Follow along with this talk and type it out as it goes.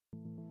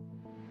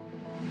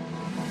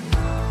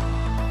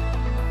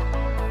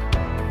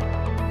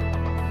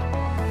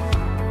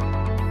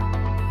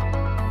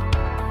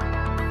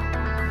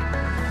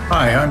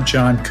Hi, I'm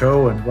John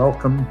Coe, and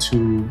welcome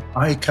to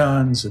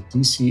Icons of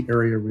DC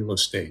Area Real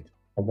Estate,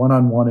 a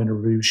one-on-one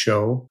interview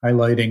show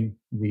highlighting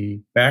the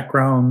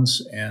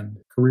backgrounds and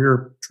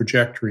career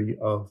trajectory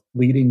of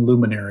leading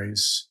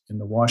luminaries in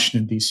the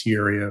Washington, D.C.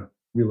 area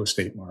real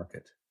estate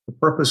market. The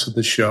purpose of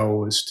the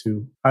show is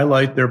to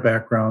highlight their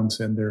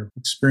backgrounds and their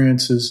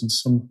experiences and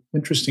some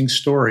interesting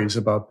stories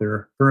about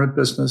their current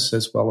business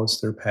as well as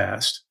their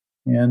past,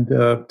 and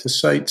to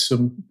cite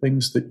some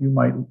things that you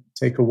might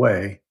take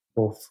away,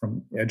 both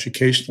from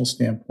educational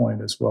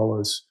standpoint as well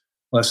as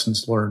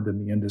lessons learned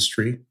in the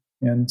industry,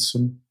 and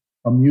some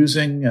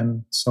amusing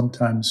and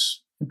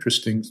sometimes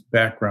interesting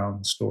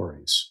background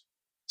stories.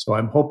 So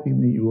I'm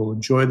hoping that you will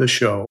enjoy the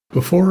show.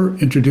 Before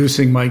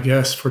introducing my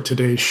guest for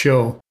today's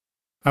show,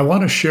 I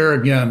want to share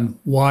again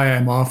why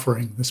I'm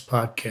offering this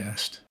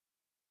podcast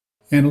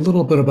and a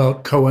little bit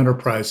about Coe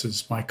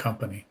Enterprises, my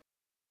company.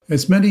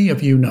 As many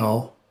of you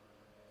know,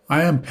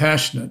 I am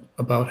passionate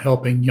about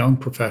helping young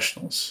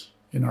professionals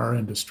in our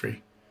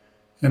industry,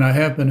 and I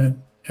have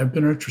been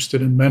interested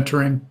in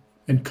mentoring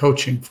and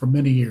coaching for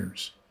many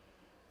years.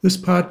 This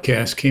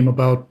podcast came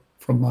about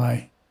from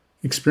my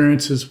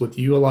experiences with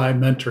ULI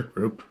Mentor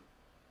Group,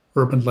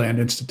 Urban Land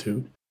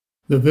Institute,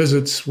 the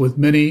visits with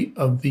many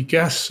of the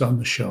guests on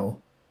the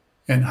show,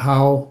 and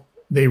how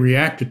they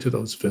reacted to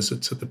those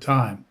visits at the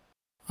time.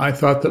 I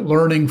thought that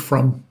learning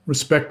from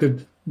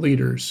respected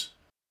leaders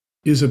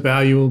is a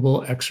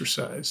valuable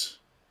exercise,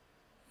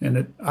 and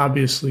it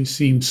obviously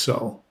seems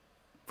so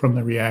from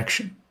the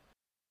reaction.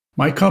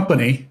 My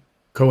company,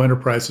 Coe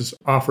Enterprises,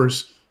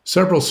 offers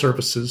several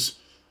services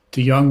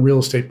to young real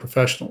estate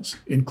professionals,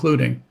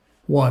 including,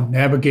 one,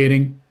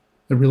 navigating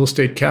the real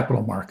estate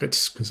capital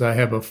markets, because I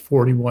have a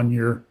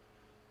 41-year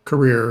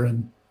career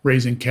in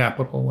raising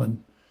capital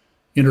and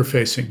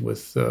interfacing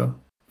with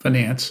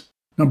finance.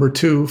 Number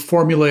two,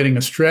 formulating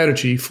a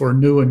strategy for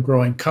new and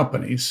growing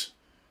companies.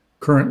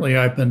 Currently,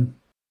 I've been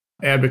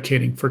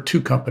advocating for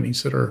 2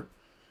 companies that are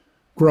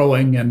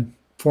growing and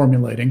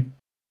formulating.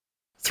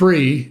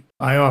 3,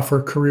 I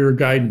offer career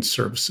guidance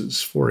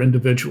services for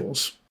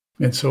individuals,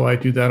 and so I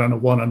do that on a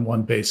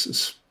one-on-one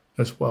basis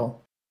as well.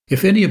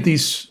 If any of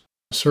these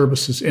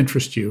services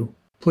interest you,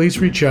 please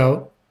reach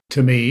out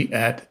to me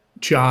at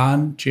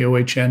John,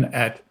 John,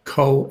 at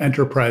Coe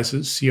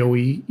Enterprises,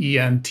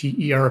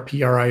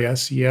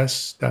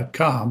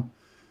 CoEnterprises.com,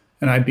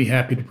 and I'd be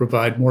happy to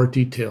provide more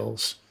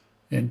details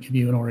and give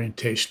you an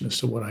orientation as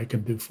to what I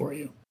can do for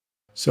you.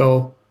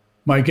 So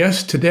my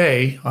guest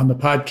today on the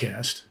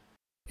podcast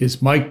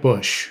is Mike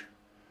Bush.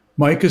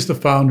 Mike is the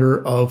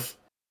founder of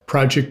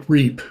Project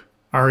REAP,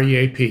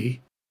 REAP,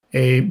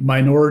 a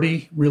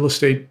minority real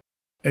estate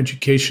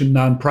education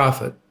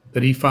nonprofit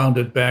that he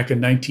founded back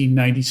in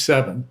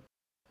 1997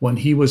 when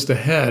he was the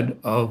head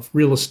of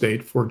real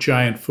estate for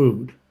Giant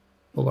Food,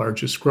 the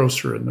largest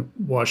grocer in the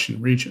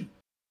Washington region.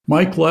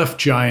 Mike left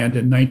Giant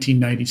in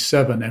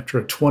 1997 after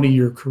a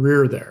 20-year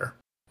career there,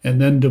 and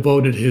then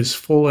devoted his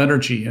full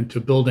energy into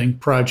building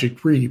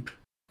Project REAP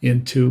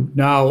into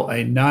now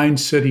a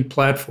 9-city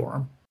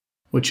platform,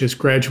 which has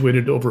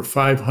graduated over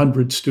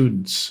 500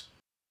 students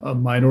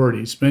of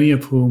minorities, many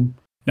of whom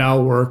now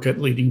work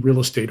at leading real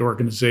estate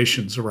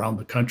organizations around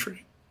the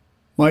country.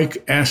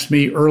 Mike asked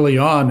me early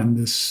on in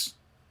this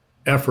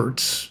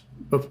efforts,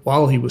 but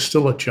while he was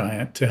still at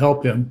Giant, to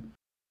help him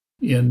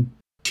in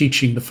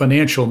teaching the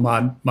financial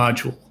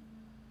module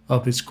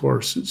of his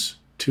courses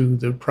to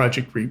the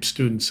Project REAP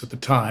students at the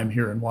time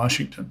here in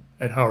Washington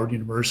at Howard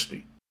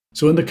University.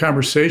 So in the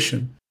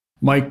conversation,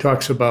 Mike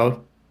talks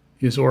about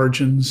his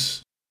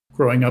origins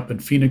growing up in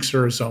Phoenix,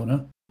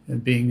 Arizona,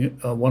 and being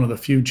one of the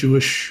few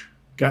Jewish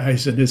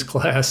guys in his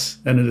class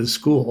and in his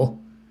school,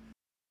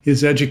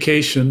 his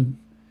education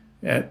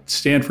at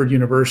Stanford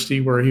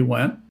University, where he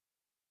went,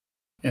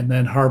 and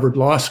then Harvard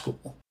Law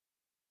School.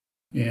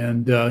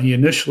 And he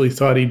initially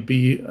thought he'd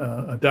be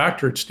a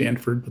doctor at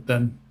Stanford, but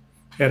then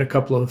had a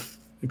couple of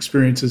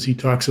experiences he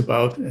talks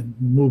about and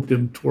moved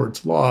him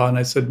towards law. And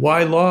I said,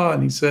 why law?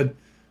 And he said,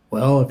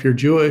 well, if you're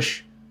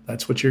Jewish,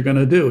 that's what you're going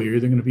to do. You're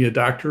either going to be a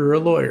doctor or a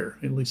lawyer.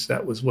 At least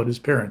that was what his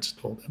parents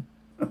told him.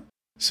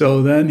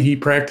 So then he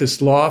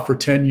practiced law for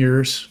 10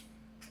 years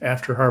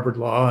after Harvard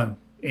Law and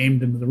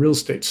aimed into the real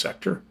estate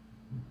sector.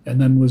 And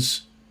then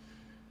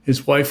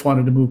his wife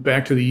wanted to move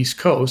back to the East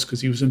Coast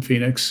because he was in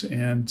Phoenix.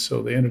 And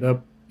so they ended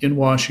up in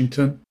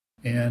Washington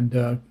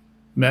and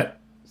met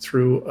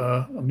through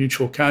a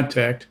mutual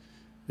contact,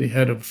 the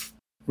head of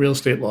real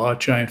estate law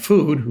at Giant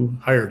Food, who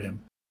hired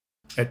him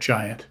at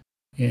Giant.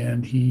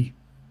 And he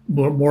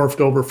morphed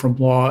over from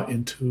law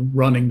into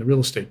running the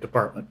real estate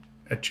department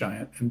at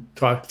Giant and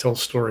tell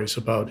stories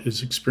about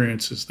his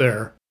experiences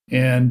there.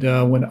 And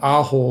when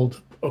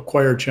Ahold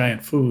acquired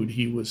Giant Food,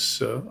 he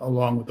was,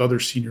 along with other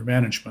senior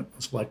management,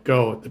 was let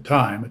go at the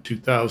time, in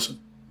 2000.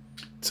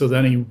 So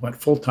then he went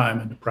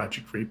full-time into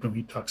Project REAP, and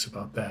he talks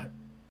about that.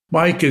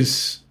 Mike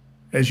is,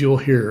 as you'll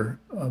hear,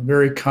 a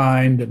very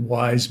kind and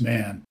wise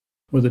man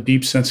with a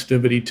deep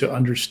sensitivity to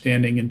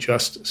understanding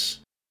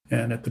injustice.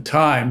 And at the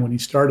time, when he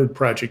started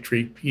Project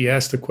REAP, he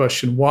asked the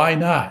question, why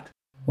not,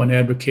 when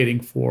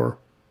advocating for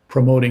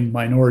promoting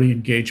minority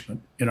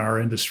engagement in our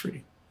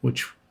industry,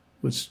 which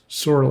was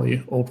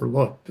sorely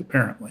overlooked,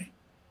 apparently,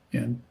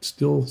 and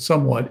still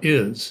somewhat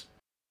is.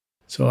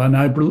 So, and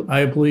I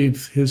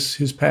believe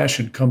his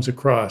passion comes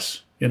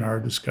across in our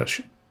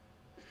discussion.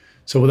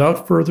 So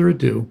without further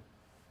ado,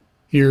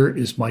 here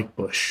is Mike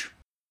Bush.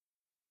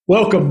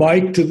 Welcome,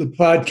 Mike, to the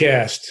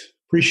podcast.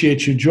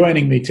 Appreciate you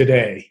joining me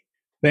today.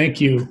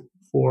 Thank you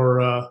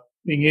for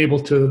being able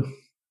to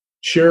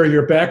share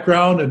your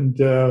background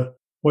and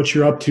what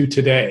you're up to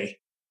today.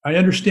 I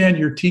understand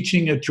you're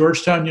teaching at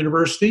Georgetown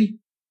University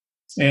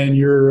and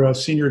you're a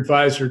senior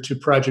advisor to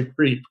Project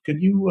REAP. Can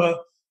you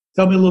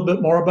tell me a little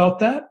bit more about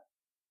that?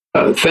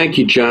 Thank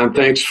you, John.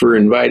 Thanks for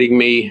inviting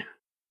me.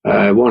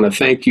 I want to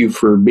thank you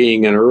for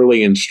being an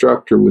early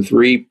instructor with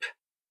REAP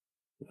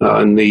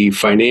on the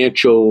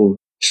financial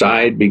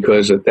side,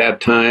 because at that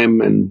time,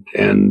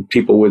 and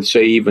people would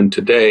say even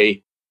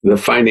today, the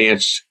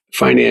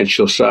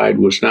financial side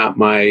was not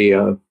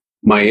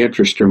my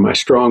interest or my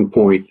strong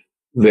point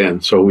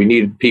then. So we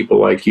needed people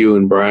like you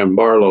and Brian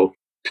Barlow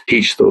to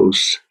teach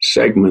those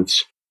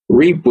segments.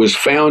 REAP was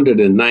founded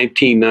in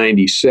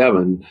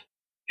 1997,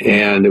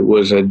 and it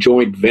was a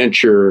joint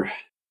venture,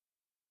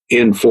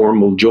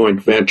 informal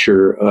joint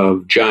venture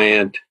of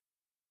Giant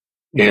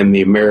and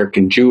the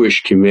American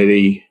Jewish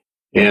Committee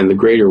and the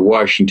Greater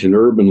Washington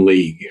Urban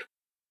League.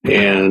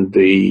 And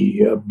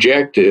the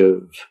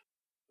objective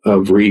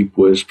of REAP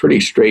was pretty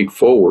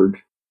straightforward.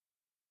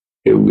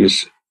 It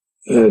was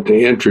to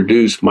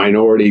introduce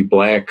minority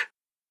Black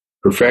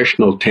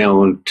professional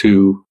talent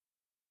to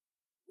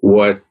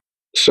what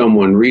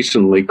someone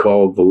recently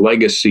called the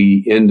legacy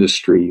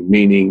industry,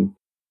 meaning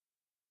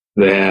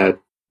that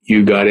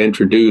you got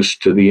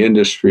introduced to the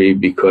industry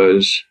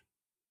because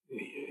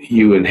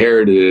you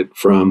inherited it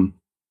from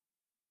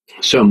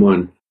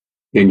someone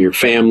in your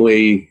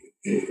family,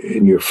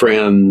 in your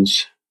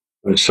friends,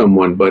 or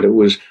someone, but it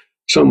was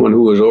someone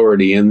who was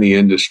already in the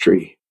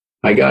industry.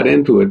 I got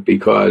into it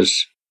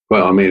because,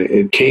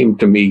 it came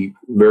to me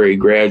very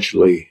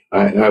gradually.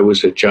 I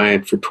was at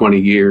Giant for 20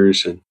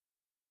 years, and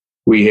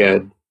we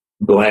had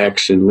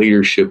Blacks in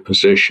leadership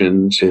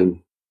positions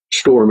in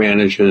store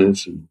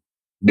management and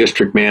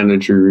district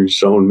managers,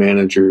 zone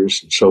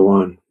managers, and so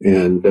on.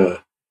 And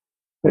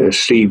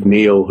Steve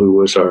Neal, who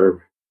was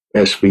our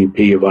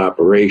SVP of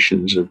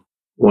operations and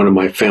one of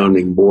my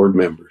founding board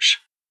members.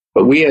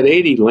 But we had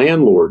 80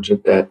 landlords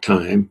at that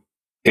time,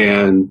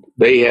 and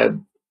they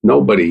had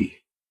nobody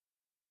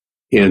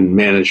in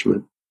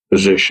management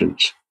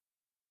positions.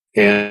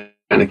 And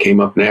it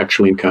came up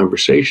naturally in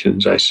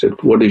conversations. I said,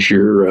 what is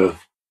your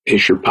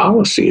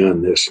policy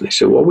on this? And they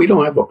said, well, we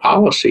don't have a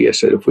policy. I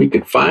said, if we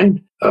could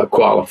find a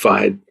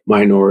qualified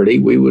minority,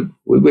 we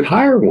would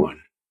hire one.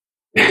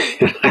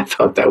 And I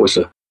thought that was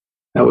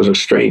a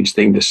strange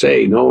thing to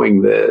say,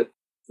 knowing that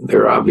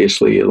there are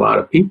obviously a lot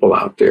of people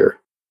out there.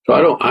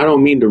 So I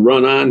don't mean to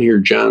run on here,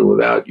 John,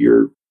 without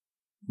your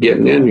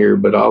getting in here,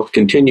 but I'll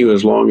continue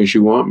as long as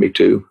you want me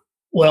to.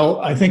 Well,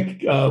 I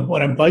think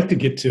what I'd like to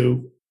get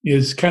to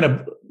is kind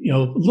of, a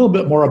little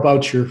bit more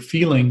about your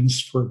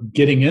feelings for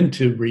getting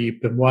into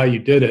REAP and why you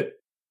did it.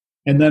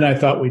 And then I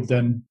thought we'd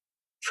then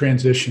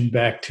transition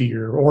back to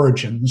your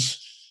origins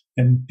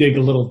and dig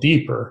a little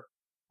deeper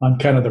on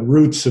kind of the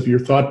roots of your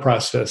thought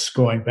process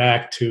going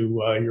back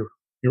to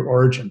your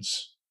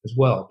origins as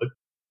well. But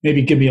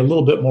maybe give me a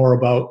little bit more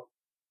about,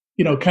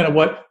 kind of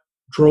what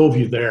drove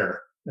you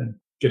there and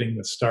getting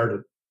this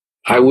started.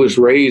 I was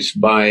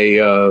raised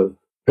by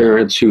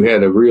parents who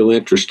had a real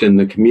interest in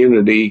the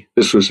community.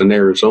 This was in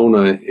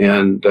Arizona,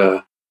 and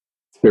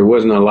there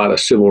wasn't a lot of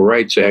civil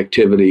rights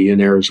activity in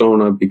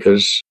Arizona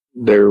because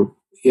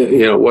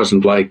it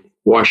wasn't like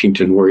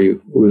Washington where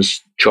it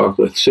was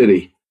Chocolate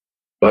City.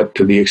 But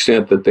to the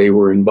extent that they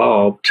were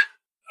involved,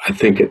 I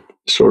think it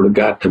sort of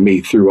got to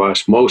me through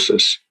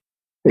osmosis.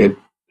 It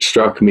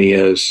struck me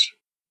as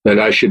that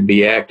I should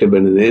be active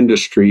in an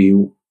industry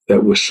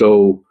that was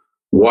so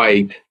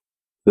white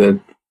that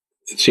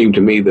it seemed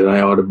to me that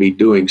I ought to be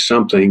doing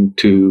something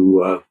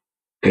to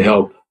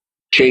help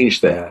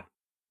change that.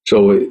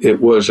 So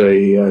it was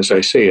as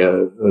I say,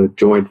 a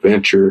joint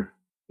venture,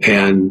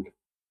 and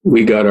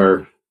we got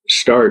our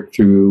start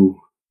through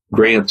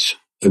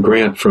a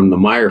grant from the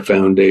Meyer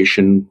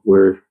Foundation,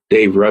 where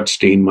Dave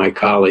Rutstein, my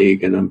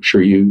colleague, and I'm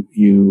sure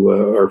you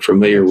are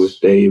familiar with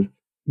Dave,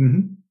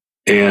 mm-hmm.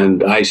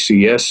 and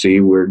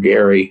ICSC, where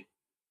Gary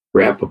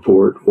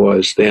Rappaport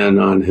was then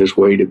on his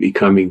way to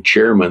becoming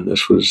chairman.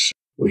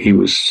 He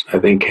was, I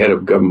think, head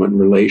of government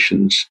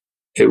relations.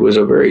 It was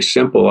a very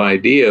simple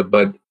idea,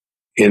 but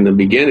in the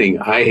beginning,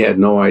 I had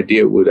no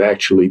idea it would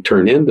actually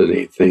turn into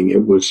anything.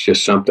 It was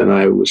just something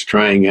I was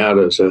trying out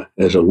as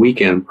a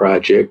weekend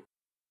project.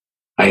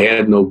 I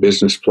had no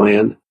business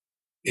plan.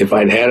 If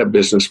I'd had a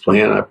business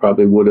plan, I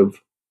probably would have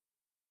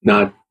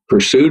not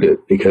pursued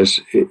it,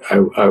 because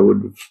I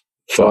would have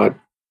thought,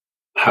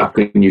 how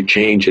can you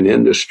change an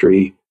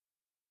industry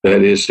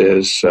that is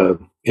as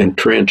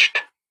entrenched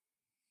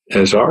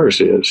as ours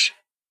is?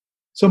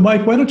 So,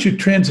 Mike, why don't you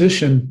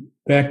transition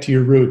back to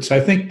your roots? I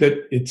think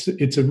that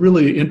it's a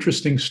really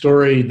interesting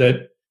story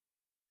that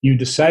you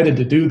decided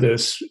to do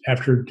this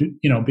after,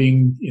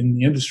 being in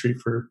the industry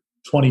for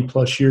 20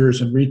 plus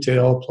years in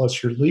retail,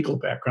 plus your legal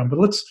background. But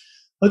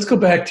let's go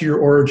back to your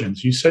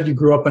origins. You said you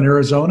grew up in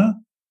Arizona.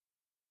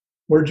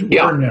 Where in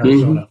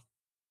Arizona?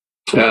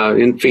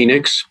 In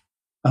Phoenix.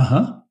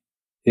 Uh-huh.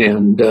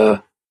 And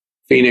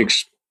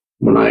Phoenix,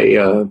 when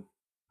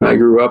I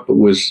grew up, it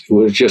was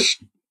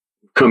just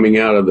coming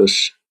out of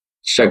this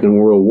Second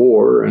World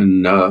War,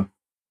 and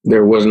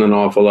there wasn't an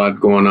awful lot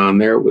going on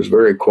there. It was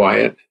very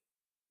quiet.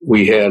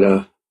 We had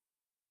a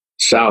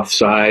south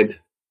side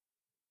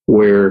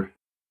where it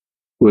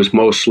was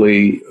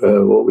mostly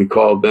what we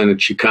called then a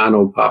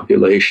Chicano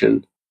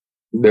population.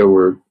 There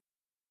were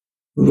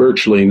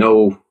virtually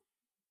no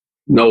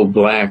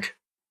black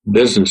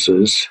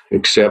businesses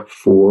except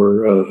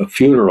for a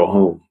funeral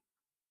home,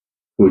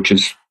 which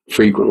is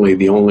frequently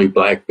the only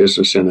black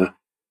business in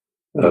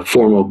a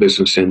formal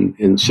business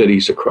in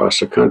cities across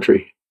the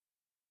country.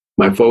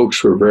 My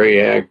folks were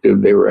very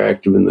active. They were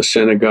active in the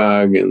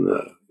synagogue and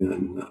the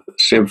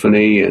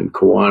symphony and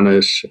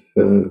Kiwanis,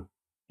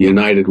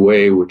 United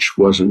Way, which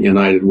wasn't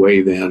United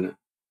Way then.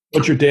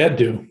 What'd your dad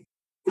do?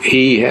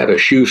 He had a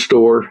shoe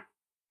store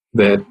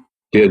that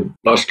did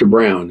Buster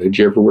Brown. Did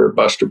you ever wear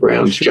Buster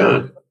Browns, Sure.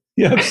 John?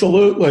 Yeah,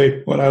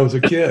 absolutely. When I was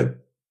a kid.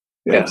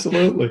 Yeah.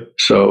 Absolutely.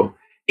 So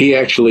he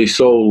actually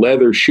sold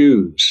leather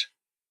shoes,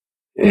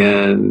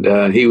 and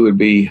he would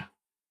be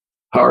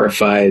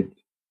horrified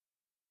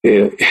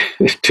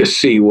to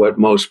see what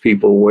most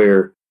people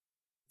wear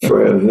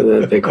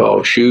that they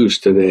call shoes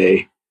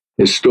today.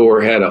 His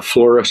store had a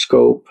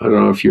fluoroscope. I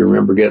don't know if you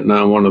remember getting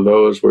on one of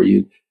those where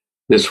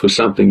this was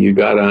something you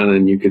got on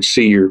and you could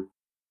see your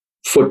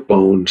foot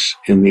bones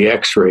in the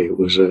X-ray. It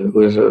was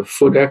a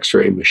foot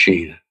X-ray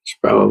machine. It's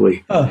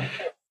probably,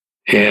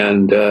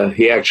 and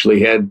he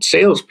actually had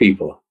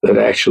salespeople that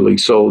actually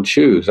sold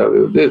shoes.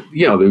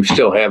 They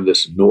still have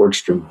this in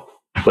Nordstrom,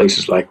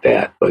 places like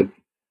that, but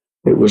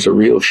it was a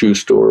real shoe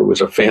store. It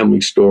was a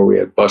family store. We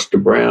had Buster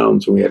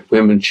Browns, we had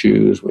women's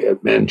shoes, we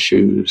had men's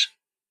shoes.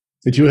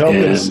 Did you help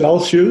him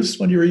sell shoes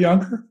when you were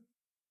younger?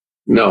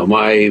 No,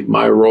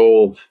 my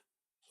role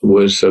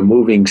was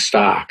moving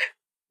stock,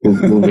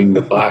 moving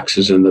the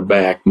boxes in the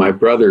back. My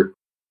brother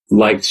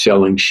liked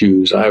selling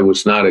shoes. I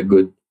was not a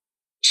good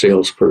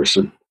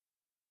salesperson.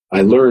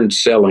 I learned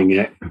selling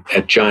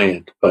at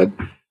Giant, but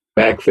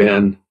back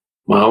then,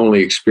 my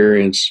only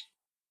experience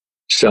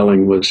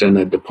selling was in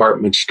a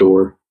department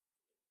store.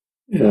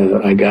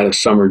 I got a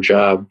summer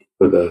job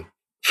with a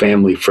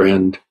family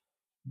friend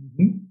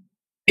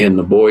in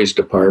the boys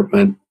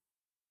department.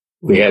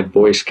 We had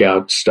Boy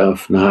Scout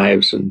stuff,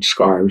 knives and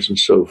scarves and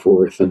so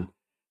forth. And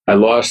I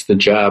lost the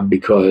job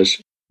because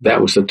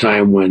that was the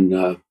time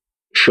when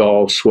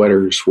shawl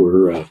sweaters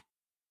were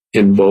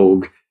in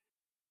vogue.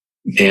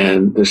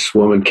 And this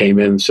woman came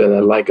in and said,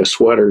 "I'd like a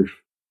sweater."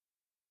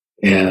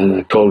 And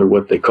I told her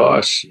what they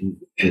cost.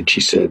 And she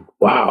said,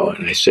 "Wow."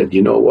 And I said,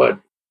 "You know what?"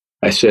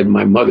 I said,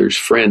 "My mother's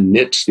friend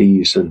knits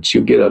these, and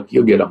you'll get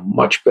a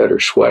much better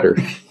sweater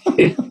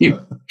if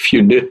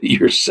you knit it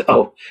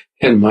yourself."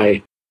 And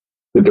the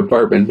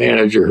department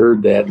manager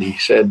heard that, and he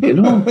said, "I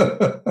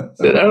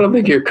don't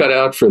think you're cut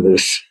out for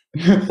this."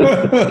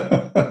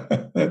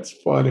 That's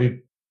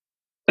funny.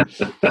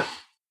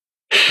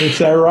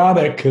 It's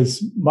ironic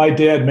because my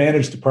dad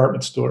managed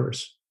department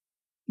stores,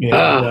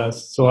 and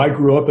so I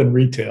grew up in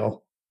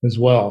retail as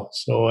well.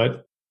 So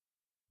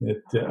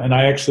and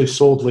I actually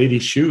sold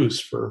ladies' shoes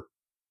for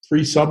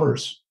 3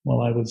 summers while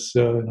I was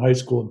in high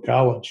school and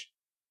college.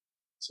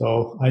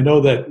 So I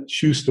know that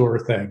shoe store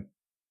thing.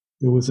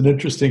 It was an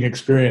interesting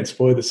experience.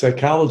 Boy, the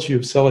psychology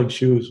of selling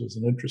shoes was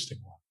an interesting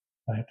one,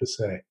 I have to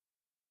say.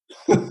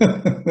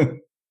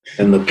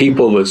 And the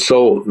people that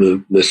sold,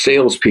 the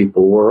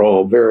salespeople were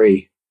all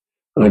very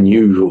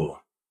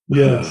unusual.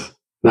 Yes.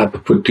 Not to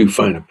put too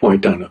fine a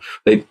point on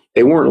it.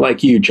 They weren't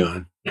like you,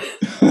 John.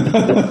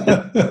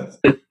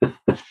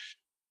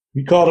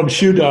 We called them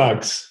shoe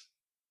dogs.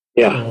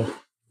 Yeah. So,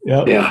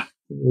 yeah.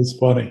 It was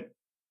funny.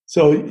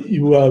 So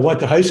you went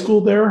to high school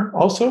there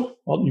also?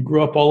 You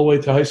grew up all the way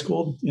to high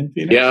school in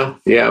Phoenix? Yeah.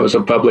 It was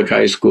a public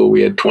high school.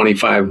 We had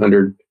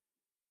 2,500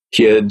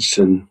 kids.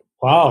 And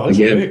wow, that's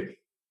big.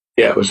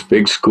 Yeah, it was a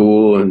big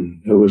school,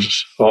 and it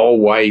was all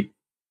white. I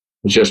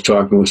was just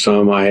talking with some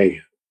of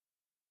my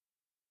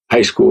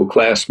high school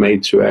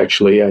classmates who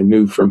actually I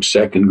knew from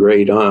second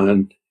grade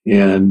on,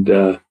 and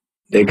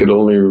they could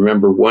only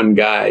remember one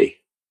guy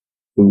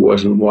who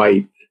wasn't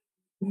white.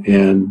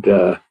 And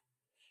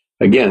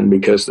again,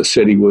 because the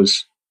city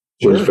was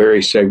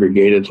very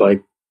segregated,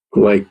 like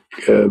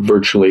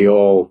virtually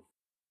all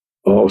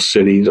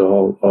cities,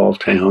 all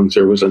towns.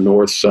 There was a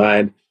north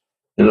side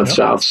and a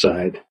south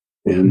side,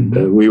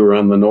 and we were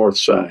on the north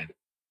side.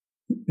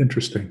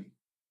 Interesting.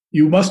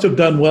 You must have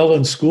done well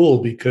in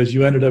school because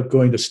you ended up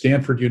going to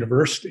Stanford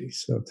University.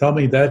 So tell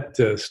me that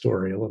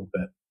story a little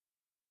bit.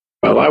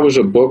 Well, I was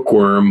a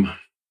bookworm.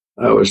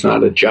 I was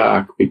not a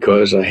jock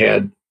because I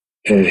had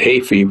hay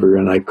fever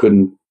and I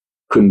couldn't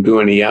do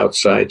any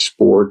outside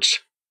sports.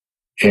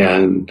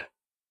 And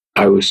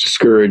I was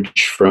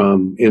discouraged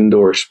from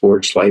indoor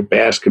sports like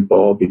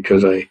basketball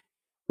because I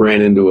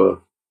ran into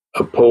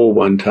a pole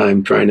one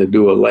time trying to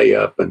do a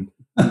layup and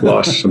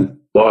lost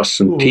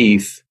some Ooh.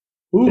 teeth.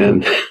 Ooh.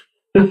 And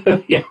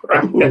yeah,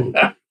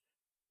 right.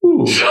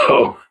 Ooh.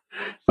 So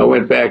I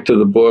went back to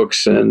the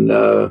books, and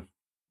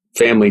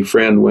family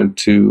friend went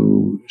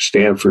to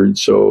Stanford.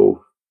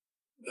 So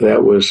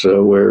that was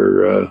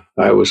where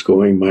I was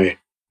going. My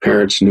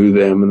parents knew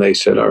them, and they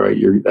said, "All right,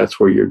 that's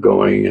where you're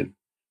going." And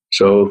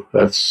so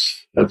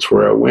that's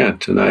where I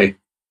went. And I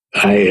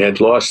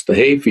had lost the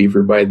hay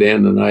fever by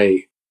then, and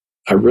I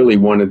really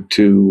wanted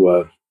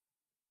to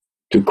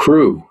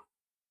crew.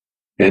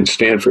 And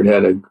Stanford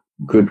had a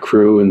good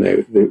crew, and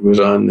it was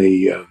on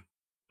the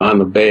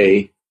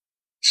bay.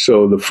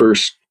 So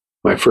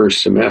my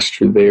first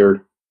semester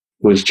there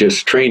was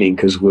just training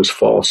because it was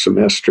fall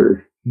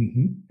semester.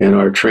 Mm-hmm. And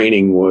our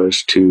training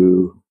was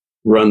to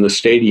run the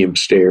stadium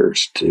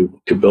stairs to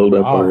build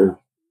up our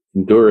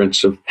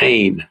endurance of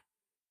pain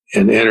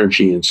and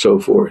energy and so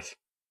forth.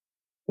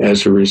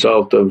 As a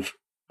result of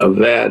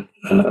that,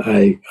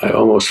 I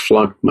almost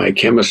flunked my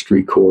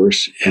chemistry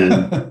course,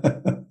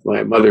 and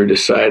my mother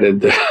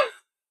decided that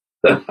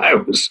I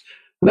was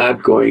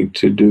not going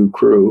to do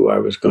crew. I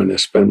was going to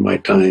spend my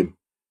time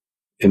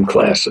in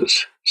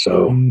classes.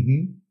 So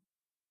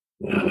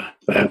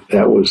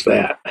that was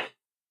that.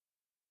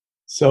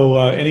 So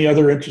any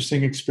other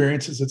interesting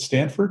experiences at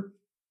Stanford?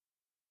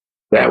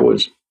 That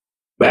was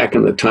back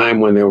in the time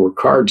when there were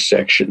card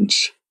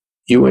sections.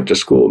 You went to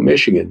school in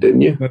Michigan,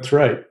 didn't you? That's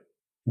right.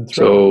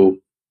 So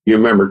you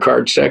remember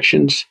card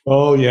sections?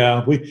 Oh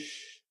yeah, we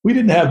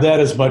didn't have that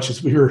as much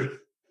as we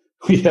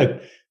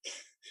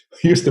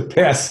used to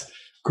pass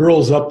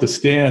girls up the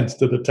stands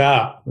to the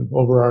top and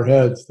over our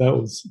heads. That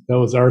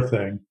was our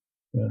thing.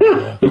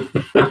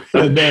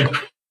 And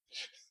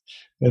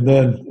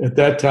then at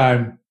that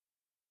time,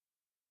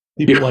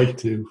 people liked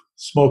to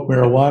smoke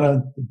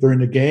marijuana during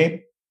the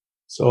game,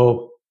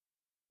 so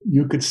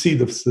you could see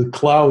the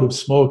cloud of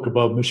smoke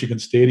above Michigan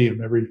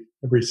Stadium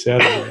every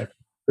Saturday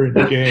during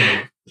the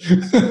game.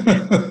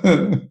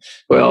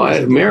 Well,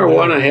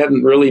 marijuana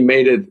hadn't really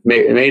made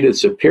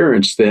its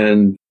appearance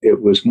then.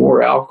 It was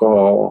more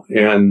alcohol,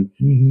 and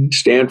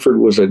Stanford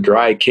was a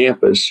dry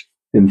campus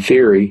in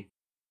theory.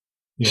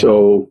 Yeah.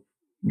 So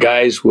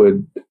guys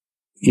would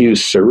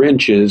use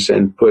syringes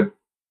and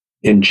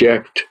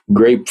inject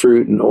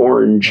grapefruit and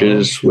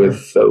oranges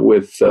with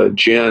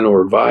gin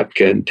or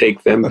vodka and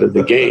take them to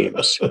the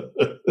games.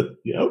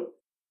 Yep.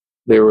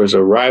 There was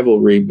a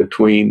rivalry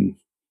between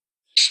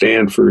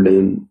Stanford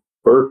and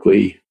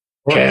Berkeley,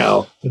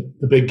 Cal.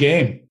 The big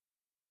game.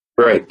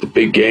 Right, the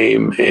big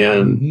game.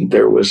 And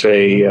there was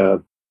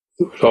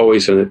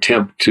always an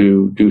attempt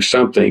to do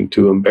something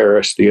to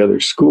embarrass the other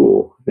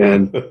school.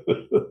 And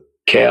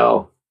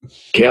Cal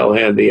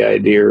had the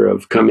idea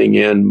of coming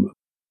in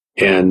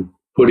and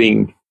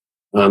putting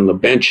on the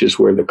benches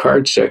where the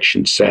card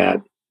section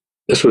sat.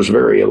 This was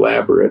very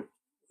elaborate.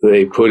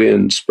 They put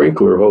in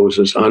sprinkler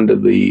hoses under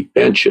the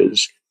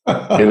benches,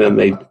 and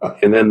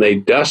then they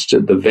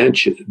dusted the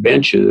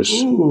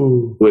benches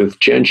with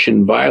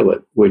gentian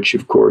violet, which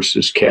of course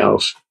is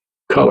Cal's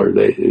color,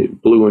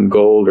 blue and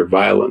gold or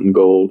violet and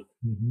gold.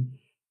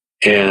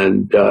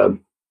 And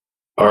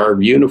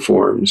our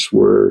uniforms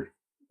were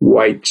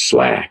white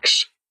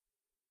slacks.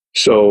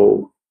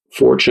 So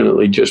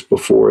fortunately, just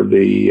before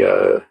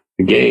the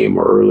game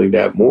or early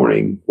that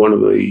morning, one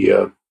of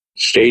the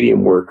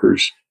stadium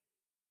workers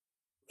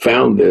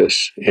found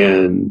this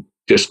and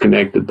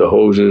disconnected the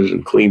hoses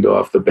and cleaned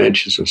off the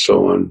benches and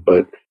so on.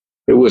 But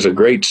it was a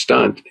great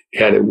stunt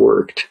had it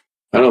worked.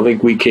 I don't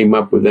think we came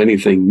up with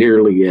anything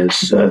nearly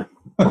as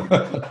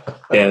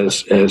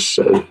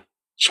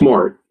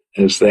smart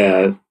as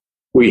that.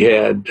 We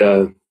had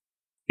the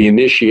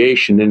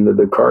initiation into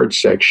the card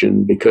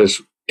section because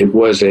it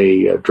was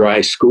a dry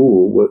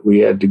school. We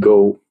had to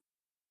go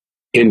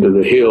into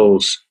the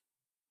hills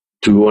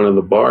to one of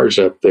the bars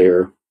up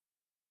there.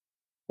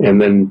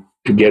 And then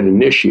to get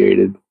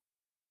initiated,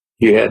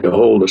 you had to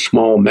hold a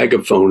small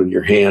megaphone in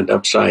your hand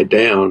upside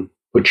down,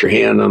 put your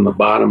hand on the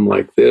bottom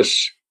like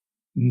this,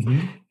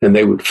 and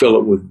they would fill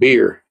it with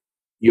beer.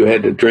 You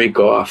had to drink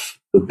off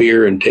the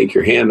beer and take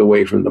your hand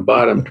away from the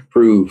bottom to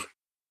prove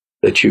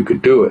that you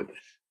could do it.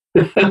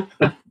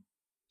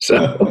 So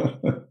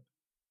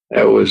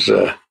that was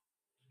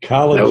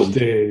college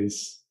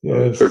days.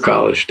 Yes. For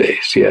college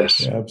days,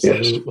 yes.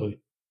 Absolutely. Yes.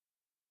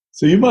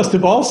 So you must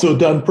have also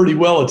done pretty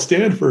well at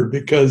Stanford,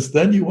 because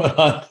then you went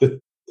on to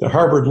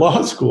Harvard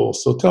Law School.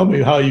 So tell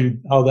me how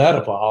that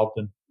evolved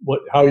and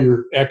how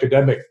your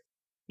academic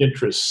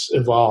interests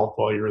evolved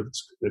while you were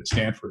at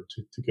Stanford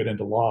to get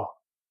into law.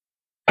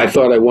 I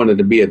thought I wanted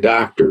to be a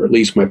doctor. At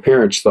least my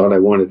parents thought I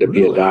wanted to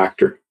be a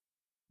doctor.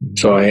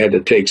 So I had to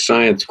take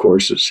science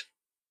courses.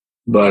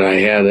 But I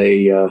had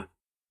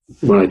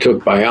when I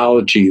took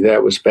biology,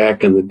 that was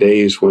back in the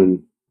days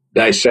when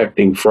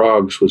dissecting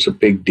frogs was a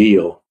big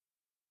deal.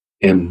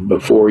 And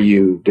before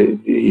you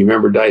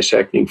remember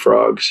dissecting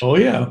frogs? Oh,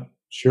 yeah,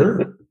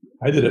 sure.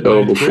 I did it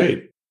in ninth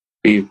grade.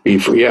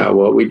 Yeah,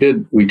 well,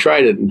 we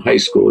tried it in high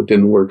school. It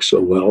didn't work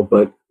so well,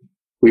 but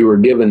we were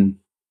given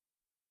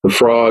the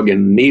frog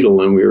and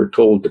needle, and we were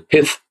told to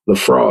pith the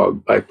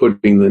frog by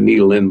putting the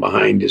needle in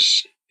behind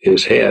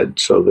his head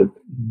so that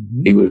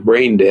he was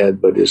brain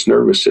dead, but his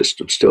nervous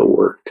system still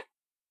worked.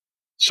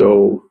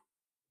 So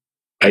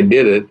I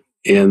did it,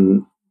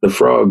 and the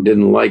frog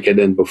didn't like it.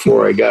 And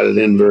before I got it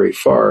in very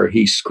far,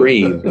 he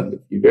screamed. If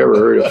you've ever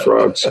heard a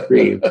frog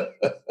scream,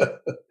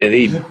 and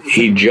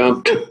he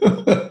jumped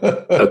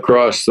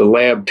across the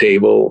lab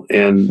table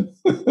and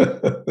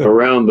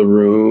around the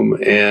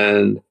room,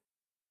 and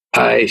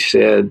I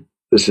said,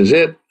 "This is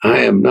it.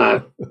 I'm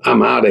out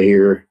of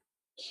here."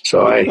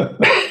 So I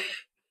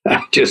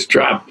just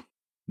dropped.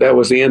 That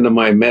was the end of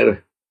my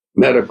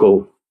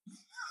medical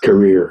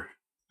career.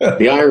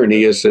 The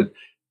irony is that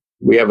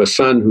we have a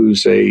son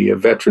who's a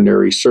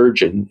veterinary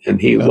surgeon, and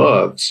he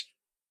loves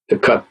to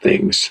cut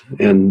things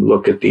and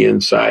look at the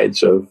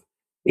insides of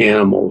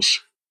animals.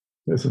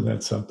 Isn't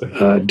that something?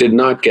 Did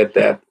not get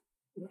that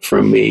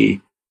from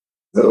me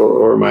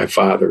or my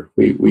father.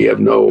 We have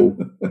no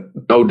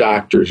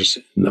doctors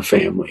in the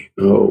family.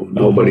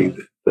 Nobody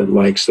that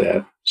likes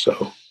that.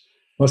 So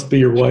must be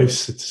your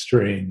wife's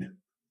strain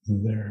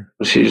there.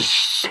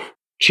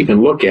 She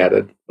can look at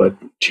it, but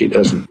she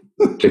doesn't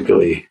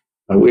particularly.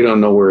 We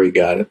don't know where he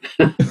got it.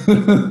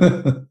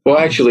 Well,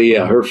 actually,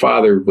 yeah, her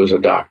father was a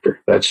doctor.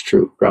 That's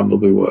true.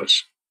 Probably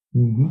was.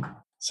 Mm-hmm.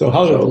 So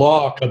how did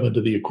law come into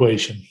the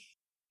equation?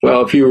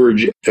 Well, if you were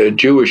a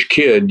Jewish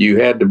kid, you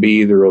had to be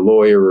either a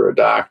lawyer or a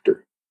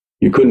doctor.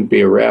 You couldn't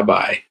be a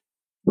rabbi.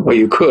 Well,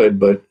 you could,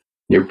 but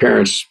your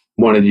parents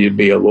wanted you to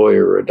be a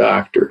lawyer or a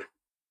doctor.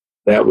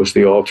 That was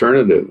the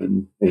alternative.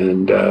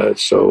 And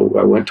so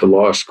I went to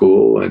law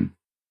school, and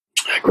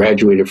I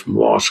graduated from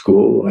law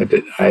school.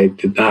 I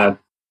did not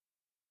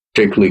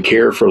particularly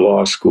care for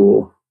law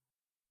school.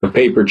 The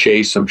paper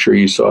chase, I'm sure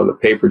you saw the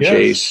paper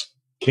chase.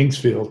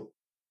 Kingsfield.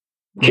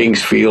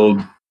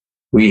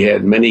 We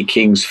had many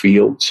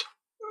Kingsfields,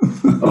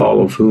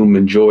 all of whom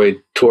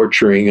enjoyed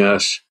torturing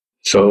us.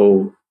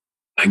 So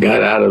I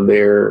got out of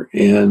there,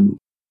 and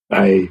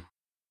I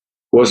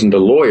wasn't a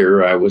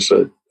lawyer. I was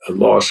a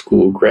law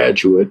school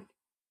graduate.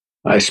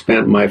 I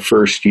spent my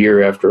first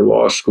year after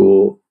law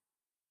school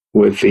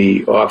with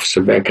the Office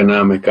of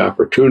Economic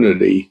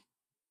Opportunity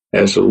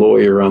as a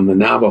lawyer on the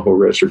Navajo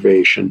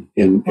Reservation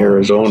in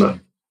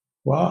Arizona.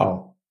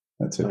 Wow,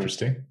 that's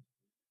interesting.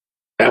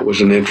 That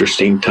was an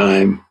interesting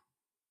time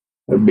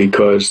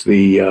because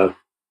the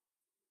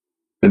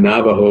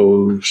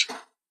Navajos,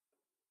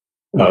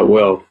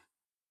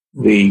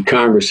 the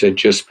Congress had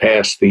just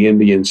passed the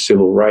Indian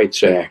Civil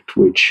Rights Act,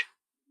 which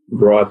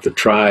brought the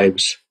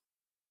tribes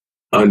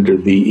under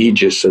the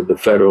aegis of the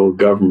federal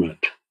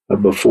government.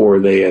 Before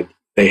they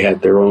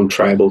had their own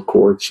tribal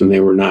courts, and they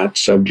were not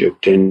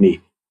subject to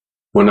any.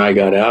 When I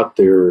got out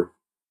there,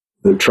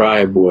 the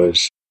tribe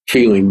was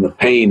feeling the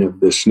pain of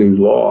this new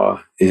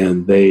law,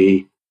 and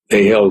they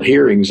held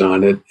hearings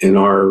on it. And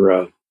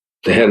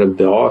the head of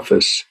the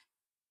office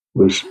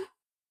was a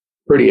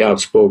pretty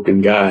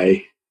outspoken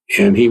guy,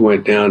 and he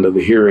went down to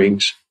the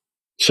hearings,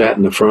 sat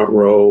in the front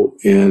row,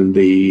 and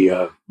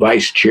the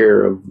vice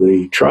chair of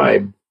the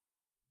tribe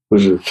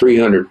was a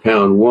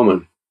 300-pound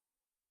woman.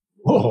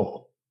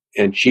 Whoa.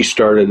 And she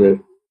started a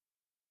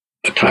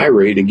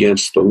tirade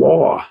against the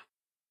law.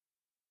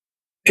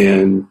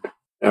 And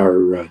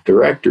our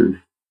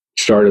director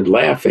started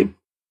laughing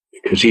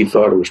because he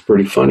thought it was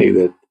pretty funny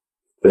that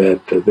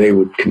they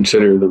would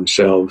consider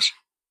themselves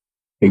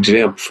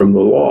exempt from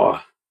the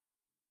law.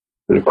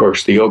 And of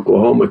course, the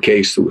Oklahoma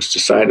case that was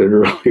decided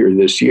earlier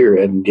this year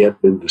hadn't yet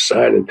been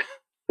decided.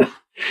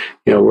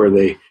 Where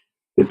the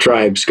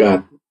tribes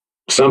got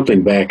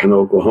something back in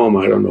Oklahoma.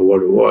 I don't know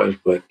what it was,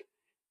 but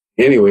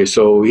anyway,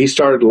 so he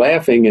started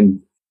laughing, and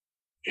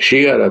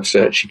she got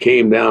upset. She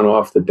came down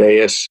off the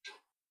dais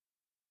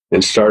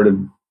and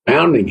started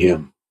pounding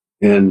him.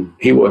 And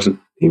he was a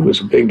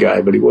big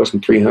guy, but he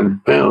wasn't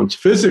 300 pounds.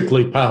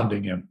 Physically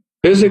pounding him,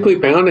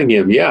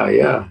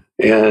 yeah.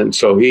 And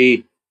so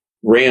he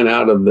ran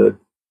out of the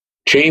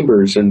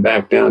chambers and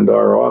back down to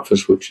our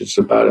office, which is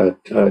about a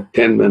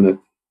 10-minute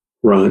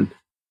run.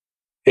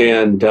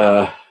 And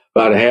about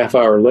a half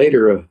hour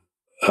later,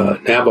 a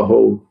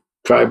Navajo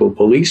tribal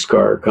police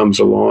car comes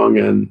along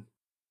and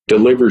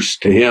delivers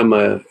to him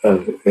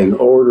an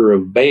order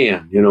of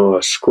ban,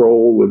 a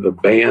scroll with a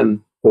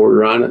ban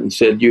order on it, and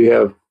said, "You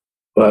have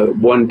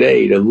 1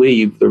 day to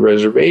leave the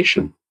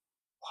reservation.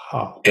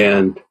 Wow.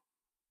 And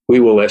we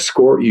will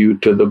escort you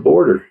to the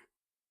border."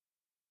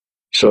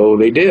 So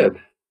they did.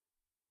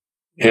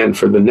 And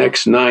for the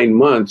next 9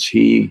 months,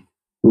 he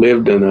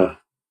lived in a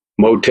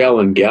motel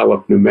in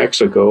Gallup, New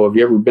Mexico. Have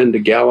you ever been to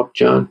Gallup,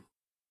 John?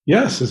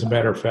 Yes, as a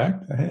matter of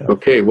fact, I have.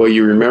 Okay, well,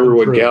 you remember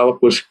what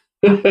Gallup was?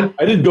 I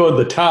didn't go in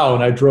the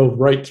town. I drove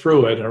right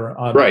through it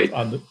on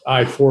the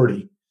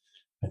I-40,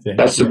 I think.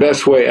 That's the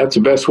best way. That's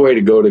the best way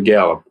to go to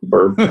Gallup,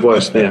 or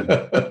was then.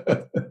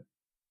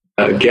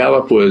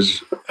 Gallup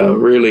was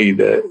really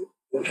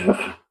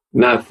I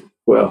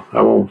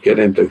won't get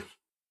into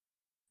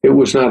it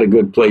was not a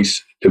good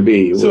place to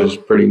be. It was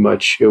pretty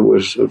much, it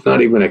was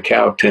not even a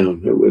cow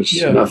town. It was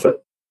nothing.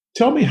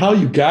 Tell me how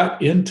you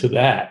got into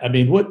that. I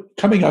mean,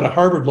 coming out of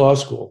Harvard Law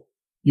School,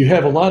 you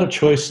have a lot of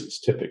choices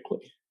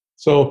typically.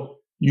 So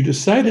you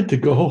decided to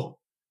go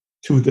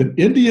to the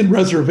Indian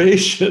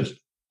reservation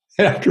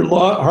after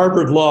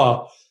Harvard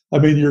Law. I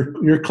mean,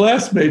 your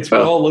classmates were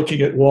all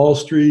looking at Wall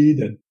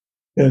Street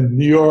and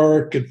New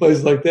York and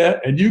places like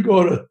that, and you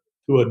go to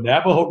a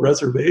Navajo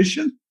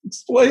reservation?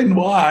 Explain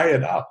why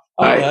and how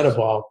that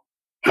evolved.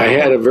 I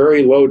had a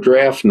very low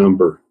draft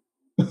number.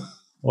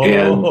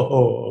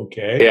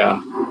 Okay.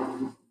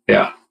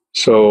 Yeah.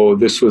 So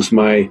this was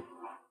my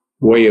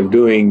way of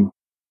doing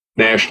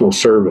national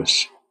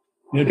service.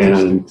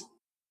 And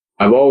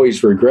I've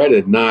always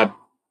regretted not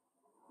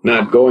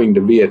going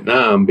to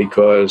Vietnam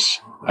because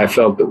I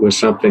felt it was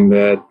something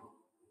that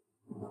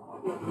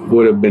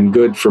would have been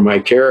good for my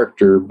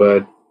character,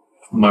 but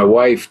my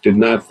wife did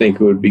not think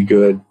it would be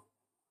good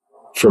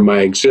for my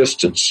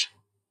existence.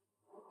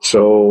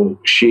 So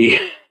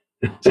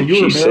So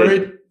you were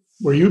married?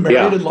 Were you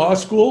married in law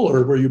school,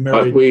 or were you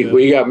married?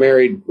 We got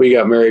married. We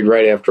got married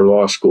right after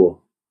law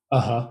school.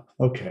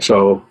 Okay.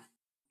 So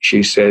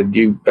she said,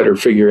 "You better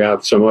figure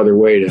out some other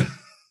way to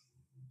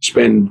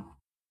spend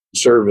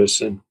service,"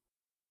 and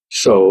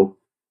so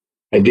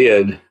I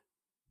did.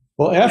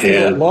 Well, after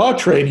that law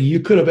training,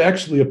 you could have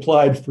actually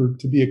applied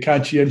to be a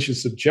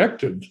conscientious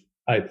objective,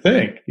 I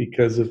think,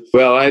 because of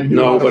I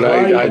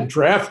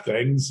draft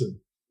things. And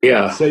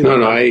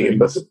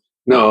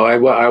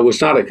I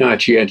was not a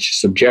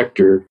conscientious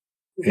objector.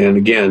 And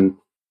again,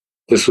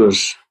 this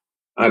was,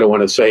 I don't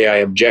want to say I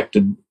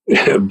objected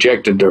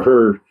to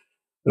her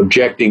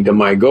objecting to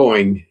my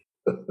going,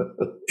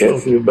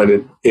 but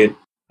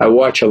I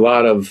watch a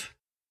lot of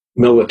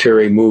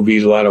military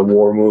movies, a lot of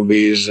war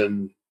movies,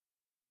 and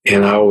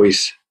I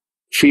always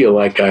feel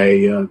like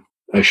I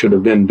should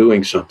have been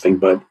doing something.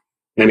 But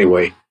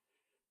anyway,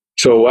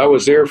 so I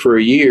was there for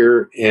a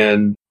year,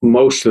 and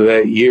most of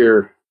that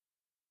year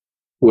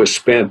was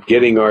spent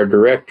getting our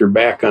director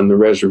back on the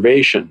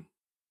reservation.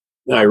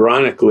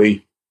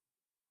 Ironically,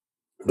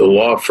 the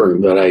law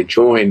firm that I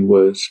joined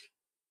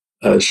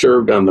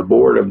served on the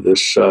board of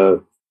this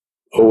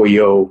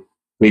OEO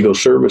Legal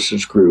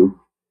Services Group,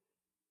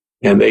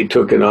 and they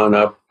took it on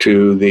up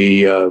to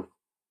the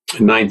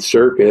Ninth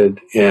Circuit,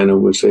 and it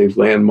was a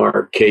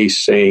landmark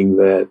case saying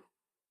that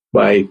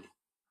by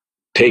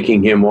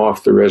taking him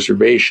off the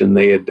reservation,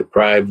 they had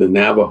deprived the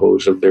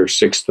Navajos of their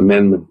Sixth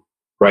Amendment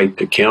right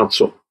to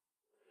counsel.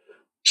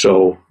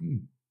 So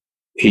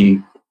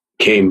he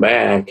came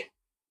back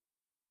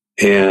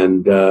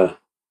and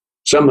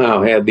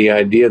somehow had the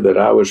idea that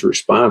I was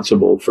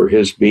responsible for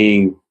his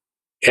being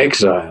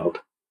exiled.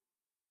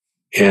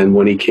 And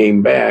when he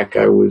came back,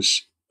 I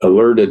was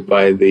alerted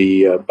by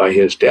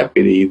his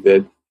deputy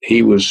that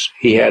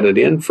he had it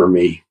in for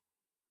me,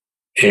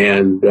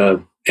 and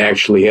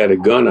actually had a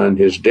gun on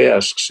his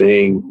desk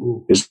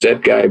saying, "Is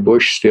that guy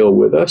Bush still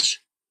with us?"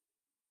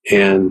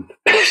 And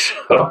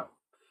so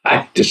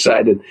I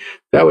decided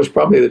that was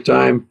probably the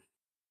time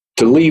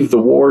to leave the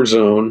war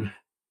zone.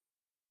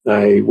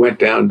 I went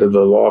down to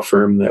the law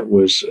firm that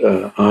was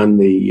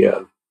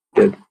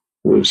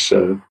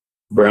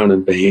Brown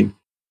and Bain.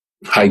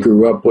 I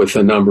grew up with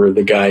a number of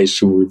the guys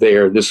who were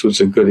there. This was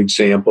a good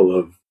example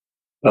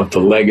of the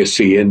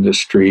legacy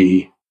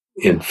industry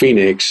in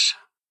Phoenix.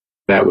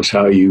 That was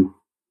how you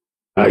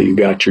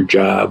got your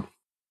job.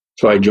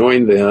 So I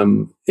joined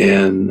them,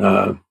 and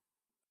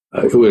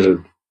it was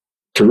a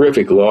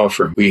terrific law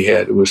firm.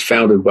 It was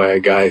founded by a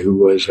guy who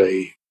was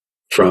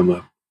from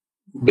a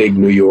big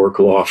New York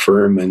law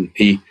firm, and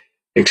he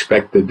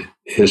expected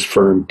his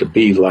firm to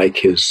be like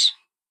his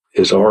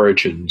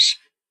origins.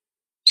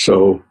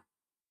 So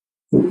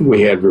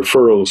we had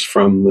referrals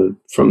from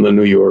the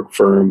New York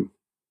firm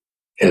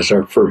as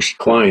our first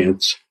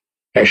clients.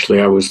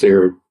 Actually,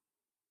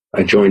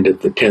 I joined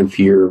at the 10th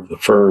year of the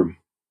firm,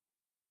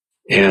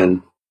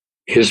 and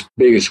his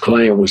biggest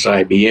client was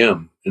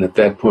IBM. And at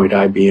that point,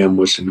 IBM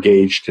was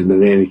engaged in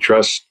an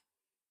antitrust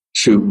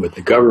suit with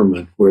the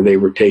government where they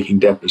were taking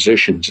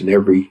depositions in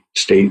every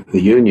state of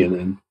the union.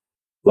 And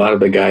a lot of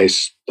the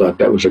guys thought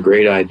that was a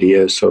great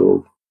idea,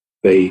 so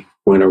they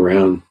went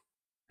around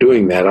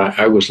doing that.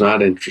 I was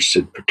not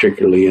interested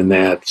particularly in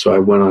that, so I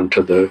went on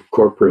to the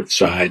corporate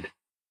side.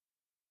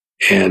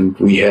 And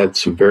we had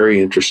some very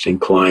interesting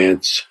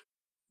clients,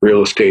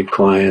 real estate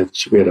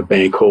clients. We had a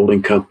bank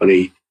holding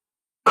company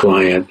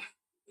client.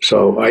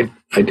 So I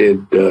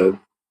did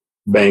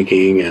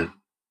banking and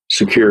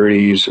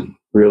securities and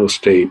real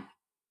estate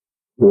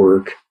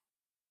work.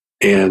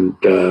 And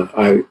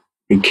I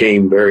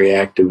became very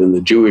active in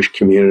the Jewish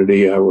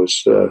community. I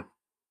was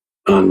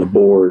on the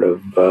board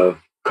of a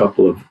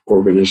couple of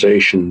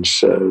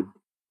organizations,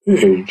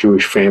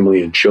 Jewish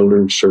Family and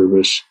Children's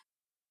Service.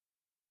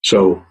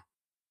 So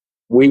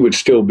we would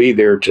still be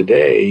there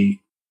today,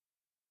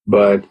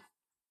 but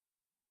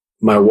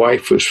my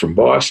wife was from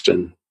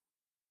Boston,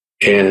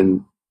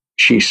 and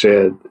she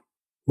said,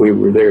 we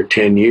were there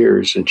 10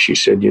 years, and she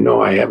said,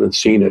 I haven't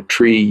seen a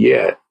tree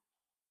yet.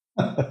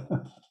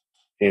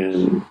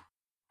 And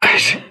I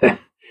said,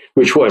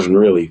 which wasn't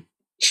really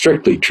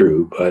strictly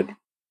true, but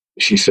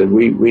she said,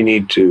 we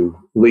need to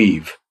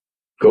leave,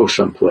 go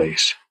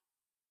someplace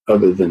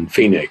other than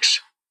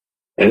Phoenix.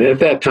 And at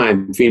that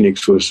time,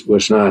 Phoenix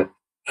was not,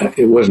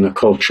 it wasn't a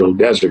cultural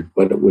desert,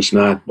 but it was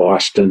not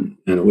Boston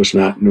and it was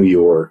not New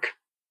York.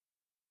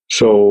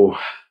 So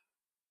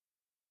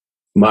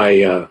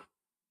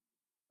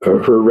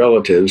her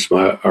relatives,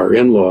 our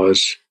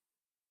in-laws,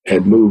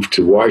 had moved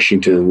to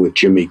Washington with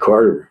Jimmy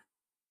Carter.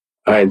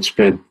 I had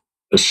spent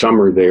a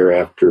summer there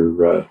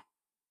after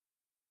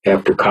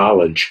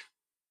college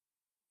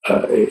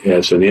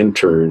as an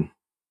intern,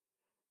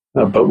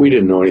 but we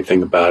didn't know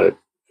anything about it.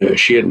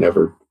 She had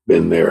never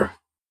been there.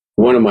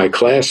 One of my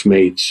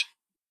classmates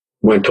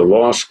went to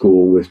law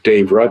school with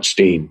Dave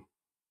Rutstein.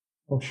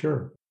 Oh,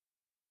 sure.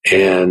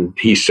 And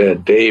he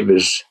said, Dave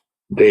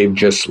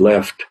just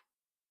left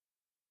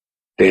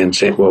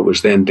what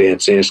was then Dan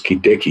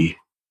Sansky-Dickey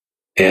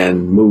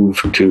and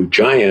moved to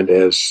Giant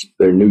as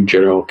their new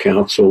general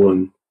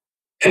counsel.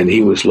 And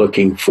he was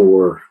looking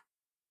for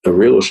a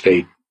real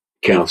estate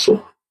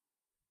counsel.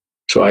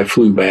 So I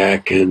flew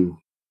back and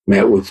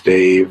met with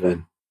Dave,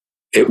 and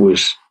it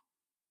was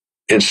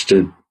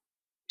instant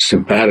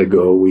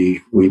simpatico.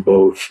 We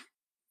both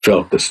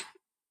felt the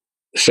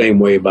same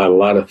way about a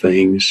lot of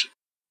things.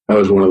 That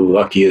was one of the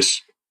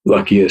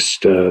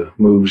luckiest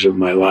moves of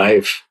my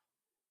life.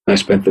 I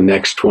spent the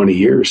next 20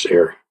 years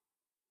there.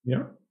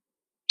 Yeah.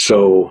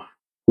 So,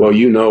 well,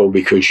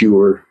 because you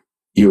were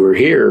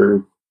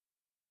here,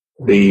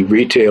 the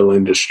retail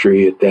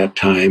industry at that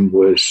time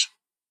was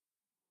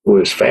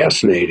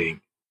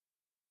fascinating.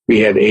 We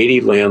had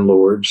 80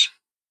 landlords,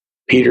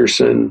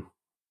 Peterson,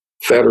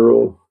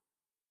 Federal,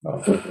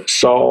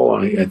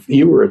 Saul.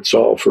 You were at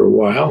Saul for a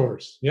while. Of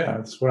course. Yeah,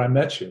 that's where I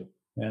met you.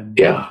 And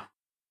yeah.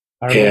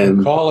 I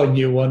remember calling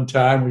you one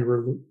time. We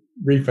were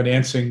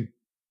refinancing,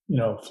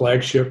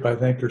 Flagship, I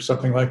think, or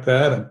something like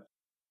that. And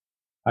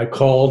I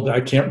called,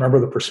 I can't remember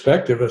the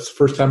perspective. It's the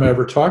first time I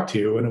ever talked to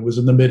you, and it was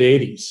in the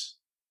mid-'80s.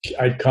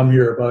 I'd come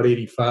here about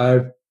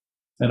 85,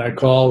 and I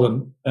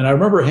called, and I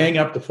remember hanging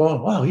up the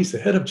phone. Wow, he's the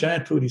head of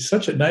Giant Food. He's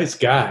such a nice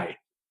guy.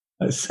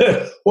 I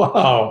said,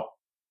 wow,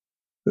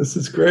 this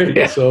is great.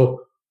 Yeah.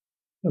 So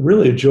I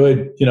really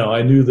enjoyed,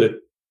 I knew that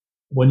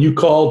when you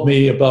called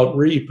me about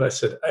REAP, I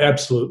said,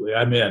 absolutely,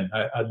 I'm in.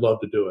 I'd love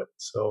to do it.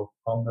 So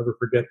I'll never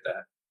forget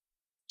that.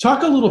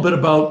 Talk a little bit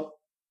about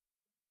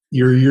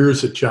your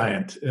years at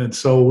Giant. And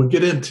so we'll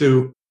get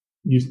into,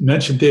 you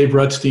mentioned Dave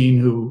Rutstein,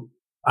 who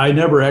I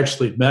never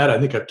actually met. I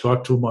think I've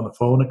talked to him on the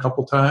phone a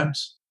couple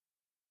times.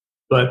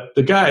 But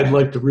the guy I'd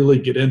like to really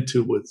get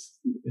into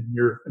in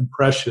your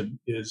impression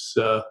is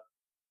the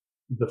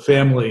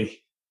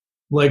family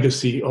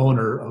legacy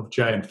owner of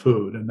Giant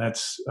Food, and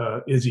that's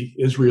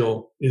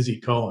Israel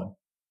Cohen.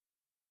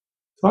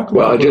 Talk a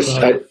little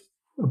bit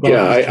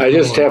about I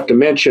just have to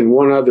mention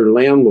one other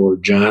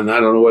landlord, John. I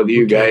don't know whether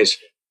you guys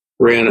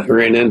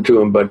ran into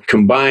him, but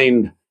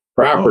Combined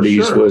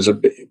Properties was a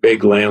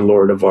big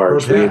landlord of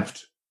ours.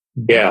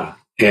 Yeah,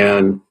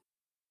 and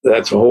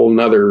that's a whole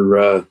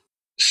nother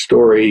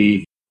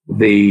story.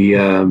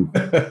 Yes.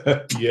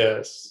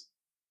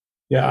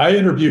 Yeah, I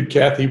interviewed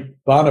Kathy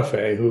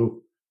Bonifay,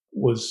 who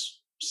was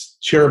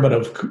chairman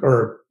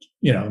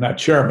not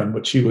chairman,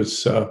 but she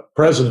was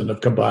president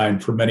of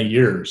Combined for many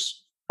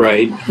years.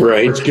 Right.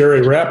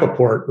 Gary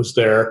Rappaport was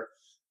there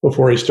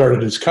before he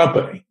started his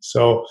company.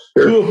 So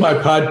Two of my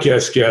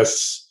podcast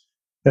guests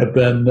had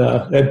been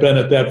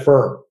at that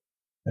firm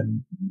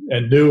and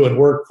knew and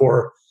worked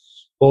for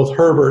both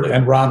Herbert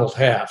and Ronald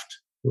Haft,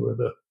 who were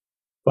the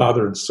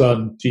father and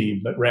son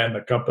team that ran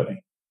the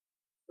company.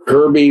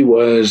 Herbie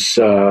was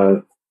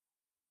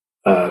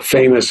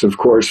famous, of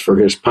course, for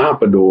his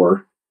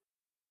pompadour.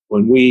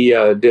 When we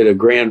did a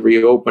grand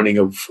reopening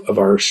of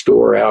our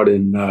store out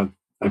in,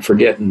 I'm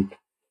forgetting,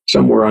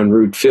 somewhere on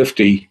Route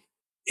 50,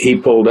 he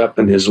pulled up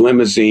in his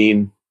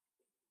limousine,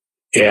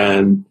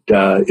 and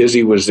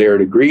Izzy was there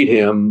to greet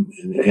him,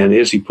 and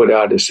Izzy put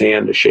out his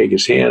hand to shake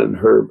his hand, and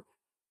Herb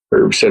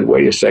said,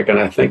 wait a second,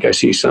 I think I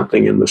see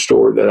something in the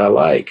store that I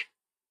like.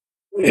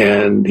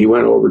 And he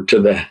went over to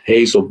the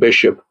Hazel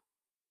Bishop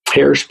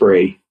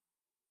hairspray,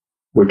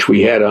 which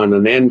we had on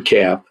an end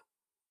cap,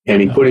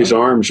 and he put his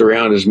arms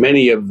around as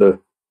many of the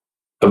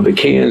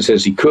cans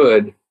as he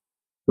could,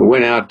 and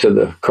went out to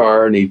the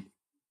car, and he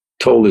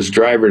told his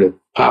driver to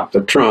pop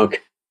the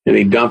trunk, and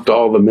he dumped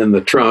all of them in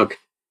the trunk,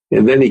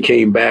 and then he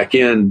came back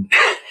in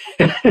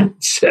and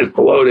said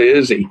hello to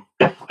Izzy.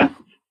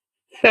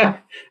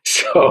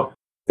 So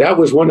that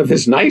was one of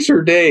his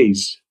nicer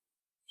days.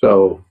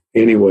 So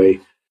anyway,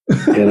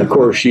 and of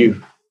course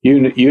you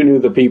knew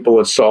the people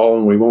at Saul,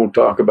 and we won't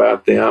talk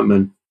about them.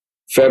 And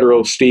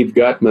Federal, Steve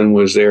Gutman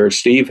was there.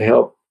 Steve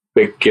helped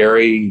pick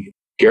Gary.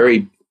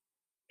 Gary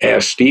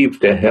asked Steve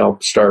to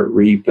help start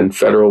REAP, and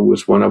Federal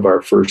was one of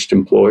our first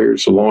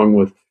employers, along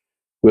with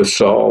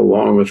Saul,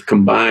 along with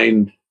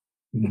Combined,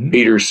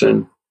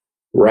 Peterson,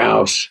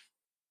 Rouse.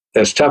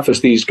 As tough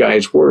as these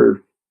guys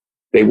were,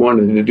 they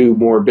wanted to do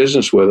more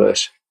business with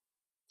us.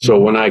 So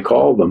when I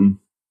called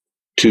them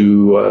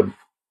to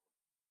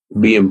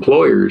be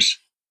employers,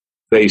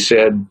 they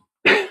said,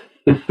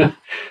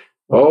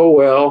 oh,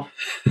 well,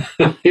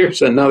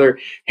 here's another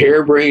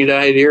harebrained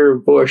idea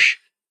of Bush,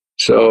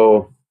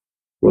 so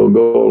we'll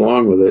go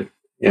along with it.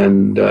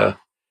 And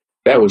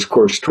that was, of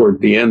course,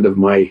 toward the end of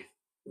my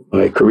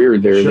career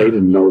there. Sure. They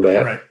didn't know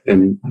that, Right.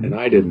 and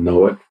I didn't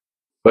know it.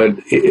 But,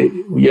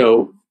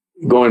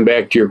 going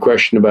back to your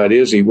question about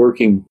Izzy,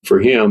 working for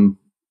him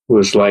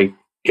was like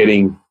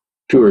getting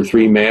 2 or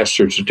 3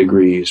 master's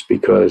degrees,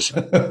 because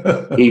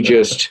he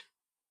just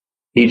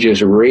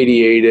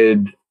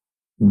radiated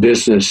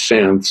business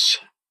sense,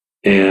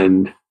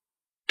 and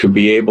to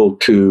be able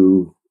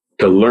to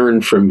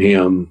learn from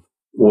him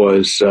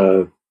was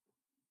an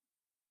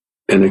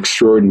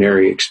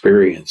extraordinary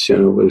experience. It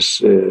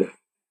was.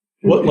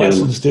 What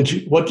lessons did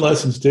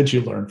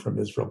you learn from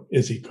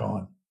Izzy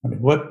Cohen? I mean,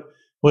 what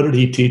did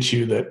he teach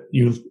you that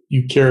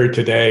you carry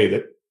today?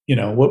 That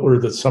what were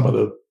some of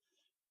the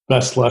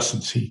best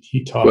lessons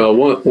he taught? Well,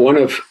 one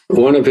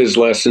of his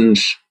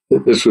lessons.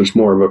 This was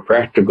more of a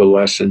practical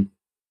lesson.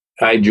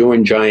 I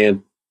joined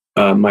Giant.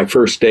 My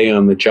first day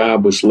on the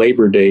job was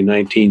Labor Day,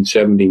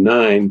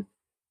 1979,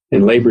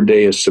 and Labor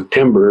Day is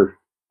September,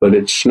 but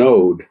it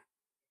snowed,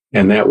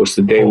 and that was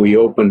the day we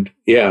opened.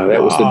 Yeah,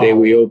 that was the day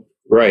we opened.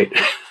 Right.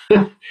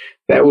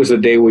 That was the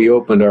day we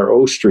opened our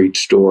O Street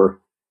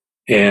store.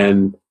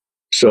 And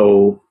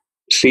so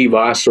Steve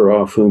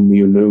Osseroff, whom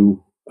you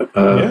knew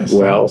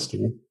well,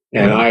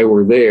 and I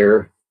were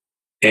there.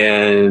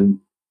 And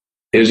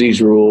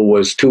Izzy's rule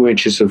was 2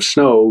 inches of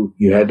snow,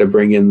 you had to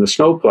bring in the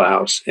snow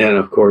plows. And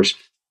of course,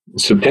 in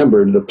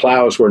September, the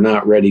plows were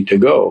not ready to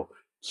go.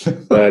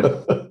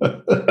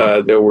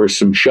 But there were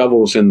some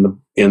shovels in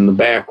the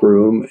back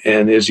room.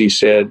 And Izzy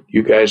said,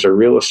 you guys are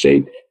real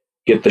estate.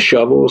 Get the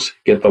shovels,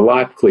 get the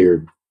lot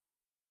cleared.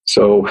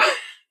 So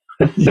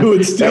you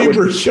and Steve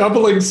were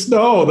shoveling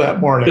snow that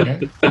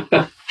morning.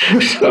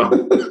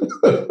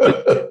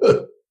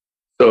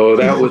 So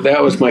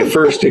that was my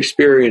first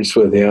experience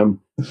with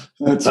him.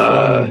 That's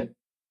funny.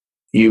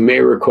 You may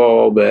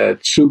recall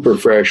that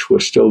Superfresh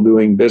was still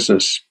doing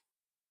business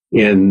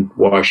in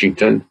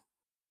Washington.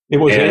 It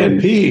was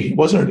A&P,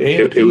 wasn't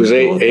it? A&P. It was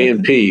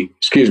A&P.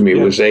 Excuse me. Yes.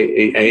 It was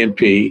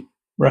A&P.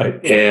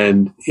 Right.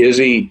 And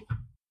Izzy,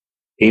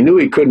 he knew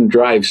he couldn't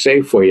drive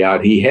Safeway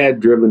out. He had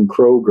driven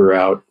Kroger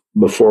out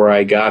before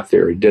I got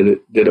there. He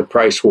did a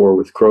price war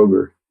with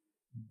Kroger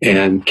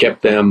and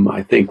kept them.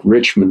 I think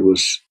Richmond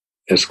was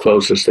as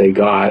close as they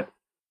got.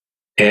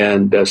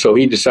 And so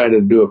he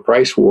decided to do a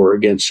price war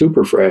against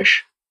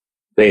Superfresh.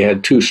 They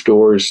had 2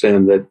 stores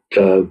then that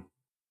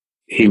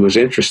he was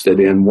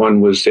interested in.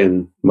 One was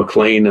in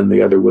McLean and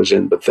the other was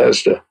in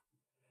Bethesda.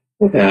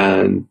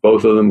 And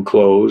both of them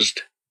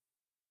closed.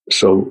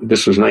 So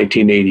this was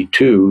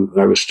 1982.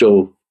 I was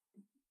still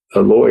a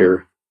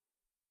lawyer.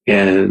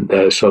 And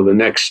so the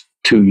next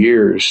 2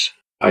 years,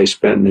 I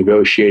spent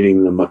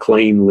negotiating the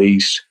McLean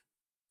lease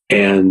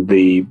and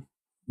the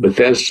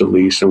Bethesda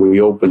lease, and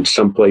we opened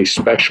Someplace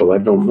Special. I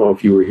don't know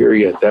if you were here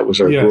yet. That was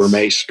our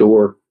gourmet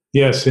store.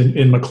 Yes,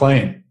 in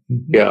McLean.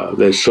 Mm-hmm. Yeah,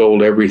 they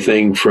sold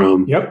everything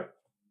from. Yep.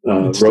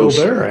 It's still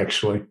there,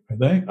 actually, I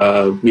think.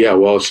 Yeah,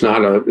 well, it's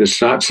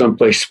not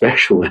Someplace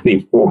Special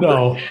anymore.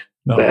 No.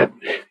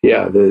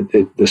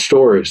 The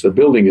store is, the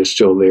building is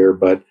still there,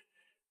 but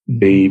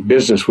the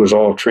business was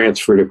all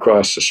transferred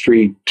across the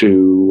street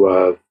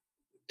to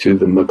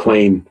the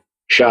McLean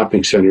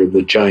shopping center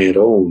that Giant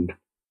owned.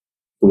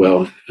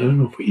 Well, I don't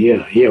know if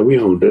we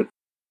owned it.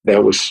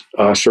 That was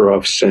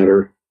Osseroff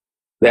Center.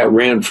 That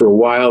ran for a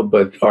while,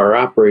 but our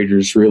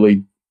operators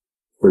really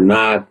were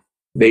not.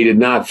 They did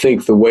not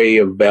think the way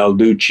of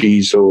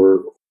Balducci's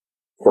or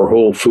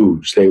Whole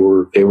Foods. They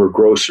were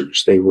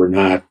grocers. They were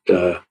not.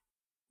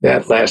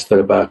 That lasted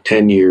about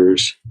 10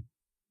 years,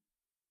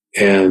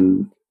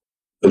 and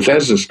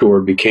Bethesda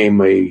store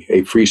became a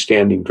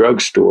freestanding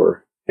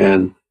drugstore,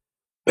 and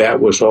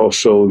that was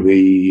also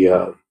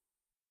the.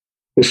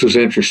 This was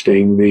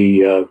interesting.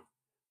 The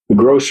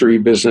grocery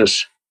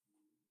business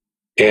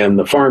and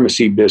the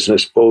pharmacy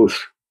business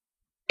both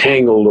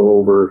tangled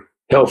over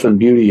health and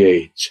beauty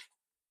aids.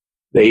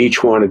 They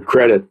each wanted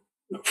credit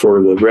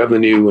for the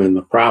revenue and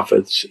the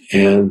profits,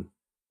 and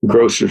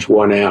grocers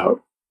won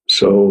out.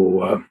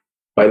 So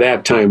by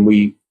that time,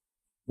 we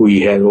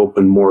had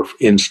opened more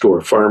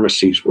in-store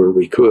pharmacies where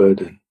we could,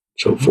 and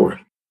so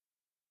forth.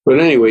 But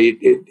anyway,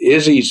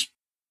 Izzy's,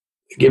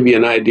 to give you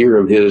an idea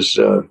of his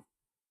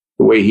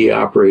the way he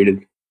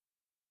operated.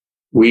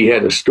 We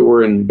had a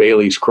store in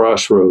Bailey's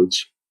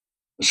Crossroads,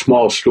 a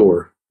small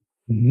store,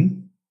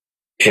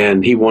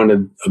 and he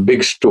wanted a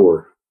big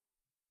store,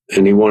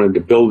 and he wanted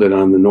to build it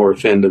on the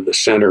north end of the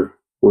center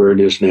where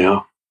it is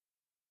now.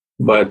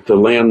 But the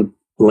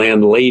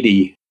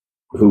landlady,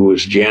 who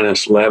was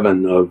Janice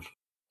Levin,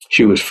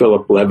 she was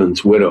Philip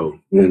Levin's widow,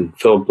 and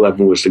Philip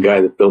Levin was the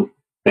guy that built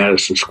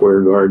Madison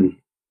Square Garden.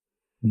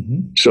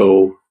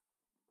 So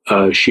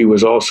she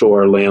was also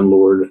our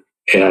landlord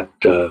at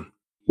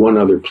one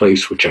other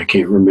place, which I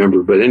can't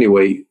remember. But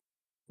anyway,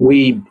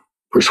 we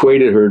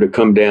persuaded her to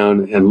come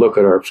down and look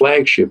at our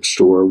flagship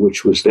store,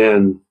 which was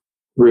then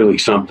really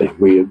something.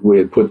 We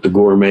had put the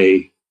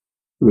gourmet,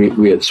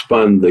 we had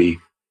spun the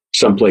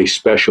Someplace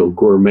Special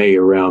gourmet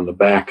around the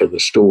back of the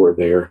store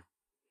there.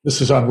 This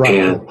is on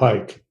Rockville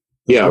Pike.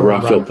 Yeah,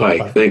 Rockville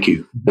Pike. Thank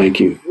you.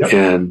 Yep.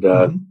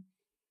 And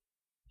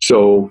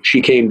so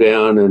she came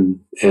down,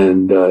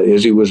 and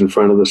Izzy was in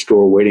front of the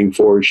store waiting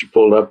for her. She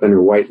pulled up in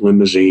her white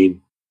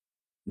limousine,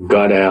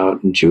 got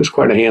out, and she was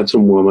quite a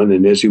handsome woman,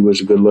 and Izzy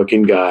was a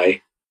good-looking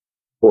guy.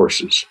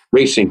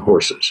 Racing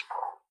horses.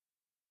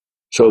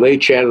 So they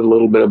chatted a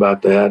little bit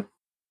about that,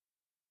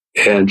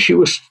 and she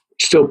was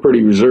still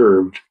pretty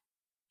reserved.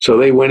 So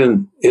they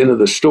went into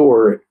the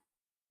store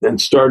and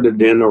started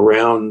in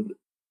around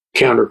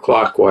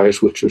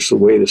counterclockwise, which was the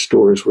way the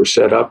stores were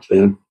set up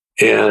then.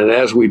 And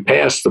as we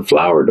passed the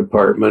flower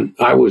department,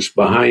 I was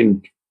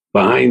behind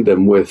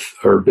them with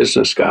her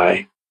business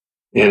guy.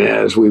 And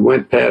as we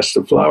went past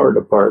the flower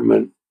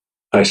department,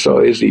 I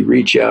saw Izzy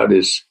reach out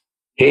his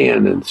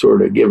hand and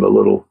sort of give a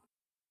little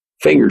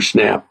finger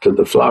snap to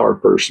the flower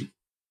person.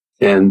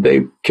 And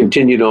they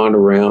continued on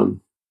around.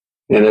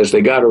 And as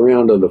they got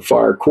around to the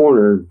far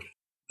corner,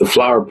 the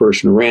flower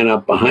person ran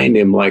up behind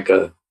him like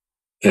in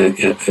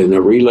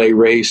a relay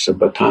race, a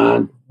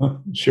baton.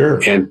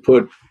 Sure. And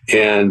put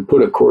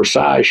a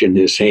corsage in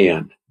his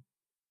hand,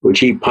 which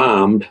he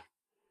palmed.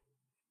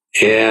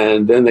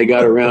 And then they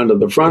got around to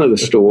the front of the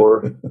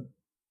store,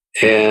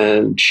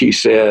 and she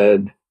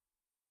said,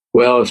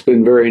 "Well, it's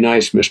been very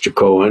nice, Mr.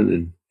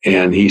 Cohen."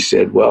 And he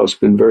said, "Well, it's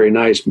been very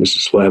nice,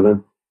 Mrs.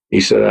 Levin."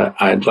 He said,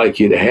 "I'd like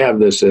you to have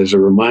this as a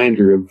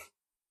reminder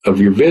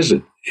of your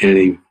visit." And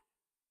he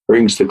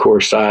brings the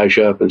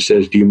corsage up and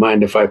says, "Do you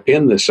mind if I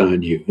pin this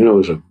on you?" And it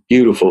was a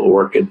beautiful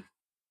orchid.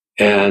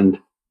 And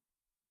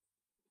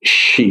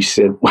she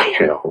said,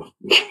 "Well,"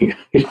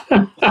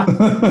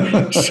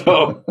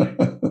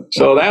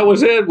 so that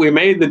was it. We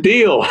made the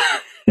deal.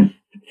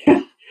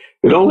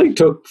 It only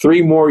took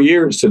 3 more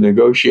years to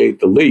negotiate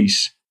the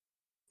lease,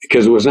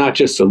 because it was not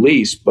just a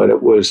lease,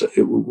 but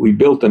we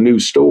built a new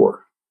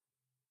store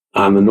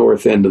on the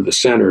north end of the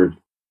center,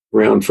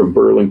 around from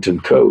Burlington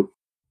Coat.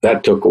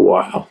 That took a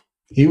while.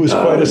 He was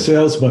quite a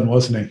salesman,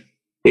 wasn't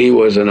he? He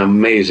was an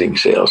amazing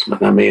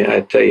salesman. I mean,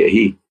 I tell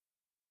you,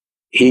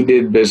 he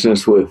did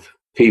business with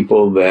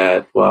people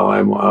that, well,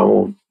 I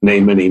won't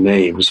name any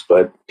names,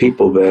 but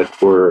people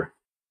that were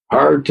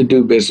hard to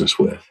do business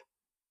with.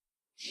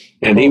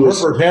 And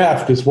Herbert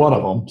Haft is one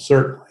of them,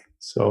 certainly.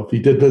 So if he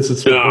did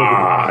business with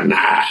Herb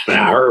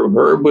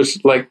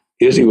was like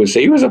Izzy would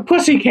say, he was a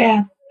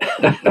pussycat.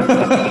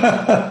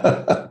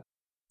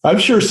 I'm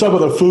sure some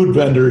of the food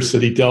vendors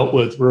that he dealt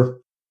with were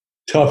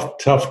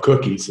tough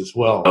cookies as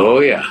well.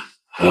 Oh yeah.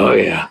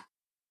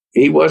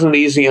 He wasn't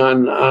easy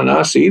on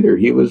us either.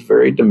 He was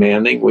very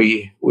demanding.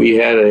 We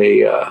had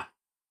I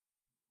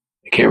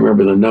can't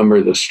remember the number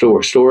of the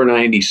store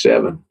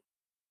 97.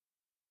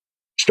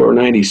 Store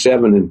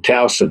 97 in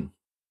Towson.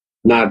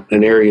 Not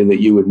an area that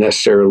you would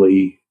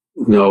necessarily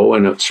know,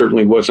 and it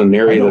certainly wasn't an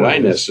area that I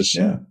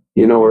necessarily. Yeah.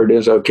 You know where it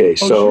is? Okay,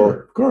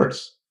 sure, of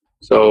course.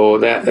 So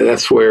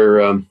that's where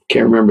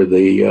can't remember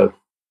the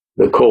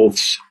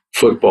Colts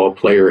football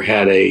player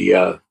had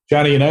a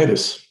Johnny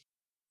Unitas.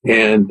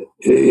 And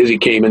as he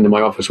came into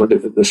my office, when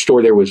the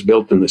store there was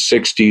built in the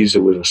 60s,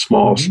 it was a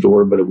small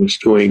store, but it was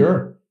doing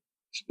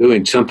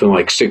something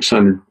like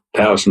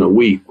 $600,000 a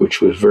week,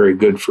 which was very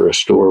good for a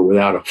store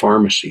without a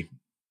pharmacy.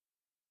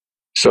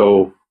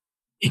 So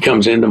he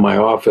comes into my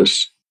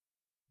office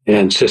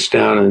and sits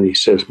down and he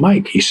says,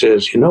 "Mike," he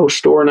says,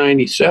 "Store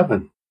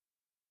 97.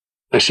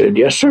 I said,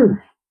 "Yes,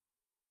 sir."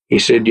 He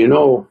said,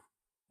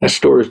 "That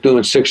store is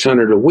doing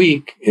 $600,000 a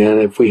week.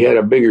 And if we had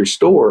a bigger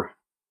store,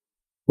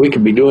 we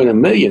could be doing $1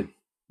 million.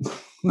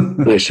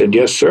 And I said,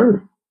 "Yes,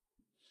 sir."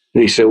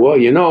 And he said, "Well,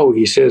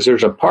 he says,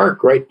 there's a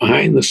park right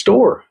behind the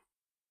store."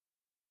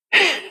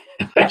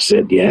 I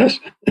said, "Yes."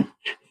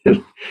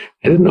 I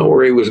didn't know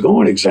where he was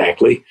going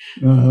exactly.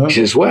 Uh-huh. He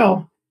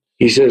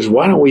says,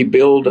 "Why don't we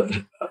build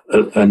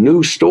a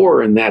new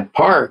store in that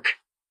park,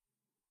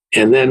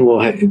 and then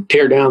we'll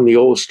tear down the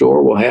old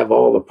store. We'll have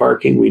all the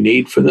parking we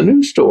need for the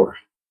new store."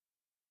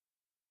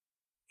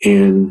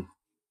 And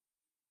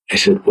I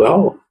said,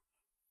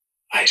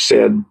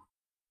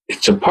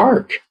 "It's a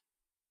park."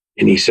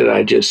 And he said,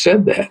 "I just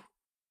said that."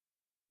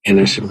 And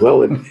I said,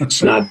 "Well,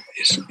 it's not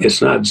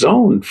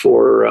zoned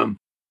for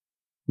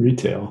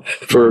retail,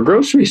 for a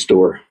grocery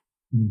store."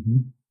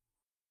 Mm-hmm.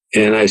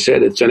 And I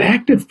said, "It's an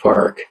active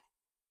park."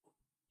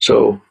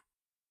 So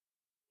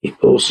he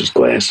pulls his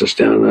glasses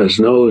down on his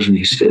nose and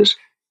he says,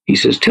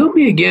 "Tell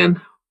me again,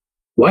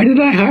 why did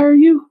I hire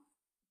you?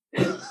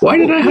 Why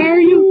did I hire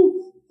you?"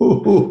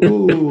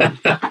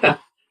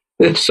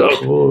 So,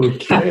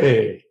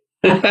 okay.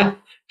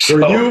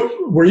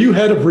 Were you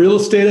head of real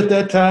estate at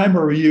that time,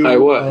 or were you? I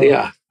was.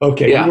 Yeah.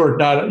 Okay. Yeah. You were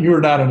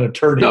not an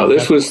attorney. No,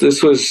 this was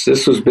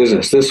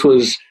business. This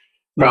was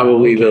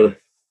probably the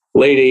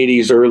late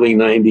 80s, early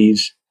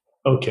 90s.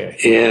 Okay.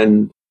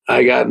 And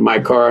I got in my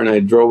car and I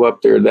drove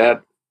up there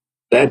that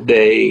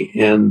day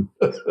and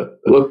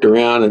looked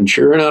around, and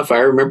sure enough, I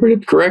remembered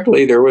it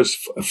correctly. There was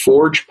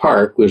Forge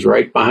Park was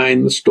right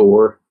behind the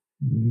store.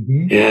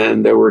 Mm-hmm.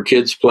 And there were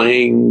kids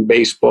playing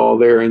baseball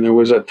there, and there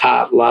was a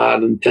tot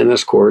lot and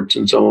tennis courts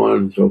and so on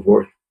and so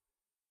forth.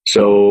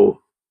 So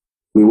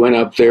we went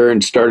up there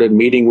and started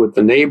meeting with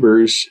the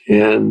neighbors,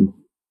 and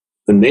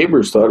the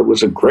neighbors thought it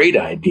was a great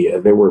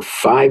idea. There were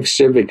 5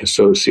 civic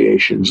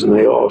associations, and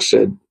they all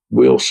said,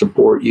 we'll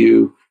support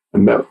you. I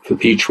met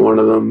with each one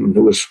of them.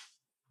 It was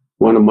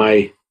one of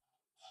my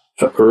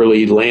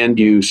early land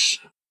use,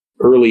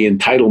 early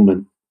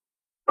entitlement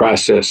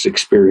process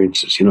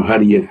experiences. How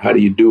do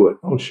you do it?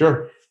 Oh,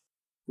 sure.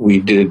 We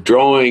did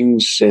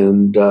drawings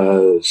and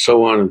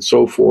so on and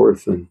so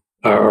forth. And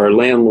our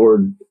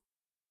landlord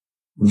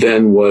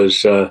then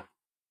was, I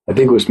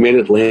think it was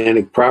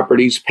Mid-Atlantic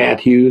Properties, Pat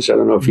Hughes. I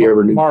don't know if you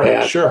ever knew Mark,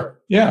 Pat. Sure.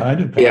 Yeah, I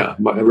did. Pat. Yeah,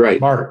 right.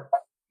 Mark.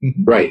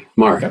 Mm-hmm. Right,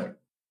 Mark. Yep.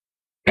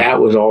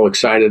 Pat was all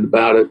excited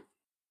about it.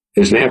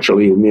 It's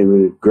naturally,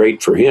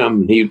 great for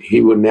him.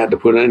 He wouldn't have to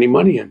put any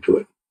money into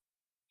it.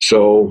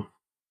 So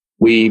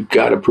we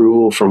got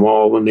approval from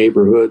all the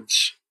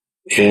neighborhoods,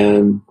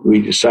 and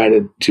we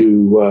decided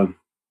to,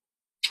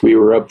 we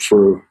were up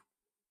for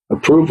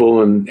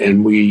approval, and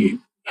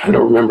I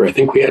don't remember, I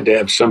think we had to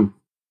have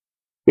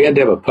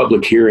a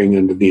public hearing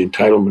under the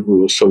entitlement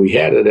rules. So we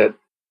had it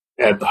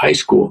at the high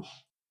school,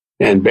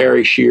 and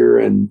Barry Shear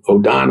and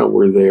O'Donnell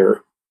were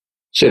there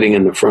sitting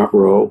in the front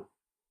row.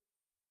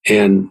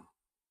 And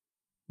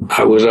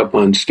I was up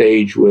on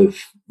stage with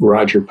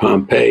Roger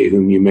Pompey,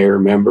 whom you may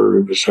remember.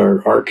 He was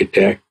our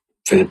architect,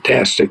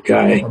 fantastic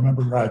guy. I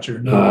remember Roger.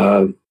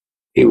 No.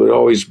 He would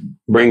always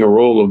bring a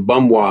roll of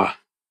bumwa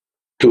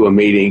to a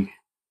meeting.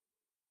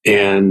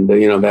 And,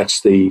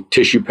 that's the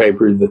tissue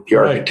paper that the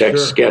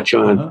architects sketch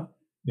on. Uh-huh.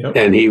 Yep.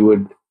 And he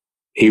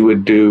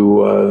would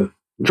do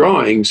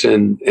drawings.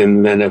 And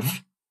then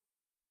if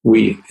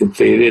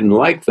they didn't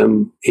like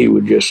them, he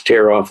would just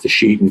tear off the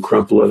sheet and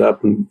crumple it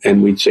up.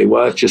 And we'd say,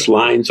 well, it's just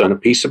lines on a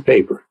piece of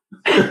paper.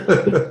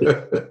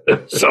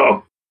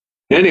 So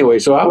anyway,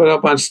 so I was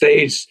up on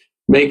stage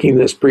making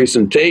this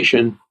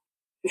presentation,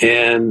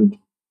 and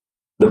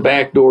the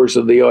back doors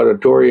of the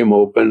auditorium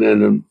open,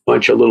 and a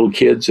bunch of little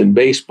kids in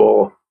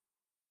baseball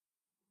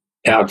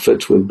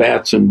outfits with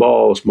bats and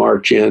balls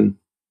march in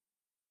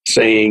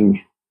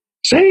saying,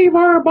 "Save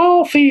our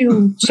ball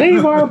field,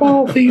 save our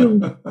ball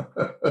field."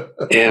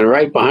 And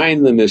right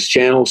behind them is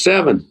Channel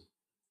 7.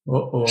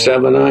 Uh-oh.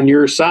 7 on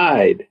your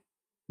side.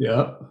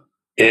 Yeah.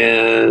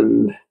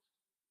 And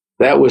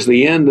that was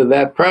the end of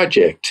that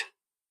project.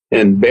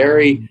 And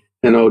Barry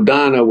and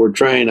O'Donnell were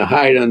trying to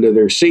hide under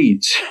their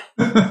seats.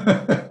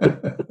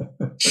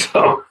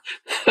 So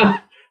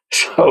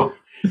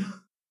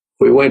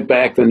we went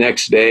back the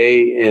next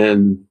day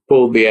and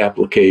pulled the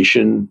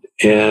application,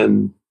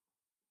 and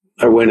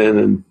I went in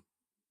and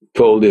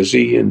told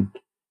Izzy, and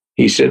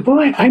he said,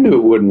 well, I knew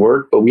it wouldn't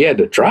work, but we had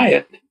to try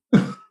it.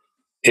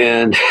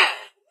 And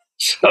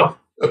so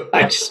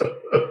I said,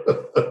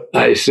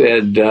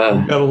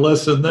 got a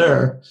lesson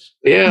there.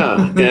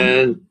 Yeah.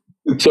 And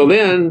so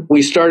then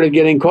we started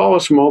getting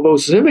calls from all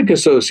those civic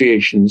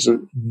associations,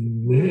 and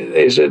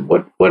they said,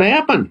 what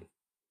happened?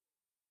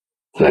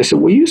 And I said,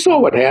 well, you saw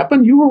what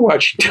happened. You were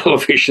watching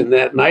television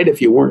that night if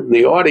you weren't in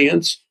the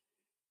audience.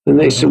 And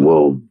they said,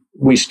 well,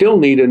 we still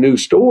need a new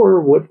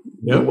store.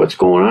 What's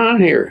going on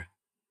here?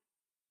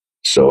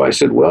 So I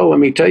said, well, let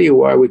me tell you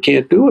why we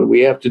can't do it.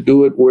 We have to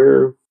do it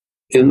where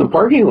in the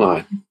parking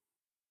lot.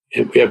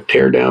 And we have to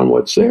tear down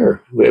what's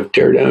there. We have to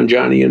tear down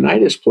Johnny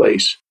Unitas'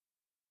 place.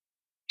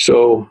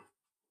 So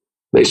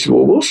they said,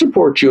 well, we'll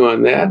support you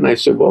on that. And I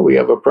said, well, we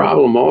have a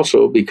problem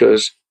also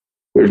because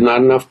there's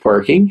not enough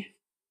parking.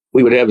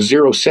 We would have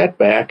 0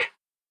 setback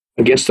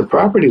against the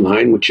property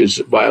line, which is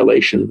a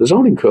violation of the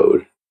zoning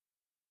code.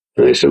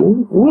 And they said,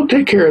 well, we'll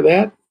take care of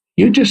that.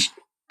 You just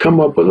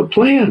come up with a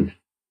plan.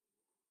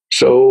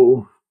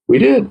 So we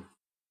did.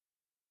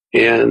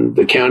 And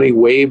the county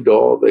waived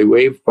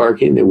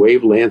parking, they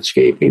waived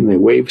landscaping, they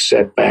waived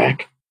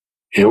setback,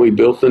 and we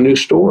built the new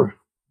store.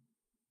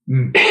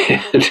 And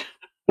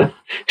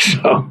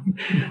so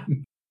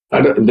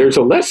there's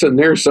a lesson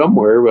there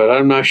somewhere, but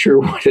I'm not sure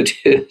what it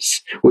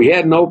is. We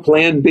had no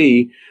plan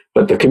B,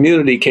 but the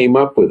community came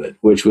up with it,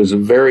 which was a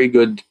very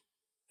good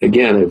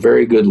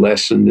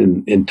lesson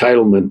in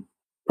entitlement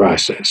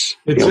process.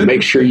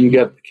 Make sure you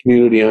got the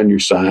community on your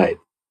side.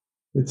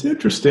 It's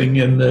interesting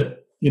in that,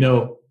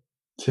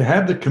 to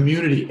have the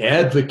community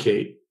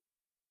advocate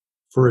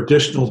for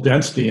additional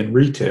density in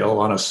retail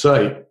on a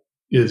site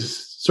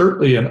is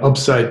certainly an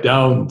upside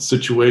down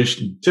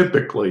situation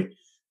typically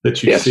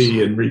that you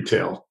see in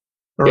retail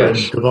or in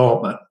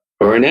development.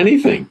 Or in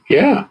anything,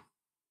 yeah.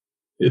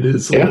 It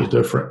is a little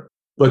different.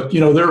 But,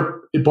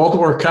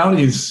 Baltimore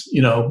County's,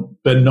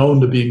 been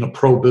known to being a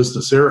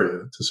pro-business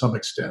area to some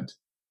extent.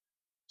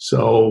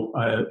 So,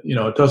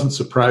 it doesn't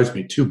surprise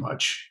me too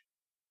much.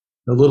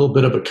 A little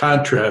bit of a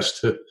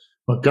contrast to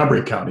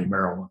Montgomery County,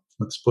 Maryland.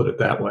 Let's put it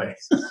that way,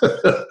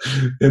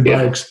 in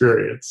my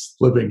experience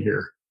living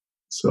here.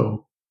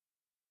 So,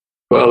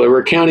 well, there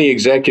were county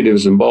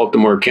executives in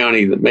Baltimore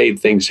County that made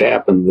things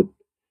happen that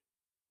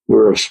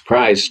were a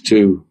surprise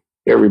to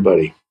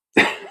everybody.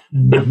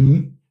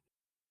 Mm-hmm.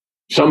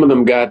 some of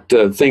them got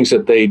things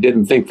that they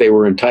didn't think they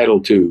were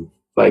entitled to,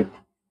 like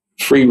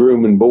free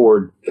room and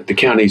board at the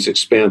county's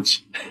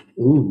expense.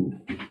 Ooh.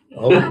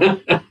 Oh.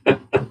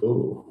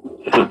 Ooh.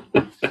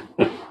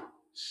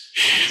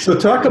 So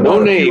talk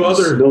about a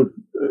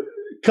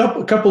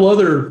couple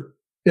other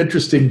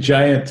interesting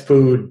Giant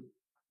food,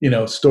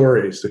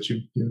 stories that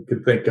you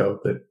could think of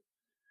that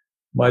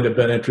might have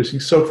been interesting.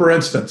 So, for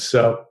instance,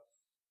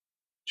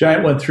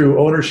 Giant went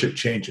through ownership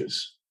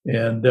changes,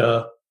 and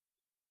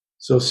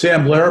so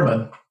Sam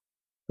Lehrman,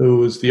 who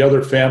was the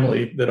other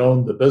family that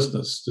owned the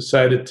business,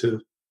 decided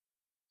to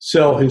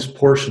sell his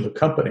portion of the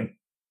company.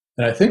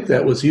 And I think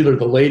that was either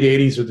the late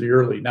 80s or the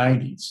early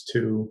 90s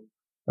to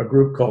a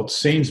group called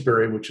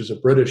Sainsbury, which is a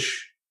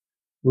British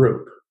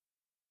group.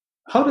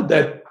 How did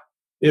that,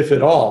 if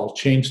at all,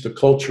 change the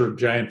culture of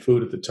Giant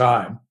Food at the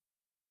time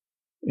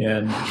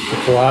and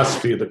the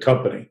philosophy of the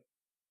company?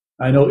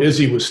 I know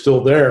Izzy was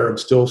still there and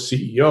still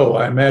CEO.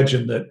 I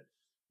imagine that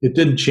it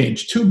didn't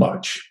change too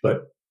much,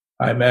 but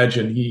I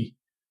imagine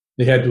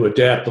they had to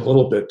adapt a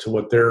little bit to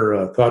what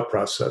their thought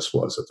process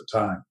was at the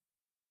time.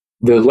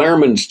 The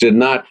Lehrmans did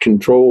not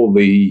control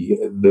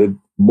the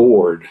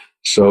board,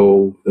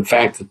 so the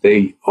fact that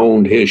they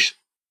owned the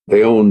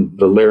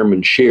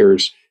Lehrman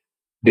shares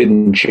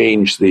didn't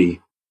change the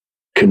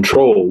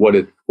control.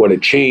 What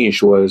it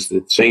changed was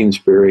that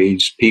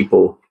Sainsbury's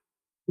people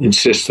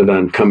insisted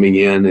on coming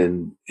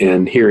in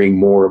and hearing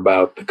more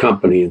about the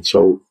company, and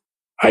so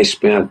I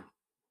spent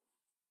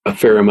a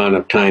fair amount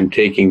of time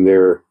taking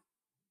their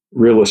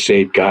real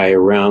estate guy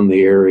around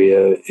the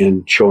area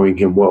and showing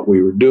him what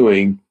we were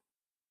doing.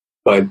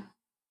 But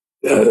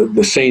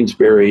the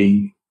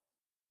Sainsbury,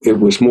 it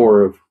was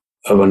more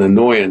of an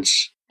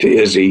annoyance to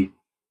Izzy.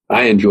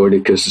 I enjoyed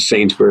it because the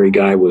Sainsbury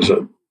guy was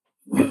a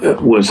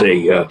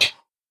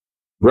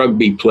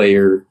rugby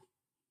player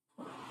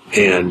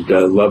and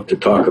loved to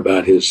talk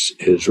about his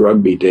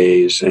rugby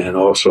days. And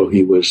also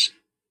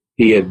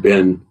he had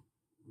been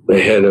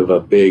the head of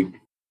a big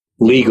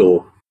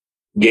legal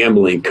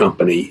gambling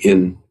company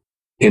in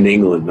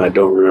England. I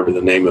don't remember the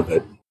name of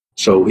it.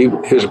 So he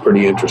was a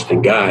pretty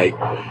interesting guy,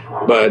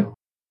 but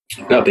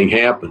nothing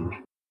happened.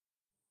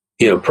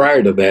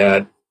 Prior to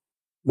that,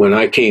 when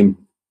I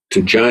came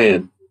to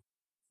Giant,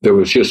 there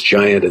was just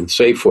Giant and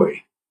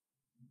Safeway.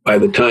 By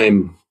the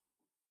time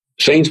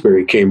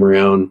Sainsbury came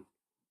around,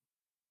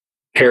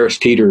 Harris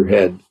Teeter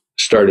had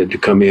started to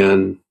come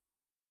in.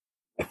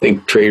 I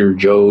think Trader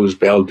Joe's,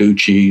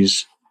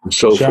 Balducci's, and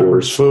so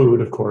Shoppers forth.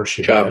 Food, of course.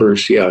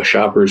 Shoppers, yeah.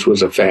 Shoppers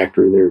was a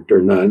factor.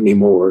 They're not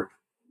anymore.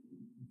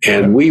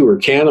 And we were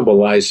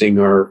cannibalizing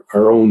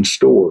our own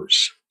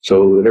stores.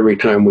 So that every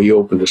time we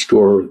opened a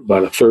store,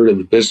 about a third of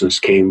the business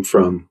came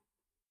from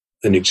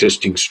an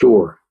existing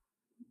store,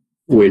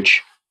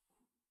 which,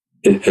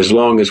 as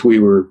long as we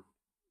were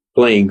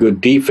playing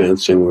good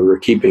defense and we were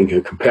keeping a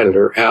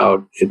competitor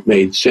out, it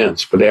made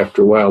sense. But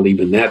after a while,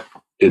 even that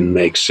didn't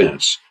make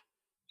sense.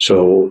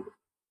 So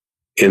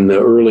in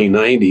the early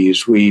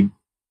 90s, the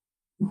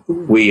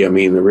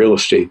real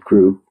estate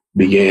group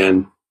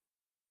began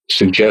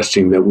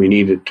suggesting that we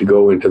needed to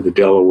go into the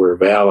Delaware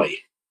Valley,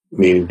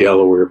 meaning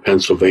Delaware,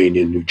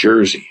 Pennsylvania, New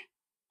Jersey.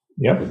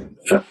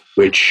 Yep.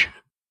 Which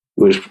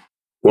was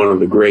one of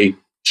the great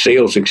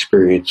sales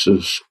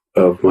experiences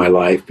of my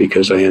life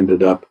because I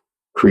ended up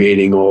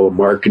creating all the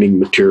marketing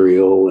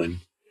material and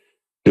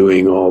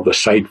doing all the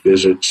site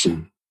visits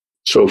and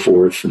so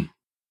forth. And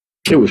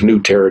it was new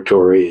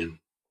territory, and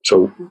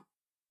so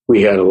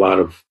we had a lot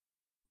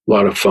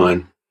of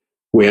fun.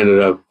 We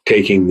ended up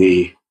taking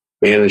the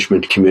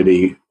management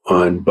committee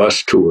on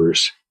bus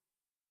tours.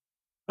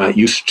 Not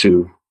used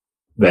to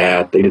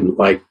that. They didn't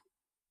like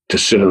to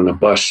sit on a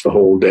bus the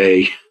whole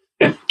day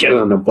and get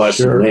on a bus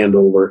Sure. and land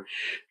over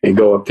and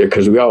go up there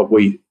because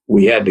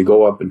we had to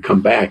go up and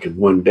come back in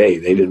one day.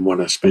 They didn't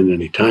want to spend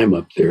any time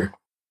up there.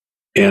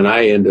 And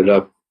I ended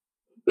up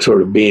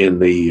sort of being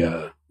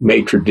the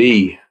maitre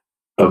d'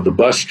 of the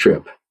bus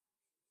trip.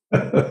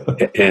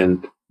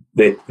 And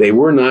they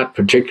were not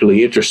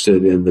particularly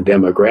interested in the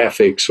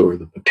demographics or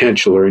the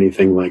potential or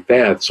anything like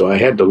that. So I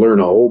had to learn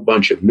a whole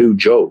bunch of new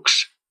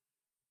jokes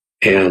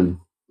and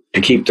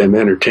to keep them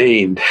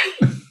entertained.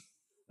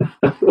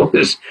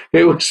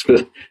 It was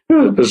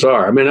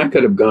bizarre. I mean, I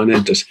could have gone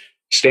into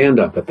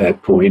stand-up at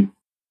that point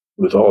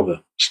with all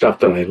the stuff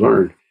that I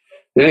learned.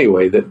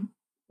 Anyway, the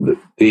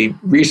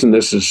reason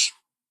this is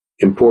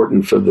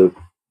important for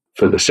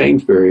the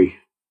Sainsbury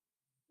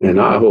and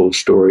Ahold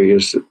story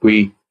is that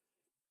we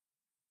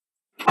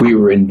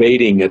were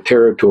invading a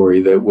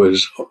territory that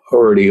was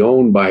already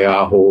owned by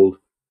Ahold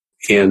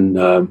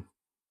in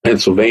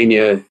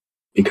Pennsylvania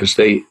because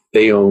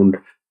they owned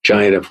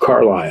Giant of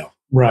Carlisle.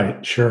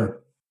 Right, sure.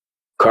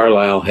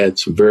 Carlisle had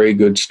some very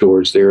good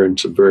stores there and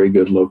some very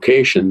good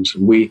locations.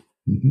 And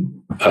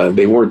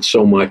they weren't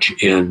so much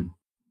in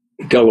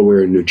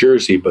Delaware and New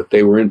Jersey, but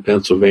they were in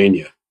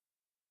Pennsylvania.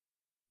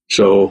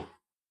 So,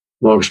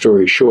 long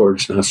story short,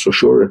 it's not so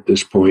short at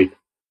this point,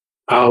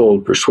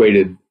 Ahold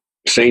persuaded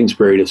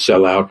Sainsbury to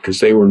sell out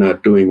because they were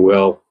not doing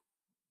well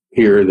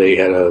here. They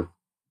had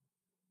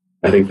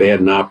I think they had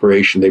an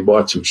operation. They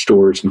bought some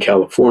stores in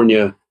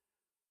California.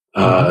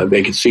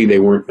 They could see they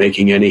weren't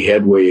making any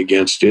headway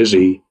against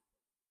Izzy.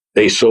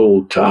 They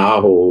sold to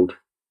Ahold,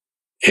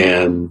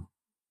 and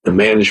the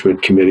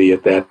management committee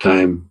at that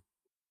time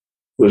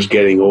was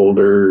getting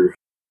older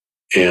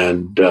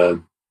and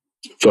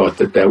thought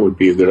that would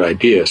be a good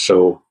idea.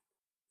 So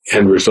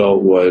end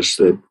result was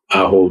that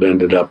Ahold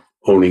ended up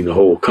owning the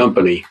whole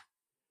company.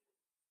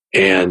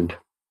 And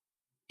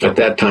at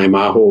that time,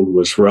 Ahold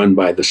was run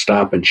by the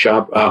Stop and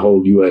Shop.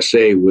 Ahold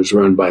USA was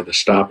run by the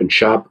Stop and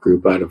Shop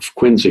group out of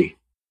Quincy.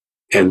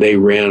 And they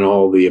ran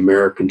all the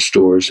American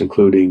stores,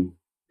 including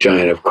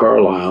Giant of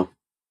Carlisle,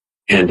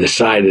 and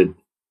decided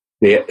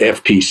the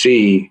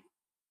FTC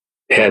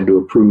had to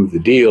approve the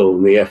deal.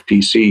 And the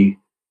FTC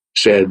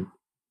said,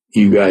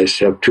 you guys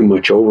have too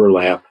much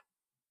overlap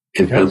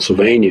in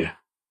Pennsylvania.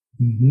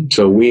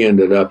 So we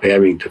ended up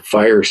having to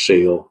fire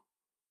sale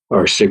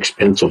our 6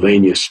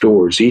 Pennsylvania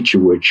stores, each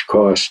of which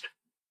cost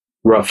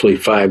roughly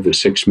 $5 to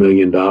 $6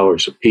 million a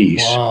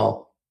piece.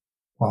 Wow.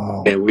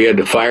 And we had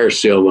to fire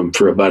sale them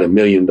for about $1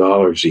 million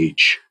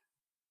each,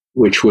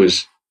 which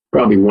was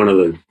probably one of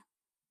the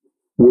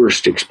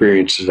worst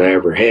experiences I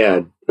ever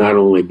had, not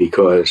only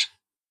because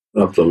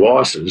of the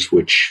losses,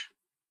 which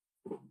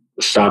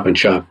Stop and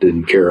Shop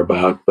didn't care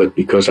about, but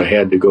because I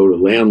had to go to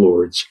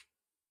landlords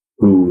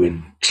who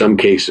in some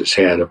cases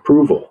had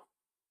approval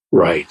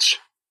rights.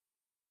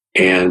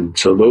 And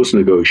so those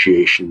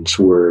negotiations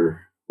were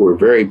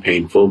very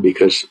painful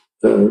because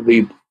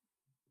we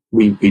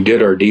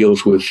did our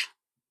deals with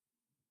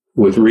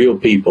real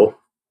people,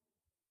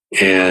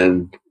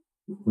 and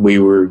we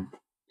were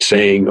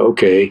saying,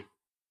 okay,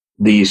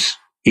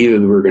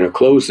 either we're going to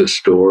close this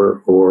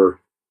store, or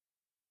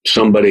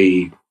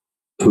somebody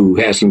who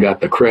hasn't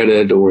got the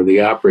credit or the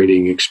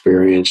operating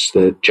experience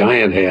that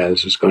Giant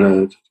has is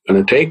going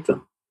to take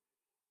them.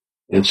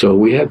 And so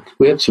we had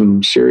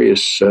some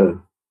serious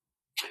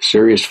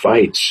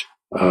fights.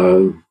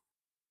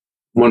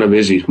 One of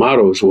Izzy's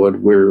mottos was,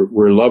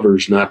 "We're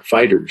lovers, not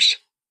fighters."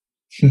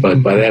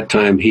 But by that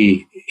time,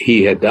 he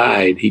had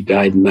died. He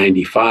died in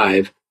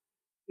 '95,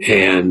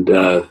 and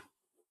the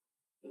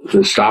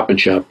Stop and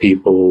Shop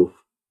people.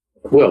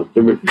 Well,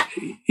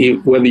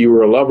 whether you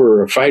were a lover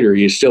or a fighter,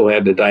 you still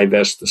had to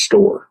divest the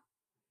store.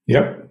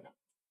 Yep.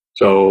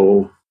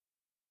 So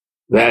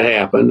that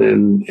happened,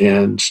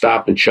 and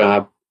Stop and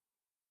Shop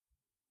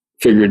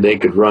figured they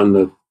could run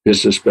the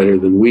business better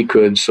than we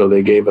could, so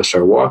they gave us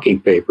our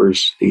walking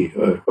papers,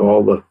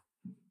 all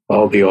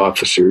the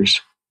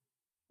officers,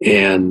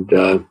 and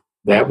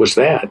that was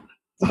that.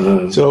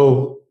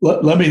 So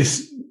let me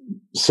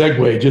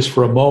segue just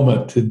for a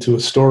moment into a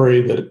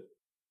story that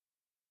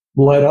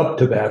led up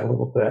to that a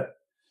little bit.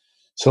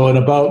 So in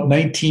about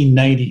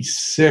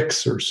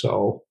 1996 or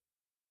so,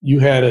 you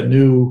had a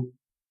new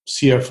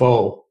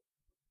CFO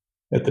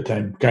at the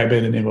time, a guy by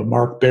the name of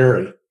Mark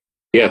Berry.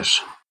 Yes.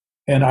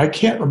 And I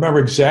can't remember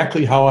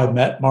exactly how I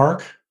met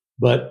Mark,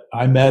 but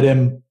I met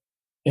him,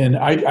 and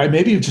I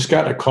maybe just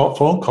got a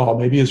phone call,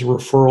 maybe as a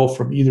referral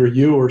from either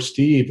you or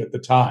Steve at the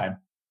time.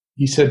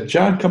 He said,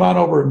 "John, come on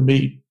over and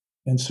meet."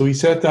 And so he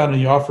sat down and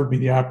he offered me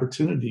the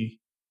opportunity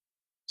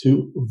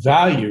to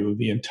value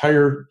the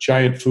entire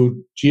Giant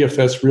Food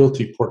GFS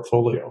Realty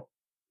portfolio.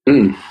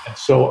 And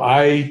so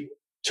I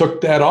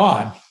took that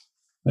on,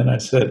 and I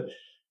said,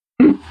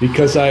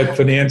 because I had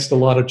financed a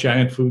lot of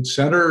Giant Food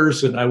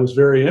centers and I was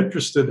very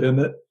interested in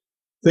it,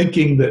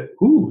 thinking that,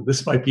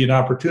 this might be an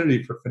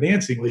opportunity for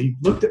financing. Well, he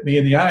looked at me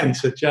in the eye and he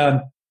said,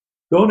 "John,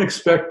 don't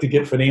expect to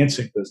get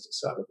financing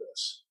business out of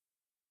this.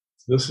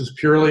 This is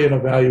purely an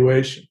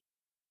evaluation."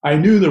 I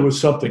knew there was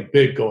something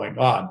big going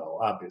on, though,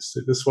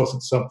 obviously. This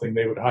wasn't something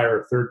they would hire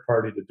a third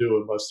party to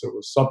do unless there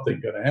was something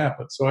going to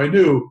happen. So I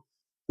knew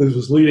this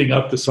was leading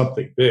up to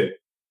something big.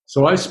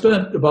 So I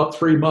spent about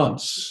 3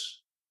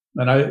 months,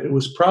 and it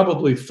was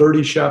probably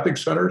 30 shopping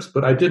centers,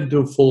 but I didn't do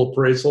a full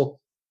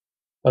appraisal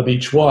of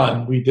each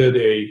one. We did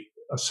a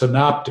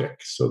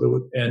synoptic.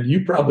 And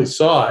you probably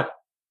saw it,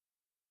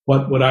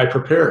 what I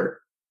prepared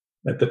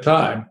at the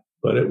time,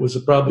 but it was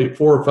probably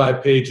 4 or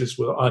 5 pages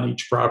on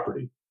each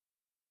property.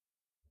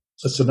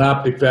 A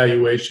synoptic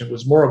valuation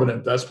was more of an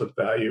investment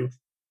value.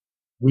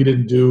 We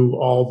didn't do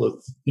all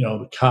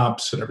the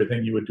comps and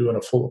everything you would do in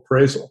a full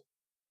appraisal.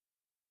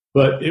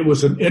 But it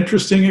was an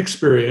interesting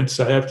experience.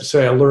 I have to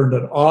say, I learned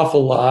an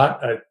awful lot.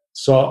 I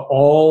saw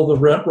all the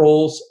rent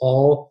rolls,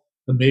 all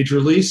the major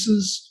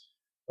leases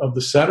of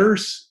the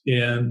centers,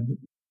 and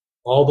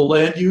all the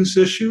land use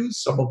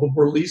issues. Some of them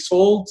were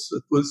leaseholds.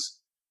 It was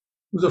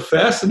a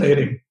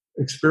fascinating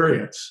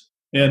experience.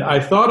 And I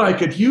thought I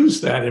could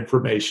use that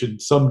information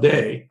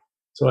someday.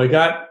 So I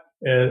got,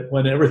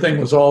 when everything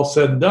was all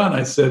said and done,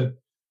 I said,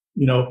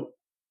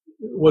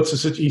 what's the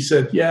situation? He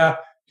said, "Yeah,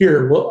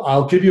 here, well,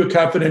 I'll give you a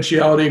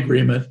confidentiality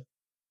agreement.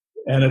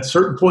 And at a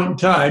certain point in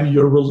time,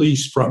 you're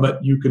released from it.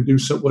 You can do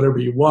whatever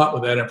you want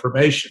with that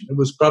information." It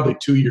was probably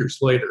 2 years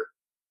later.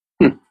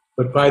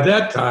 But by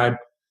that time,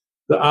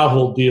 the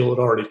Ahold deal had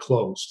already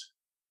closed.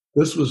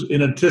 This was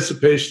in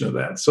anticipation of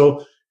that.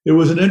 So It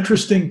was an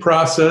interesting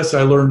process.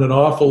 I learned an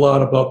awful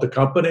lot about the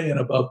company and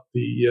about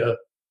the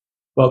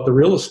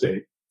real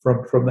estate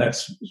from that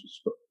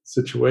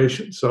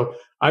situation. So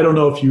I don't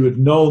know if you had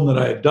known that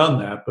I had done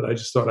that, but I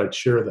just thought I'd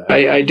share that.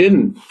 I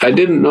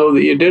didn't know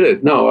that you did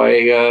it. No,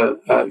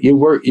 you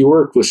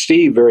worked with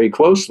Steve very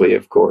closely,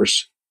 of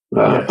course,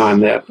 Yes.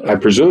 on that. I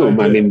presume.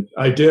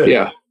 I did.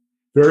 Yeah,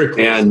 very close.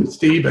 And with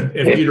Steve and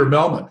Peter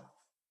Melman.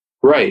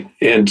 Right,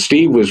 and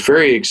Steve was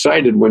very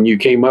excited when you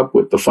came up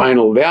with the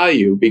final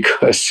value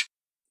because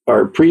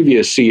our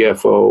previous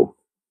CFO,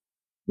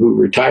 who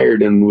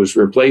retired and was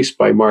replaced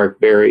by Mark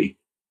Berry,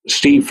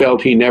 Steve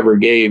felt he never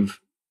gave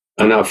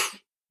enough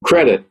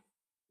credit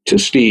to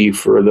Steve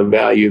for the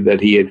value that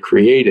he had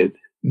created.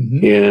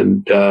 Mm-hmm.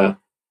 And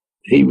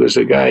he was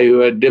a guy who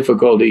had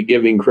difficulty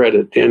giving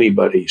credit to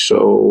anybody.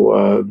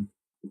 So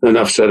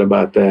enough said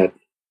about that.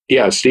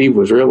 Yeah, Steve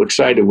was real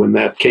excited when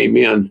that came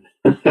in.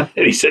 And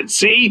he said,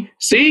 see?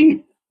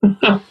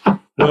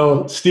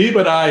 Well, Steve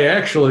and I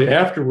actually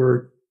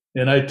afterward,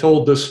 and I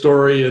told this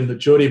story in the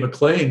Jody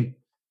McLean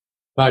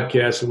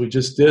podcast that we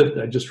just did,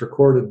 I just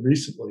recorded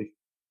recently,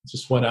 it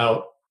just went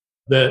out,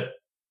 that,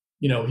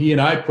 he and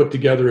I put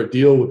together a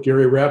deal with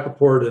Gary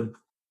Rappaport and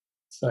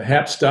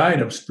Hap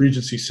Stein of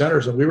Regency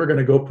Centers, and we were going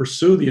to go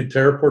pursue the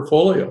entire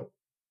portfolio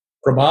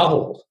from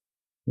Ahold.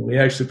 We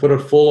actually put a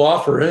full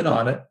offer in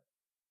on it,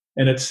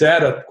 and it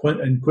sat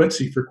in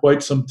Quincy for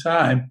quite some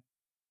time.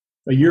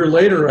 A year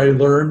later, I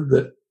learned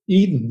that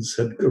Edens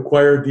had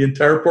acquired the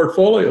entire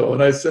portfolio,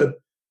 and I said,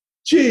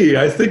 gee,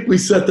 I think we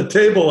set the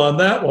table on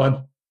that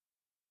one.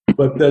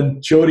 But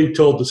then Jody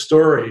told the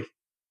story,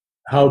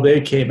 how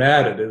they came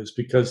at it. It was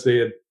because they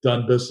had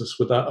done business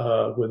with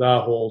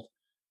Ahold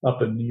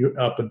up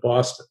in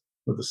Boston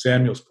with the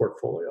Samuels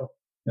portfolio,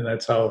 and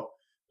that's how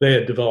they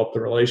had developed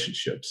the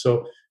relationship.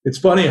 So it's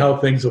funny how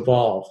things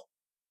evolve.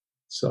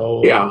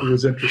 So It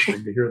was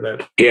interesting to hear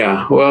that.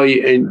 Yeah, well,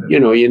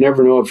 you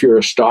never know if you're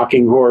a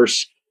stalking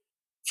horse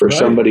for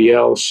somebody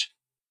else.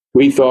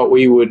 We thought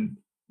we would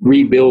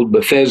rebuild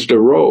Bethesda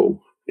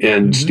Row,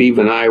 and mm-hmm. Steve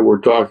and I were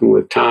talking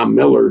with Tom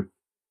Miller,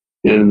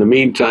 and in the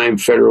meantime,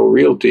 Federal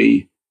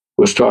Realty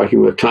was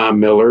talking with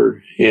Tom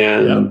Miller,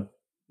 and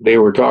they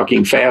were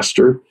talking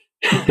faster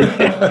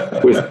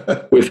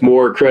with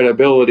more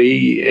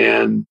credibility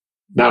and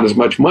not as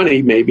much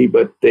money, maybe,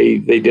 but they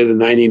did a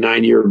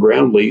 99-year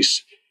ground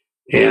lease.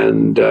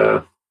 And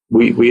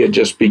we had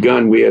just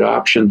begun. We had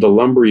optioned the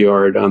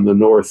lumberyard on the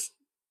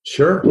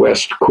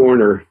northwest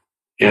corner,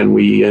 and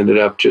we ended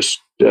up just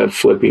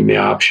flipping the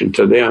option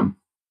to them.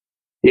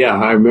 Yeah,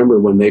 I remember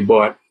when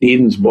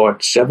Edens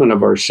bought 7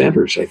 of our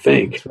centers, I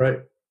think. That's right.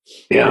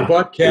 Yeah, they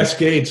bought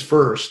Cascades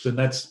first,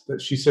 and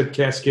she said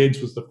Cascades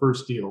was the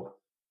first deal.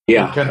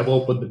 Yeah, it kind of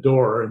opened the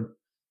door, and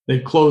they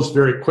closed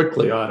very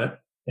quickly on it.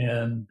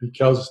 And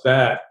because of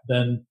that,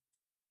 then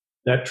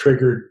that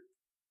triggered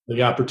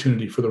the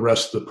opportunity for the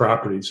rest of the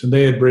properties. And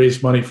they had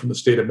raised money from the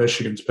state of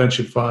Michigan's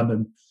pension fund.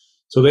 And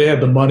so they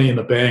had the money in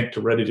the bank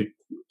ready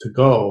to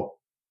go.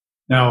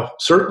 Now,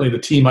 certainly the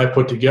team I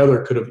put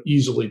together could have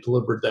easily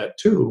delivered that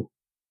too,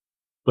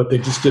 but they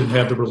just didn't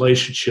have the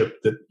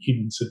relationship that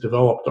Edens had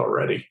developed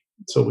already.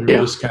 So we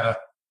were just kind of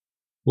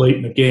late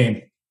in the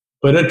game.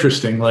 But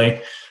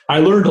interestingly, I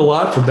learned a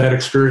lot from that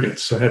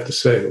experience. I have to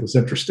say, it was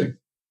interesting.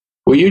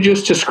 Well, you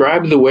just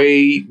described the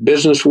way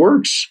business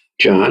works,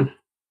 John.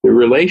 The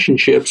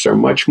relationships are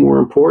much more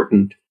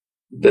important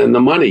than the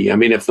money. I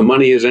mean, if the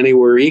money is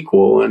anywhere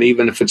equal, and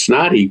even if it's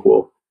not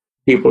equal,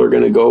 people are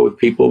going to go with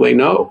people they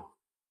know.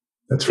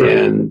 That's right.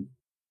 And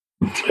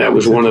that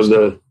was one of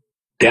the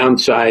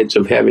downsides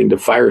of having to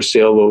fire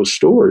sale those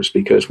stores,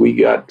 because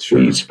we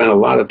spent a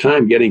lot of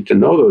time getting to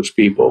know those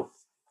people,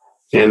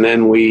 and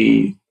then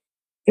we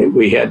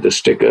had to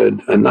stick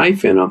a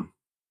knife in them.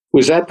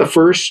 Was that the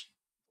first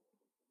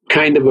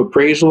kind of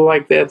appraisal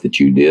like that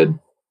you did?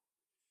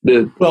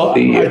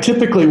 I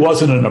typically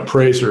wasn't an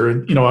appraiser.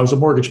 I was a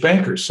mortgage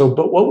banker.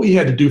 But what we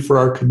had to do for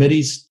our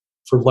committees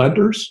for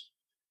lenders,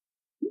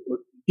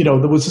 there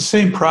was the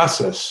same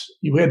process.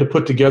 You had to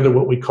put together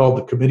what we called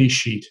the committee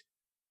sheet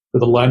for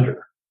the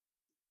lender.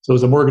 So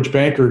as a mortgage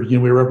banker, we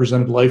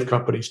represented life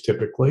companies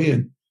typically,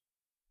 and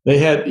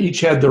they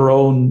each had their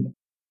own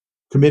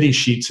committee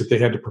sheets that they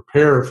had to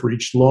prepare for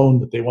each loan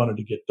that they wanted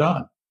to get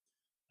done.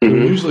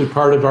 Mm-hmm. So usually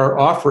part of our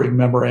offering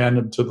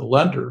memorandum to the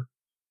lender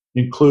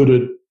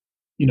included,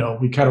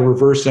 we kind of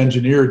reverse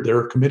engineered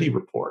their committee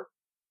report.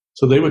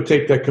 So they would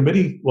take that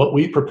committee, what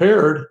we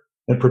prepared,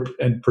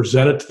 and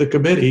present it to the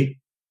committee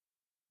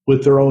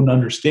with their own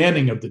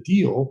understanding of the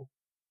deal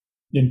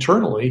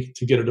internally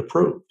to get it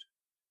approved.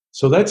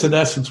 So that's in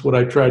essence what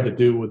I tried to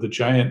do with the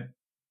Giant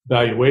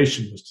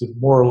valuation, was to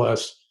more or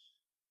less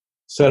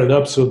set it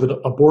up so that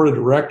a board of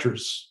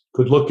directors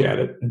could look at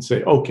it and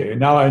say, okay,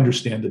 now I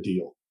understand the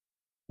deal.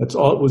 That's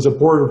all. It was a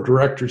board of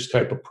directors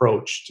type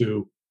approach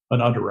to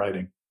an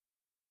underwriting.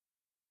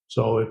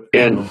 So,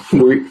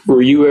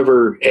 were you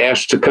ever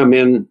asked to come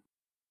in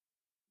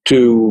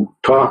to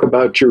talk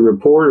about your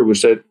report, or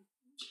was that?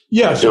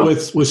 Yes,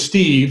 with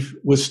Steve.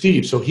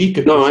 So he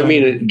could. No, I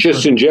mean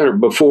just in general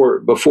before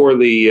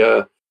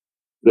the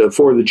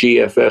for the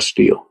GFS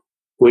deal.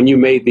 When you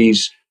made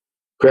these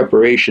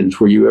preparations,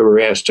 were you ever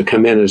asked to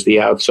come in as the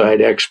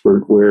outside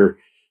expert where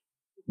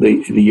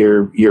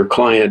your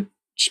client's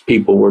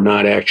people were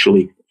not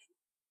actually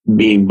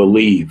being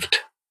believed?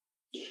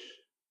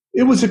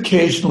 It was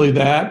occasionally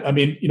that. I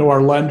mean,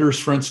 our lenders,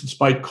 for instance,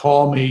 might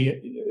call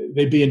me.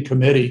 They'd be in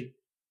committee,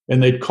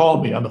 and they'd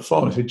call me on the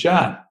phone and say,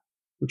 John,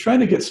 we're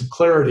trying to get some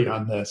clarity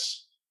on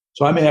this.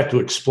 So I may have to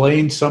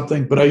explain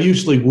something, but I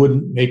usually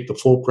wouldn't make the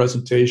full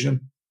presentation.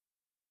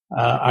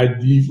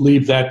 I'd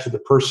leave that to the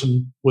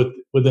person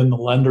within the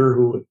lender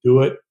who would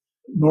do it.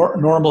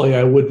 Normally,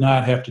 I would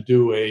not have to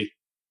do a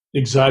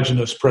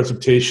exogenous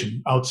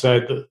presentation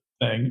outside the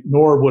thing,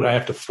 nor would I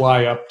have to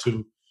fly up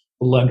to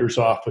the lender's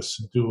office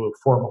and do a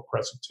formal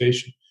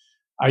presentation.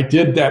 I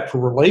did that for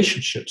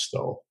relationships,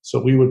 though.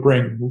 So we would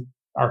bring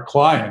our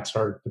clients,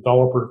 our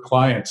developer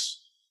clients,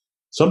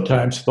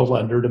 sometimes to the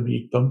lender to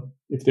meet them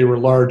if they were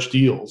large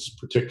deals,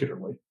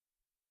 particularly.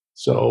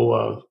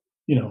 So,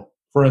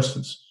 for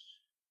instance,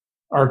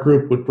 our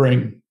group would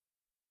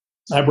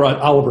I brought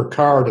Oliver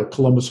Carr to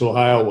Columbus,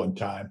 Ohio one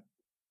time.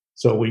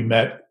 So we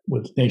met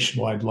with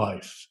Nationwide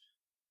Life.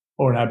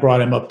 And I brought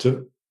him up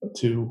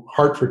to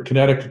Hartford,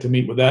 Connecticut to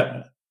meet with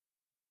Aetna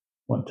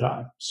one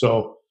time.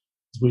 So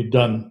we'd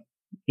done,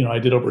 I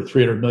did over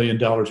 $300 million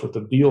worth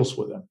of deals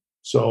with him.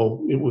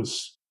 So it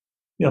was,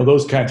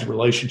 those kinds of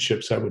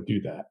relationships, I would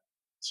do that.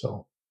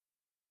 So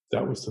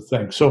that was the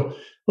thing. So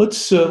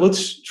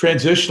let's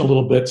transition a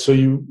little bit. So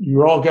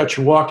you all got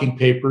your walking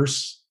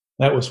papers.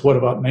 That was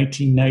about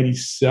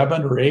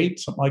 1997 or 8,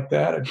 something like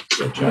that?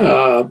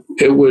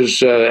 It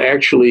was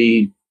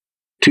actually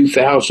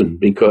 2000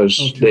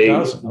 because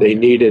they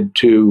needed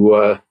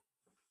to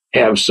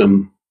have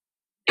some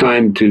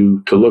time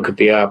to look at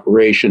the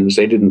operations.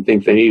 They didn't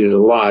think they needed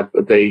a lot,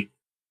 but they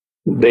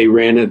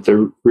ran it.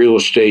 The real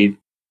estate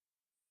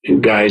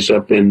guys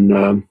up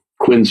in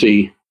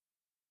Quincy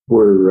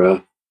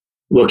were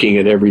looking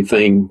at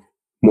everything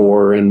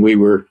more, and we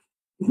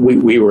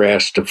were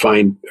asked to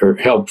find or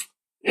help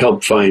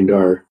find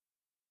our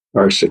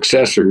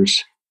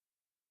successors.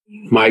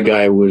 My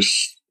guy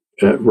was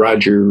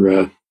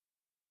Roger,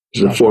 was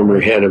the former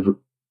head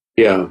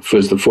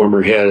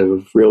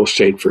of real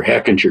estate for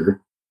Heckinger.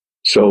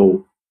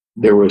 So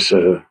there was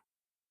a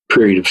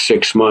period of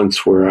 6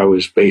 months where I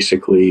was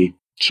basically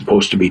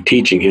supposed to be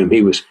teaching him.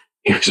 He was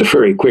a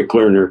very quick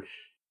learner.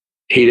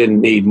 He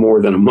didn't need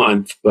more than a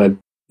month, but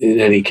in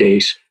any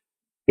case,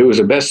 it was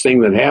the best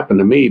thing that happened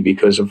to me,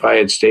 because if I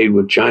had stayed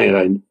with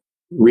Giant,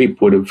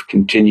 REAP would have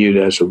continued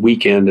as a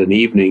weekend and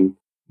evening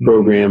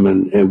program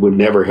and would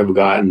never have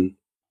gotten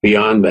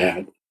beyond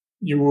that.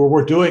 You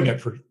were doing it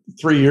for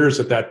 3 years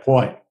at that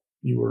point.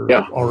 You were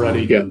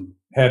already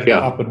had it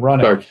up and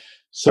running.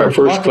 Our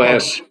first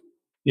class.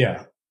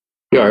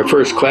 Our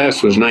first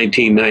class was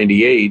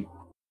 1998.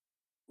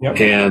 Yep.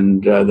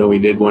 And then we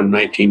did one in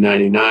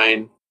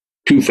 1999.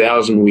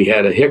 2000, we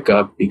had a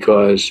hiccup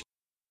because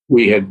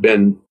we had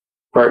been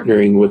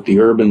partnering with the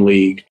Urban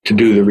League to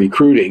do the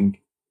recruiting.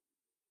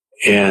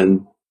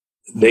 And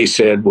they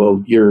said,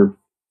 well,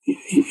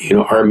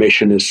 our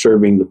mission is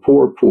serving the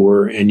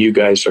poor, and you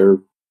guys are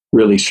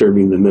really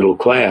serving the middle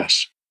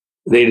class.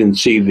 They didn't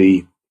see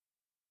the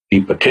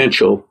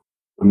potential.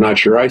 I'm not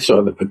sure I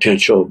saw the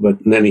potential,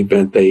 but in any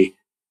event,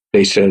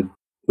 they said,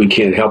 we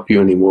can't help you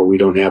anymore. We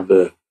don't have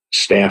the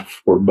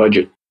staff or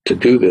budget to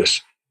do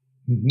this.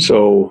 Mm-hmm.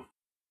 So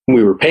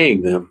we were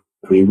paying them.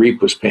 I mean,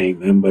 REAP was paying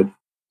them. But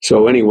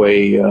so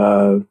anyway,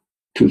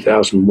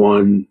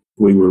 2001,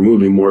 we were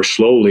moving more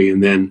slowly.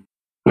 And then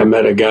I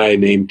met a guy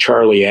named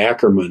Charlie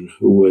Ackerman,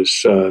 who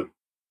was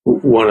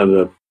one of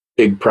the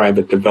big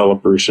private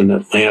developers in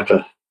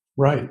Atlanta.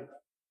 Right.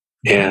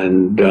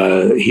 And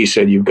he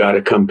said, you've got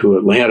to come to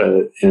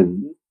Atlanta.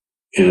 And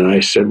I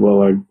said,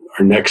 well,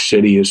 our next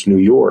city is New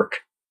York,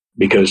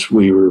 because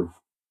we were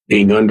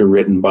being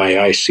underwritten by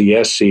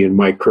ICSC, and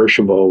Mike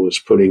Kercheval was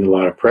putting a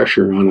lot of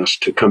pressure on us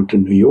to come to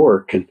New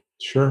York. And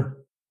sure.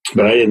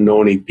 But I didn't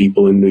know any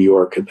people in New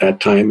York at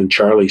that time. And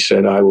Charlie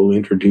said, I will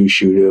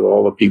introduce you to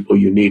all the people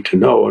you need to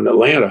know in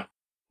Atlanta.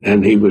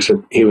 And he was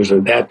at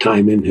that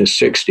time in his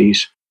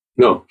 60s.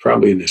 No,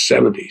 probably in his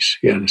 70s.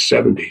 Yeah, in his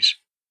 70s.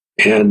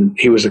 And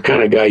he was the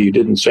kind of guy you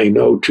didn't say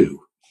no to.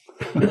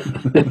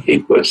 He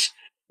was,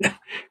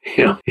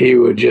 he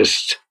would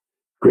just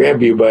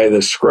grab you by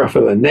the scruff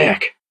of the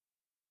neck.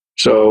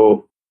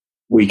 So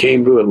we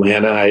came to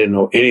Atlanta. I didn't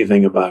know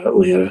anything about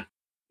Atlanta.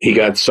 He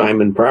got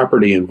Simon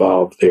Property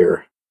involved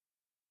there.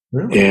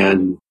 Really?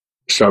 And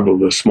several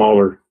of the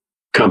smaller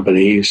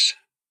companies.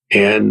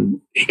 And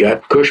he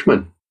got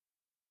Cushman.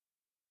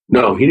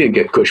 No, he didn't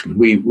get Cushman.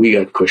 We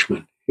got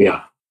Cushman.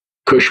 Yeah.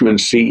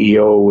 Cushman's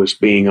CEO was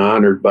being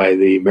honored by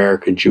the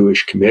American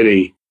Jewish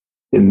Committee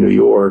in New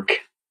York.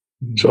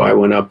 Mm-hmm. So I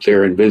went up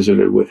there and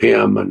visited with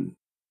him, and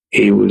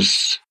he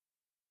was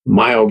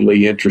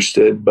mildly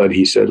interested, but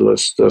he said,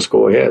 let's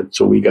go ahead.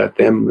 So we got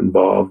them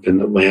involved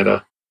in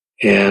Atlanta.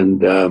 And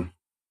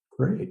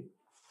great.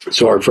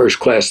 So our first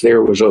class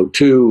there was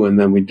 2002, and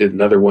then we did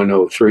another one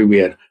 2003. We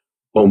had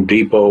Home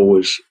Depot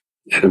was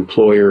an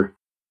employer.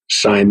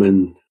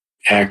 Simon,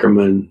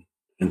 Ackerman,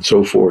 and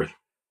so forth.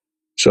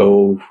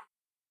 So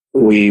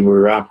we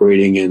were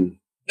operating in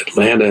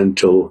Atlanta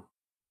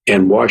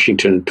and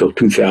Washington until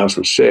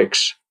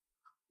 2006.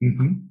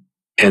 Mm-hmm.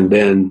 And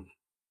then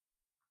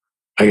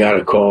I got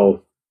a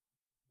call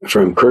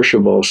from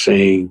Kercheval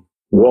saying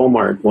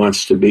Walmart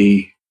wants to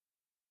be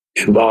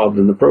involved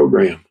in the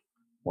program.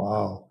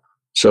 Wow.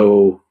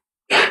 So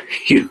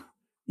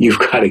you've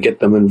got to get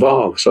them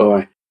involved.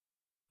 So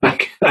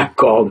I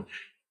called.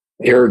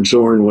 Eric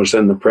Zorn was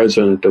then the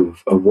president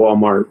of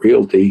Walmart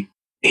Realty.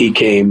 He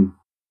came.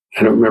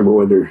 I don't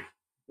remember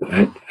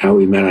how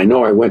we met. I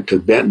know I went to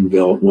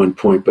Bentonville at one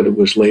point, but it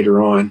was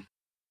later on.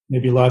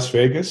 Maybe Las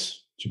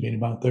Vegas? Did you meet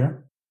him out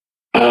there?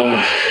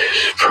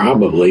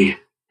 Probably,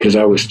 because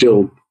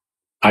ICSC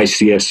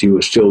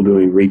was still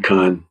doing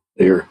recon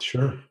there.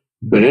 Sure.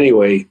 But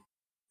anyway,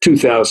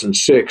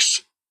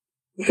 2006,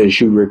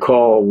 as you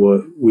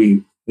recall,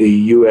 the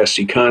U.S.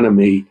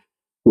 economy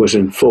was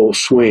in full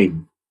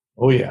swing.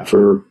 Oh, yeah.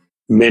 For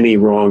many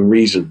wrong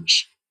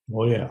reasons.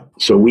 Oh, yeah.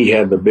 So we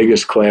had the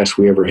biggest class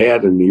we ever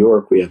had in New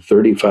York. We had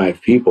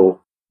 35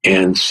 people,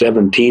 and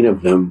 17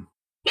 of them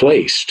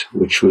placed,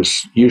 which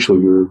was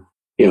usually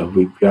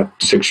we got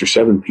 6 or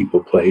 7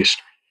 people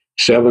placed.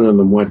 7 of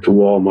them went to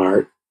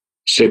Walmart.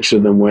 6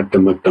 of them went to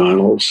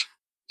McDonald's.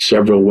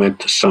 Several went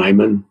to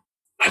Simon.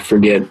 I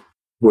forget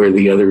where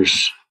the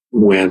others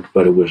went,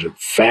 but it was a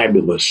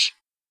fabulous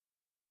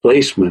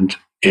placement,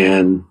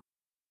 and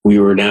we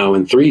were now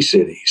in 3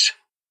 cities.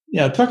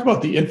 Yeah, talk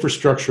about the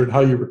infrastructure and how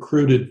you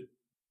recruited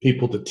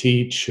people to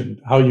teach and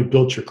how you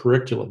built your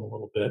curriculum a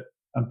little bit.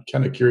 I'm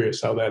kind of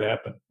curious how that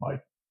happened,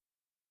 Mike.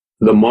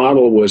 The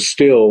model was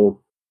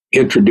still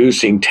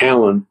introducing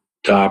talent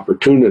to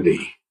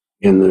opportunity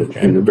in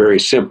a very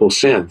simple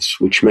sense,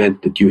 which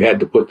meant that you had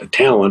to put the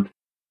talent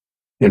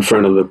in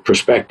front of the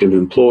prospective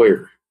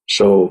employer.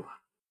 So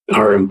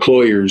our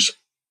employers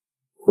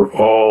were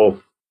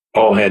all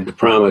had to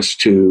promise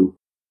to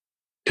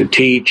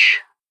teach,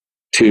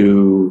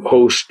 to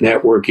host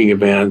networking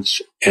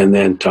events, and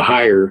then to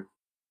hire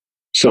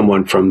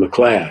someone from the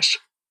class.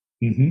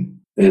 Mm-hmm.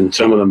 And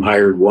some of them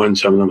hired one,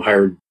 some of them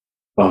hired,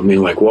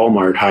 like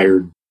Walmart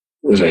hired,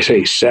 as I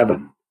say,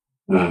 7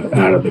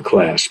 out of the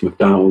class.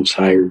 McDonald's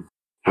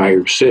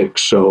hired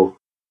 6. So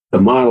the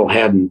model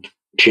hadn't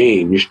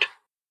changed.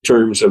 In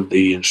terms of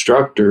the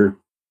instructor,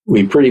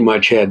 we pretty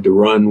much had to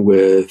run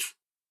with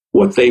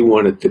what they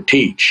wanted to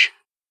teach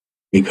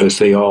because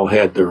they all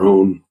had their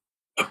own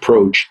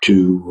approach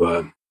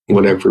to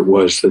whatever it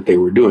was that they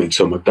were doing.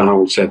 So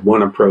McDonald's had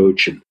one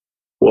approach and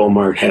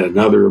Walmart had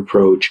another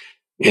approach.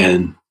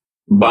 And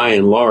by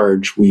and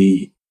large,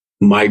 we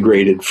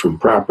migrated from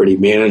property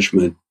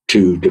management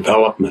to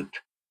development,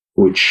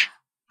 which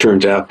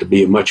turns out to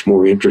be a much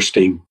more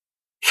interesting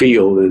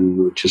field,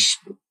 and which is,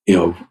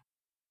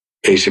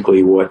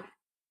 basically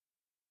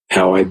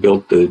how I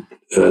built the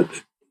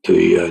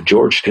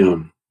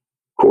Georgetown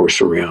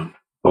course around.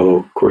 Although,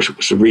 of course, it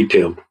was a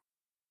retail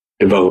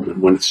development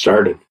when it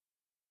started.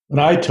 When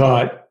I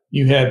taught,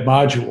 you had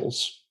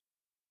modules.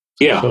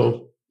 Yeah.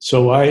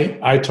 So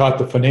I taught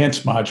the finance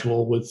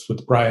module with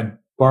Brian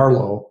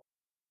Barlow,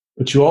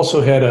 but you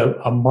also had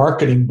a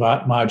marketing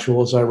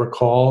module, as I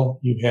recall.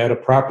 You had a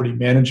property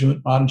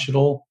management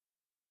module.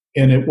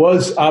 And it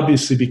was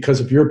obviously because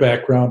of your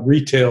background,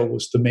 retail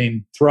was the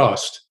main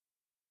thrust.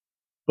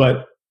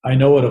 But I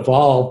know it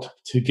evolved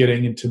to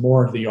getting into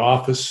more of the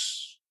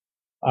office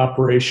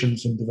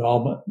operations and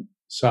development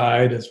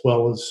side, as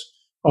well as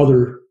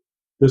other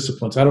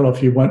disciplines. I don't know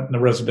if you went in the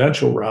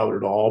residential route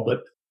at all,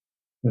 but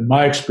in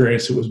my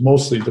experience, it was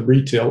mostly the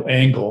retail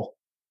angle.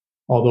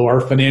 Although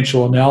our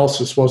financial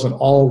analysis wasn't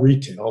all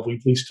retail, we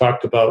at least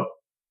talked about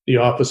the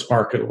office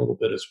market a little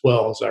bit as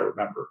well, as I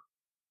remember.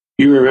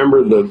 You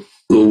remember the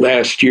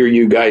last year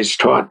you guys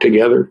taught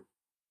together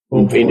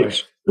in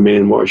Phoenix?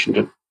 In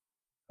Washington?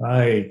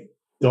 I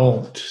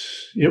don't.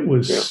 It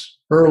was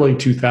early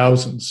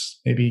 2000s,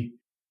 maybe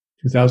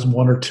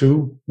 2001 or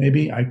 2,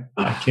 maybe. I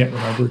can't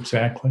remember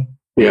exactly.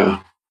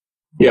 Yeah.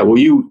 Well,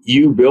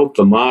 you built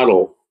the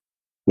model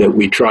that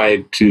we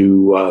tried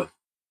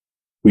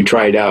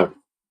out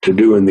to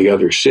do in the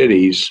other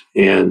cities,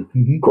 and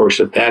of course,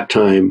 at that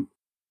time,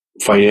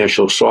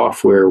 financial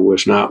software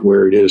was not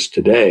where it is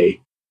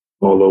today.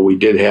 Although we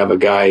did have a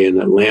guy in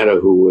Atlanta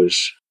who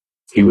was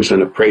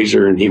an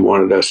appraiser, and he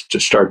wanted us to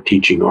start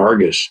teaching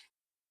Argus.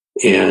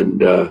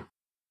 And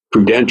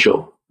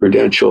Prudential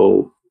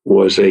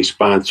was a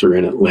sponsor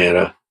in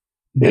Atlanta,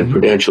 and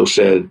Prudential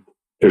said,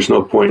 "There's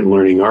no point in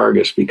learning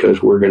Argus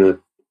because we're going to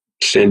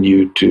send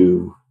you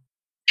to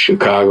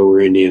Chicago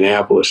or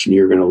Indianapolis, and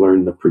you're going to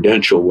learn the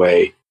Prudential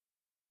way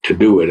to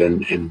do it."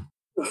 And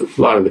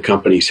a lot of the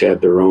companies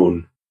had their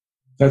own.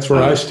 That's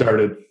where I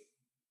started.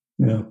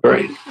 Yeah.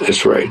 Right.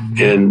 That's right.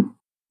 And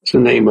it's the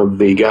name of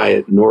the guy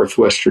at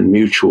Northwestern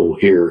Mutual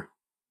here.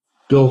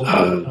 Bill,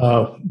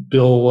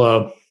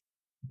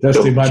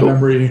 testing my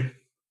memory.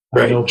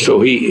 Right.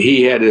 So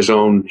he had his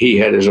own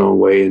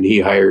way, and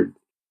he hired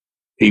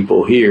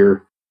people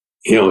here.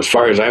 As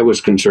far as I was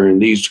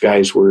concerned, these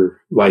guys were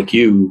like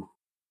you.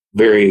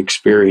 very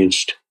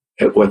experienced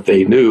at what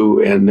they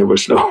knew, and there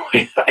was no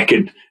way I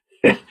could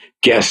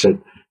guess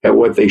at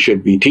what they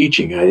should be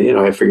teaching.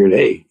 I figured,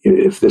 hey,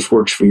 if this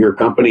works for your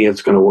company,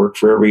 it's going to work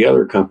for every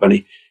other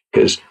company,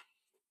 because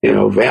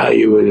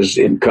value is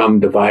income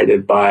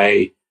divided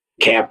by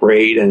cap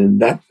rate,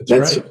 and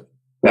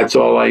that's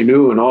all I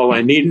knew and all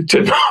I needed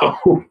to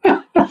know.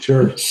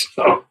 Sure.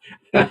 So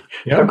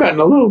I've gotten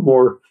a little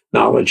more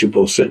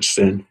knowledgeable since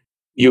then.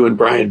 You and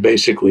Brian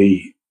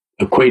basically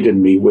acquainted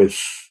me with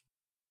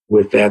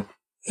that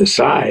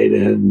side,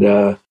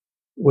 and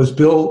was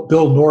Bill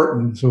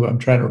Norton, who I'm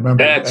trying to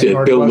remember. That's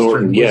it, Bill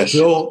Norton. Yes.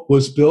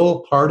 Was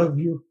Bill part of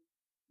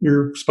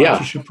your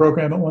sponsorship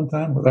program at one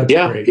time? Well, that's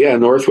great. Yeah,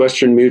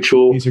 Northwestern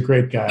Mutual. He's a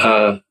great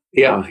guy.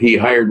 He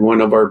hired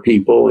one of our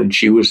people, and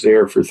she was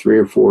there for 3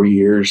 or 4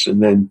 years,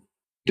 and then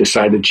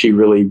decided she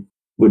really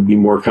would be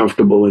more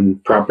comfortable in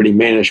property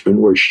management,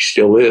 where she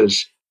still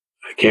is.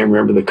 I can't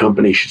remember the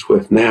company she's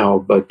with now,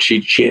 but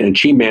she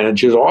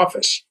manages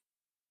office,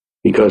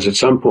 because at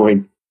some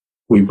point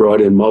we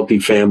brought in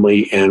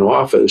multifamily and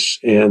office,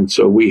 and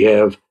so we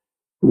have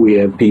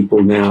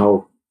people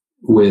now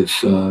with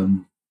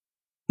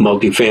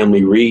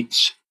multifamily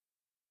REITs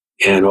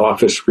and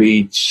office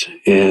REITs,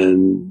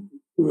 and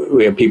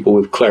we have people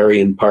with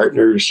Clarion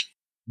Partners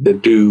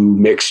that do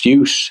mixed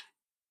use.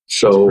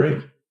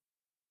 So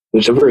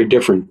it's a very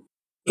different,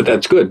 but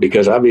that's good,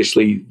 because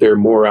obviously there are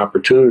more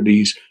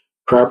opportunities.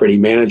 Property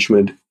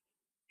management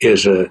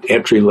is an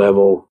entry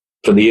level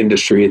for the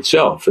industry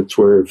itself. It's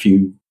where if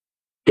you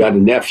got a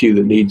nephew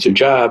that needs a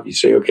job, you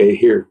say, okay,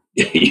 here,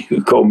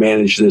 you go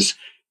manage this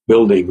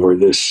building or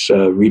this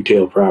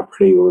retail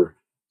property or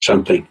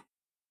something.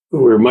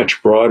 We're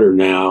much broader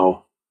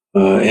now.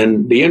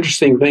 And the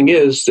interesting thing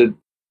is that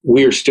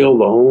we are still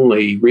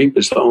REAP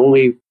is the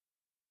only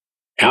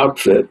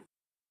outfit,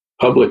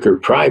 public or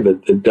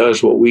private, that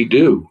does what we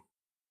do.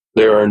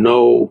 There are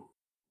no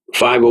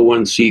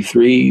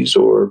 501c3s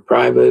or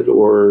private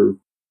or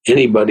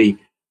anybody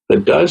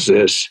that does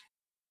this.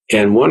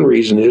 And one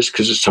reason is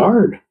because it's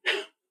hard.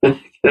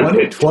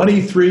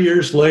 23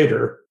 years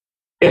later,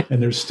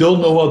 and there's still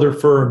no other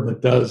firm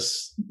that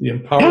does the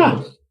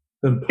empowerment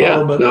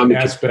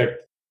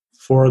aspect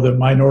for the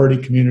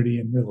minority community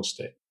in real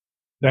estate.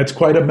 That's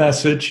quite a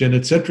message, and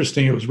it's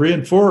interesting. It was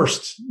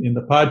reinforced in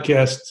the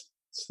podcast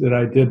that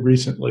I did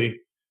recently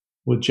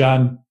with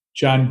John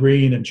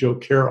Green and Joe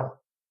Carroll.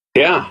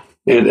 Yeah,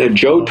 and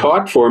Joe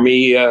taught for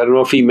me. I don't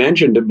know if he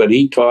mentioned it, but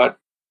he taught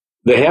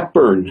the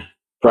Hepburn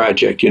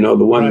project, the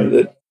one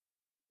that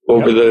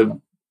over the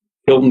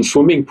Hilton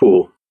swimming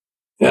pool.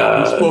 He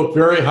spoke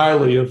very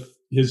highly of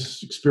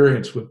his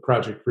experience with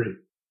Project REAP.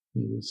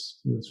 He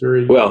was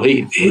very well.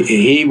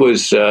 He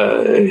was he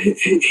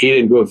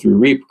didn't go through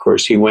REAP, of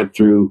course. He went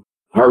through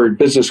Harvard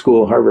Business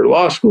School, Harvard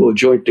Law School, a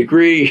joint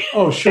degree.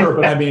 Oh, sure,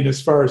 but I mean,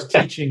 as far as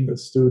teaching the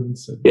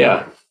students,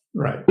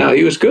 right. No,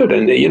 he was good,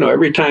 and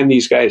every time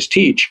these guys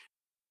teach,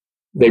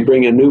 they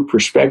bring a new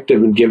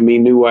perspective and give me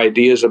new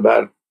ideas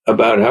about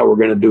how we're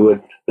going to do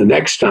it the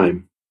next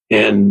time.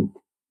 And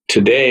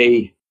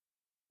today,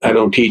 I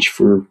don't teach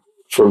for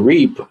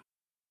REAP.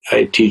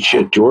 I teach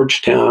at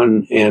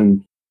Georgetown,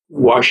 and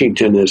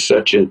Washington is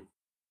such a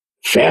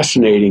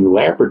fascinating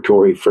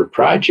laboratory for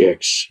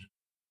projects.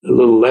 A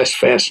little less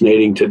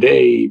fascinating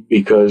today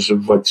because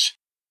of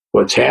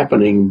what's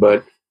happening,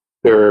 but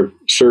there are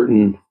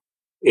certain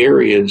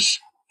areas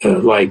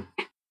like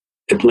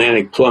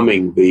Atlantic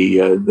Plumbing, the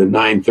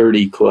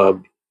 930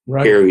 Club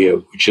area,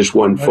 which is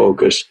one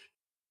focus.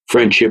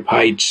 Friendship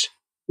Heights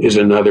is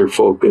another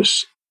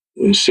focus.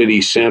 The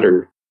city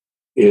center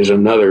is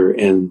another.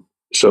 And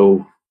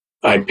so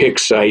I pick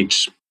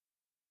sites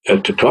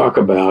to talk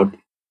about.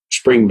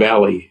 Spring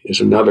Valley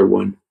is another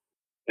one.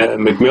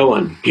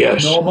 McMillan,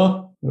 yes.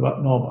 Noma? What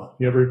about Noma?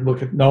 You ever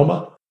look at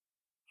Noma?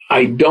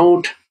 I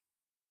don't.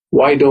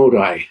 Why don't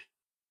I?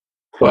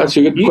 Well, that's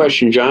a good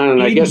question, John,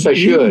 and I guess I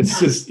should.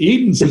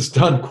 Edens has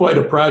done quite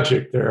a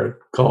project there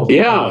called the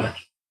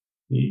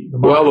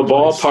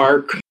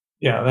ballpark.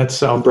 Yeah, that's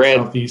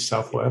southeast,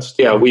 southwest.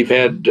 Yeah, we've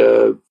had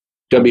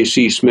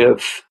W.C.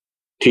 Smith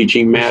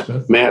teaching.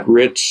 Matt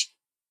Ritz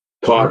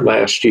taught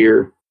last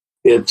year.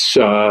 It's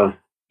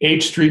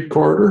H Street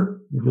Corridor.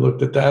 Have you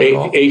looked at that at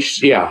all?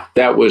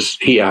 That was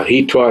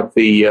he taught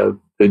the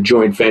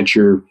joint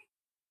venture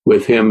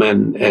with him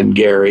and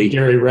Gary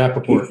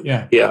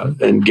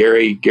Rappaport. And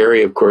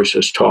Gary of course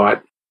has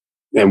taught,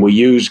 and we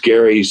use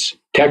Gary's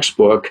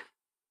textbook.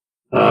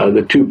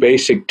 The two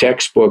basic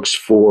textbooks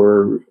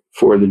for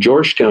the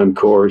Georgetown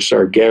course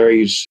are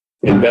Gary's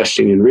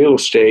Investing in Real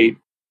Estate,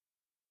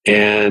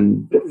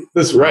 and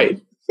that's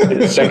right,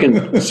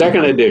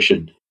 second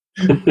edition.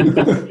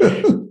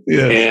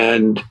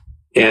 Yes.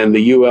 And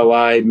the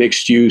ULI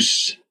Mixed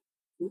Use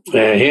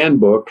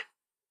Handbook.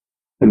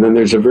 And then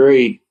there's a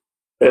very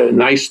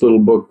nice little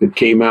book that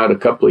came out a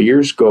couple of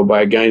years ago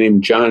by a guy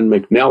named John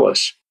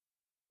McNellis.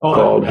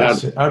 Called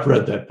I've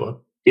read that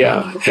book.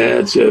 Yeah,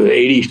 and it's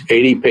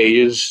 80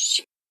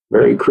 pages,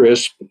 very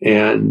crisp.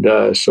 And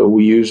so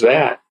we use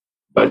that.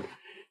 But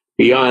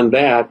beyond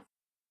that,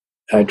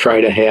 I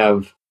try to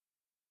have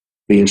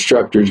the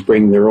instructors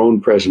bring their own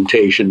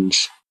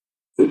presentations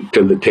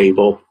to the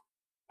table.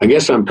 I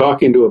guess I'm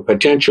talking to a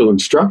potential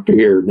instructor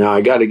here. Now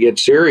I got to get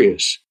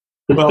serious.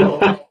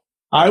 Well,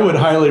 I would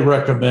highly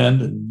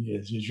recommend, and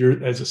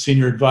as a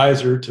senior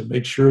advisor, to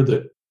make sure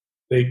that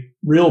they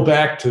reel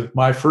back to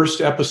my first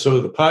episode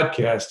of the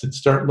podcast and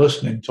start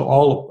listening to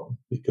all of them,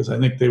 because I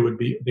think they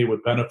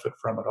would benefit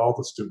from it. All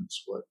the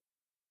students would.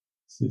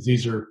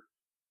 These are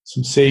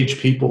some sage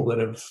people that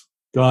have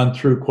gone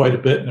through quite a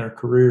bit in their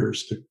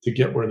careers to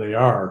get where they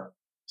are.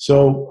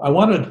 So I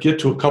want to get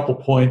to a couple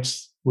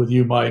points with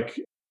you, Mike,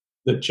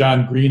 that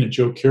John Green and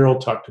Joe Carroll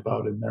talked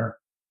about in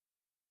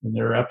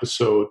their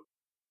episode.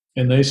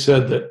 And they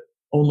said that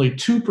only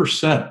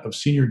 2% of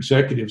senior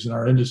executives in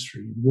our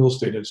industry, real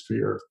estate industry,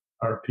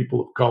 are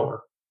people of color,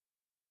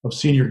 of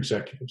senior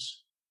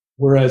executives.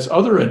 Whereas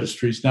other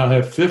industries now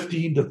have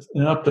 15 to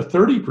and up to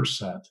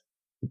 30%,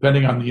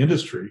 depending on the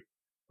industry,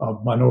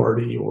 of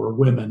minority or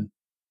women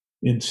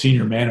in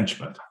senior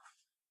management.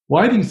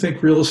 Why do you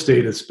think real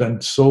estate has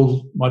been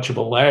so much of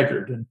a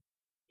laggard? And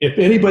if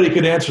anybody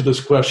could answer this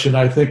question,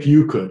 I think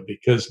you could,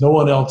 because no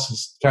one else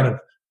has kind of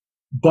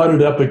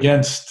butted up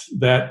against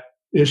that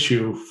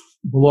issue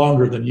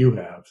longer than you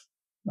have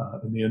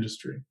in the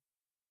industry.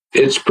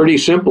 It's pretty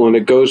simple, and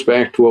it goes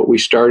back to what we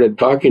started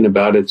talking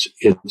about.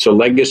 It's a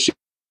legacy.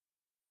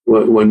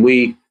 When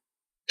we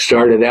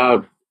started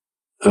out,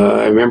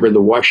 I remember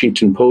the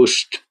Washington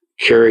Post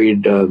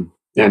carried an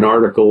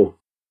article.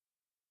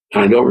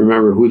 I don't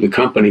remember who the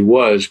company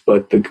was,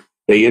 but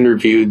they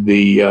interviewed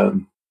the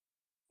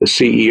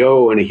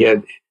CEO,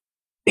 and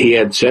he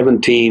had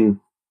 17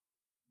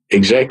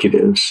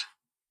 executives,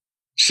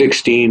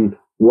 16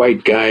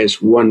 white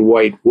guys, one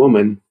white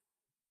woman.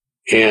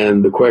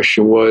 And the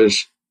question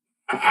was,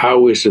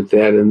 how is it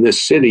that in this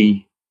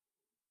city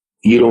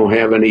you don't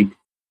have any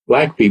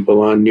black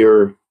people on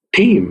your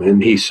team?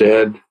 And he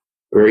said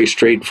very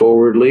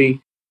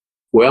straightforwardly,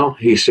 well,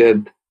 he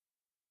said,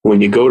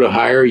 when you go to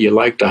hire, you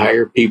like to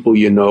hire people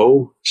you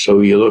know, so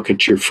you look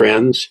at your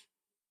friends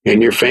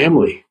and your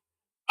family.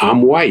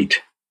 I'm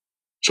white,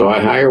 so I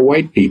hire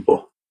white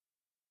people.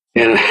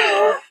 And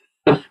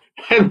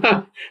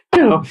and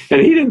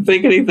he didn't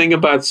think anything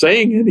about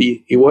saying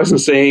it. He wasn't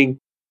saying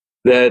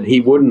that he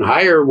wouldn't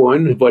hire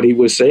one. What he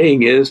was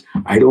saying is,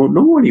 I don't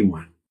know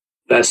anyone.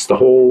 That's the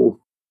whole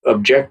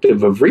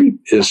objective of REAP,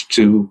 is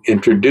to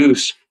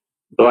introduce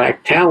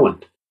black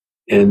talent.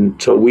 And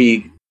so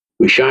we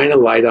shine a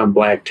light on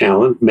black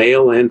talent,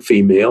 male and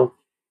female.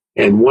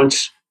 And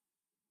once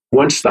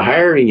the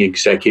hiring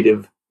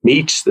executive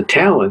meets the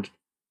talent,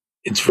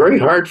 it's very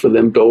hard for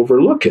them to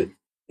overlook it.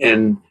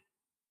 And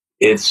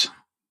it's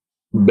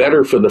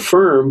better for the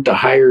firm to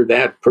hire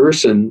that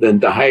person than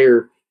to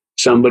hire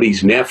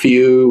somebody's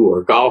nephew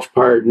or golf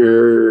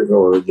partner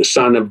or the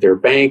son of their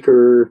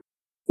banker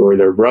or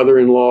their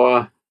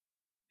brother-in-law.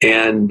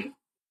 And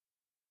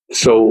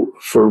so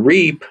for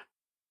REAP,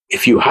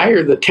 if you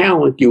hire the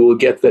talent, you will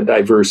get the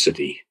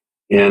diversity.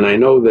 And I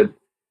know that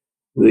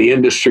the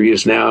industry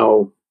is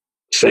now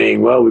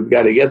saying, well, we've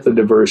got to get the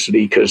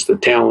diversity because the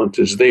talent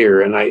is there.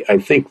 And I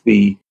think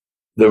the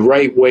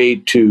right way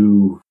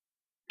to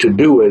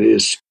do it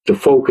is to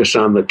focus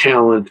on the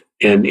talent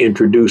and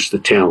introduce the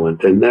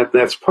talent. And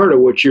that's part of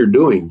what you're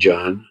doing,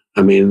 John.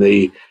 I mean,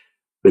 the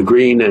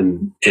Green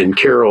and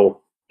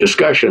Carroll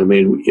discussion, I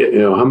mean,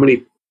 how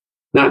many,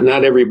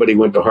 not everybody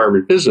went to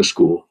Harvard Business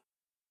School,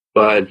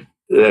 but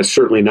that's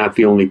certainly not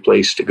the only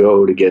place to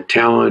go to get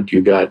talent.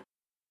 You've got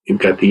the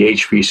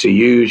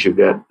HBCUs, you've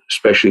got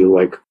especially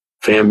like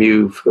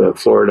FAMU,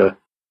 Florida,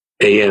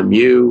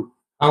 AMU.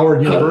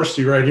 Howard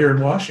University right here in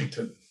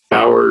Washington.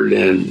 Howard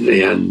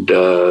and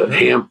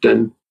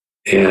Hampton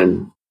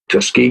and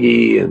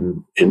Tuskegee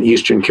and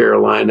Eastern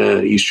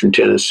Carolina, Eastern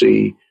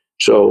Tennessee.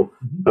 So,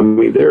 I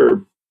mean, there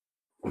are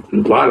a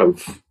lot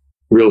of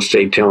real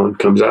estate talent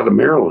comes out of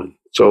Maryland.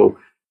 So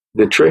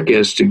the trick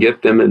is to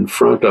get them in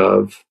front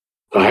of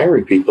the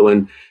hiring people.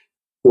 And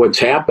what's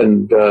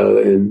happened,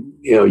 and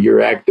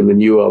you're active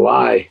in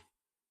ULI,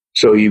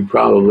 so you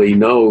probably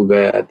know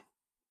that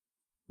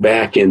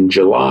back in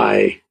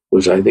July,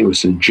 I think it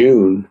was in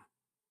June,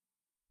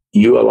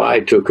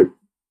 ULI took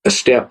a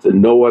step that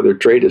no other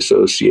trade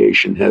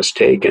association has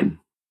taken,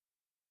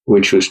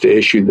 which was to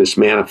issue this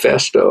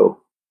manifesto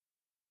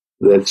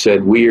that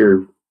said we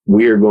are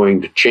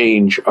going to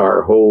change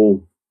our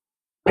whole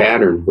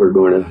pattern. We're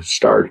going to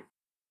start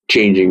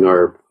changing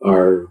our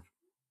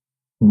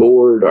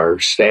board, our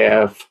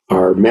staff,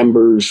 our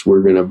members.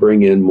 We're going to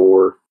bring in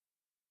more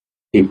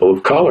people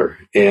of color.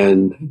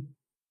 And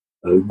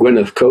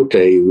Gwyneth Cote,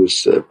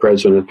 who's the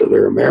president of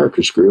their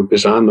Americas group,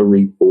 is on the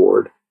REAP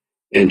board.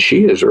 And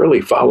she has really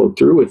followed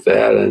through with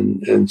that.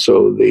 And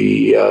so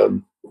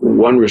the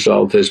one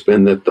result has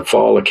been that the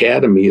Fall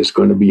Academy is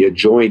going to be a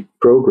joint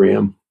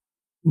program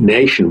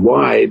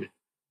nationwide,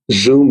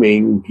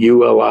 Zooming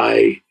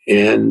ULI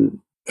and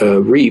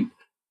REAP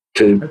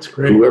to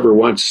whoever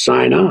wants to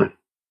sign on.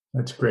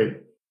 That's great.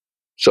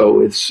 So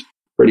it's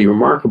pretty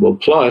remarkable.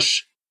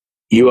 Plus,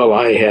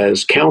 ULI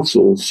has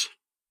councils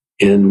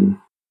in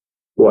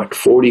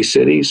 40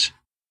 cities?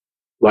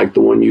 like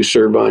the one you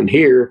serve on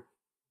here,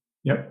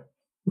 Yep.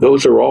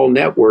 those are all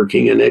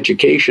networking and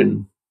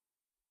education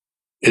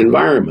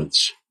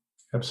environments.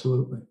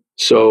 Absolutely.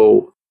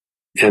 So,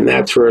 and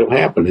that's where it'll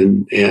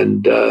happen.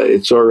 And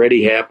it's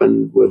already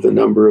happened with a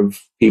number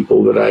of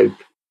people that I've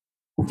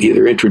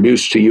either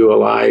introduced to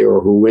ULI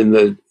or who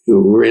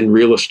were in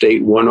Real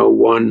Estate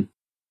 101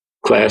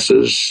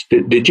 classes.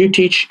 Did you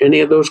teach any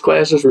of those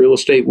classes, Real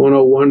Estate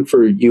 101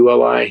 for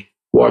ULI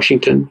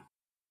Washington?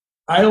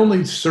 I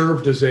only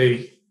served as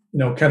a,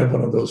 kind of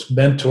one of those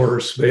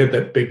mentors. They had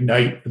that big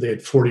night where they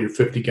had 40 or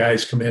 50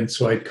 guys come in.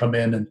 So I'd come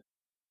in and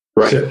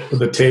sit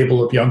with a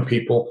table of young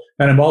people.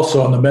 And I'm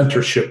also on the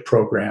mentorship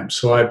program.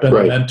 So I've been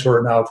a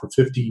mentor now for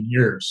 15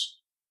 years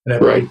and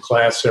have a new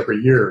class every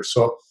year.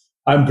 So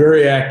I'm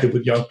very active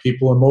with young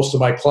people, and most of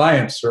my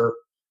clients are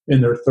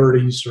in their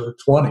 30s or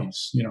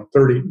 20s,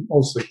 30,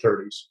 mostly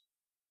 30s.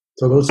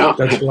 So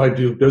that's who I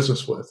do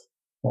business with.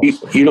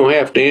 You don't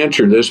have to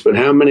answer this, but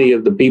how many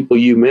of the people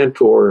you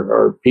mentor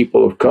are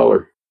people of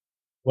color?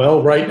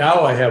 Well, right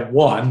now I have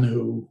one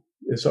who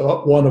is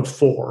one of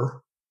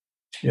four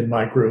in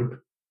my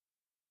group.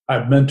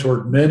 I've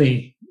mentored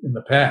many in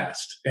the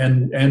past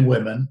and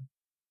women.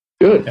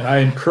 Good. And I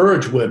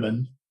encourage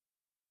women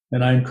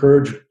and I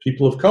encourage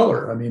people of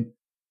color.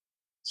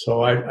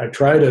 So I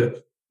try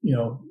to,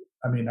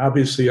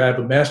 obviously I have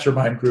a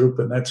mastermind group,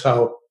 and that's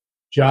how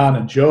John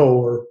and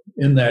Joe are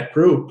in that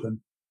group. And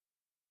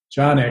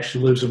John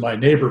actually lives in my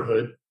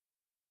neighborhood.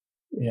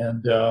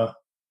 And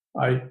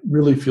I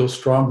really feel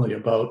strongly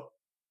about,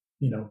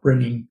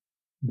 bringing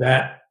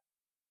that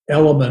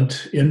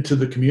element into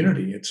the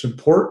community. It's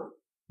important.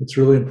 It's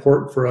really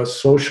important for us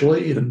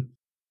socially and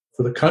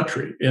for the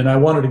country. And I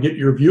wanted to get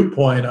your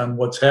viewpoint on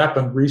what's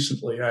happened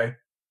recently.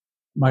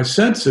 My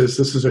sense is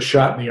this is a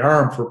shot in the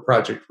arm for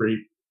Project REAP,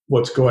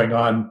 what's going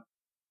on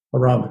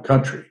around the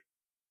country,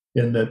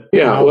 in that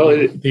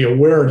the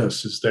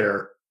awareness is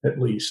there, at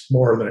least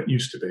more than it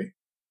used to be.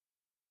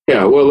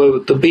 Yeah, well,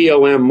 the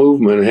BLM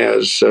movement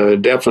has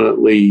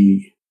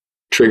definitely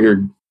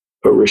triggered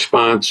a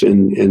response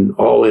in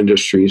all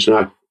industries,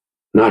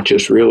 not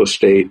just real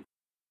estate.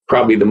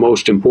 Probably the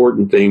most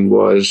important thing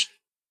was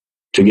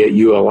to get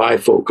ULI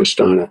focused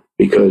on it,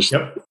 because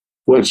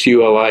once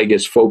ULI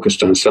gets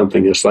focused on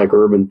something, it's like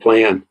urban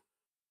plan.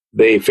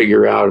 They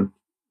figure out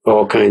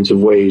all kinds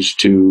of ways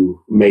to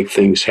make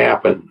things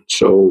happen.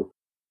 So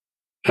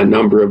a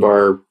number of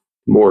our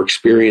more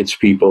experienced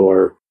people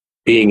are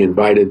being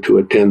invited to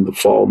attend the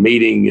fall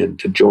meeting and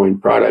to join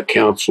product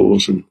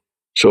councils and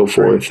so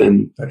forth.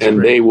 And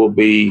they will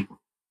be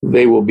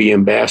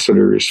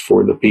ambassadors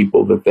for the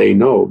people that they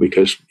know,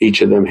 because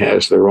each of them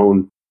has their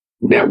own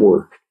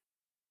network.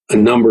 A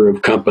number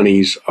of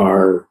companies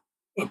are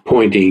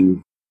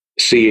appointing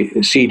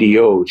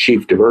CDO,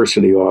 Chief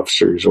Diversity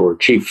Officers, or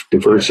Chief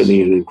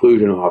Diversity and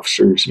Inclusion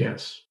Officers.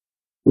 Yes.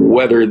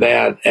 Whether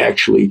that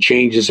actually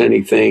changes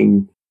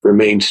anything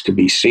remains to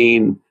be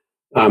seen.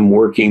 I'm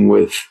working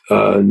with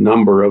a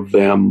number of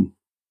them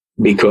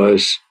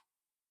because,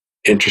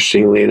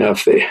 interestingly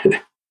enough, they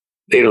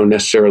don't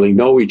necessarily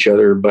know each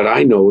other, but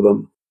I know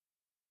them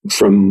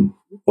from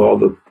all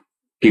the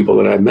people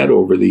that I've met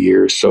over the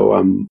years. So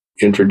I'm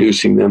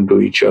introducing them to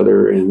each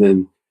other, and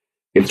then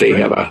if they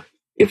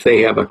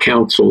have a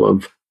council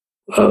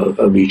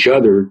of each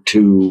other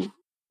to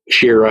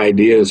share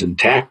ideas and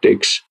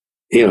tactics,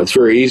 it's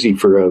very easy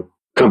for a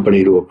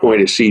company to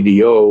appoint a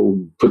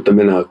CDO, put them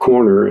in a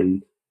corner,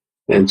 and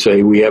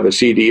say we have a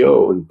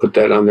CDO, and put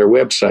that on their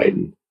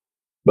website.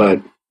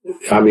 But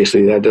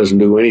obviously that doesn't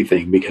do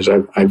anything, because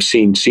I've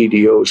seen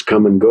CDOs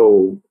come and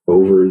go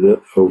over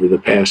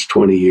the past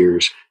 20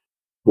 years.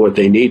 What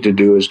they need to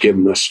do is give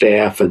them a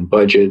staff and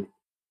budget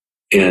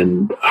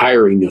and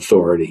hiring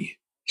authority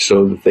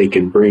so that they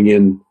can bring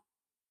in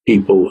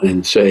people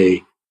and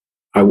say,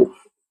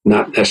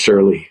 not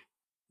necessarily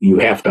you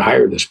have to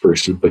hire this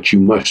person, but you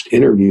must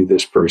interview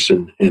this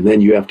person, and then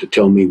you have to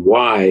tell me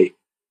why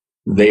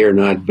they are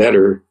not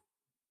better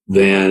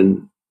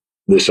than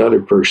this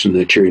other person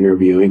that you're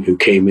interviewing who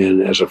came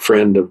in as a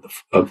friend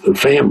of the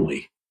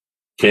family.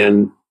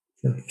 And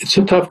it's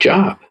a tough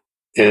job,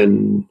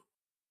 and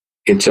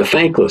it's a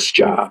thankless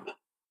job,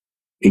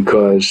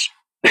 because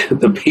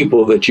the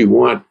people that you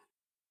want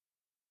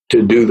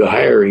to do the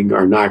hiring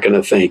are not going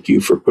to thank you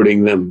for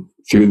putting them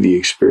through the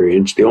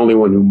experience. The only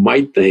one who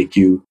might thank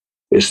you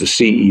is the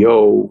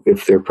CEO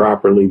if they're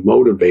properly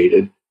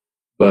motivated,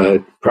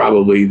 but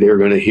probably they're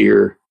going to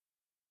hear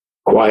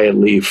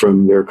quietly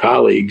from their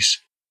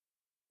colleagues,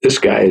 this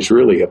guy is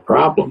really a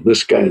problem.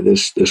 This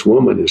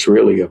woman is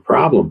really a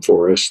problem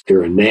for us.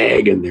 They're a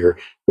nag, and they're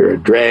a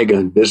drag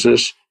on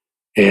business.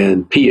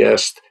 And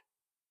P.S.,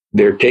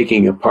 they're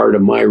taking a part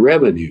of my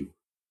revenue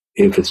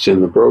if it's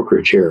in the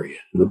brokerage area.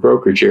 And the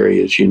brokerage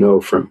area, as you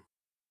know from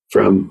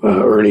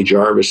Ernie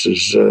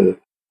Jarvis's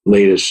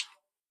latest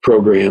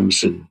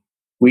programs, and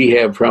we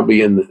have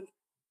probably in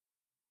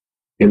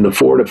the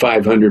 400 to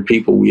 500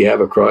 people we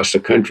have across the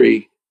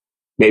country,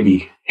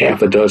 maybe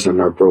half a dozen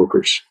are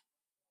brokers.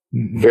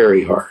 Mm-hmm.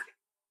 Very hard,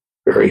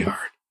 very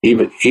hard.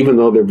 Even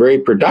though they're very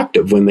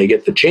productive when they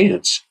get the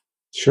chance,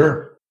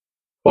 Sure.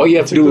 All you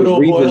have to do is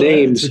read the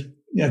names.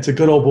 It's a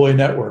good old boy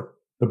network.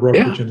 The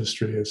brokerage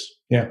industry is.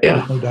 Yeah.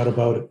 There's no doubt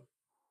about it.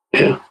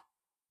 Yeah.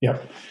 Yeah.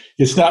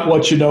 It's not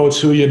what you know, it's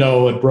who you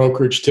know in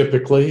brokerage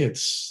typically.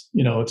 It's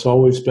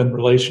always been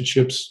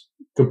relationships,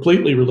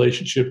 completely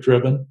relationship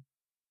driven.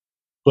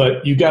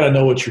 But you got to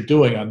know what you're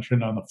doing on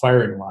the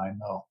firing line,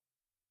 though.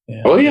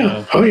 And,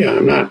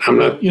 I'm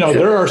not.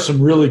 There are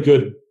some really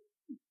good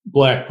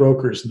black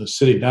brokers in the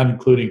city, not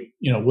including,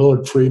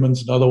 Willard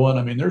Freeman's another one.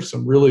 I mean, there's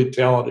some really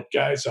talented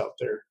guys out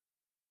there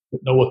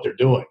that know what they're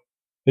doing.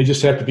 They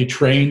just have to be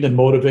trained and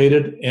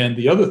motivated. And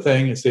the other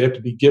thing is they have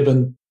to be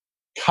given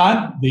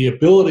the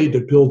ability to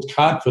build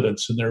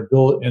confidence in their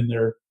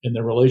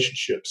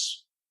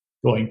relationships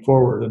going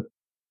forward. And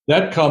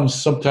that comes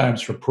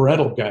sometimes from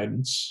parental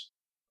guidance,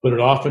 but it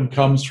often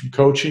comes from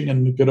coaching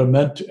and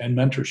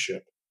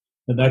mentorship.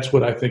 And that's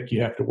what I think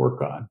you have to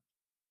work on.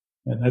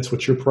 And that's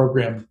what your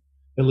program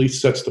at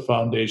least sets the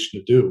foundation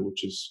to do,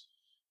 which is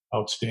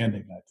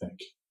outstanding, I think.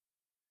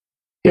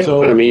 Yeah,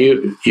 so, I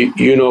mean,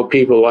 you know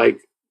people like,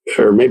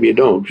 or maybe you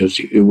don't because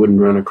you wouldn't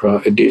run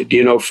across. Do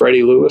you know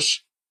Freddie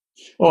Lewis?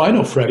 Oh, I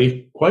know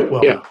Freddie quite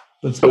well. Yeah.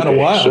 It's been a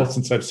while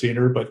since I've seen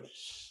her, but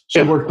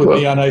she worked with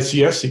me on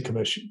ICSC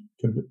committees.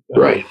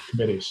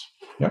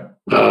 Yeah.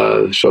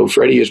 So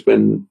Freddie has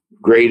been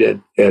great at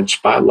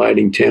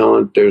spotlighting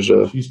talent. There's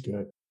she's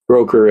good.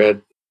 Broker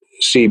at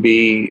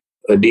CB,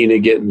 Adina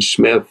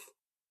Gittens-Smith,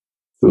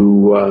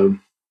 who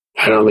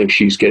I don't think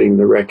she's getting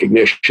the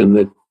recognition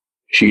that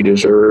she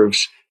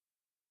deserves.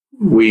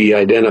 We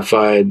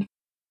identified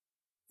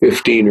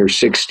 15 or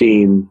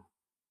 16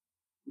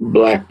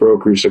 black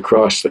brokers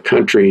across the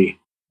country.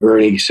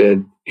 Ernie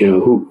said,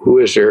 who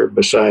is there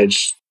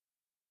besides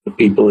the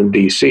people in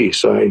D.C.?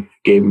 So I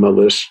gave him a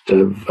list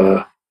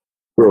of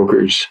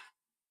brokers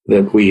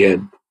that we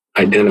had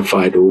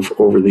identified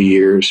over the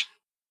years,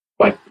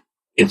 but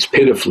it's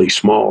pitifully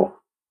small.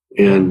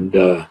 And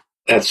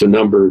that's a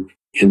number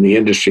in the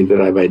industry that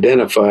I've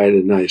identified,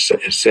 and I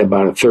say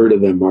about a third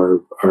of them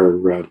are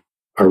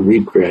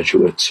REAP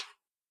graduates.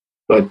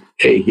 But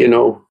hey,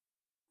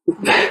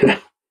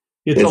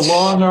 it's a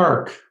long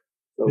arc.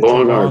 A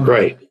long arc,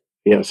 right?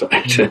 Yes.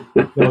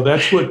 No,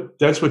 that's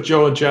what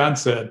Joe and John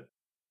said.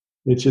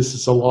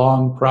 It's a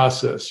long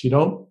process.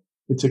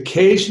 It's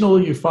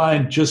occasional you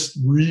find just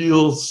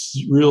real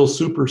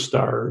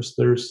superstars.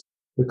 There's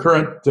the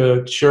current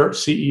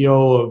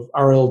CEO of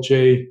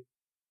RLJ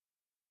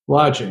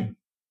Lodging.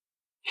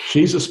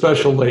 She's a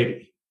special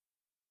lady.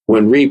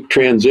 When REAP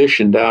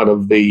transitioned out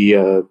of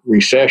the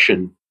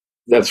recession,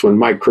 that's when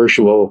Mike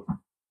Kercheval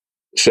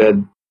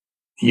said,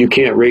 you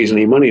can't raise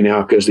any money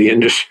now because the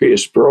industry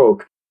is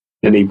broke.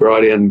 And he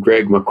brought in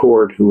Greg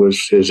McCourt, who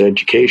was his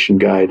education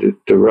guy,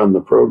 to run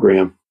the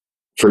program.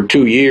 For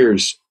 2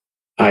 years,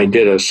 I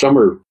did a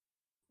summer,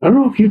 I don't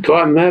know if you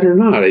taught in that or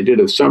not, I did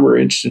a summer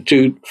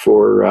institute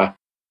for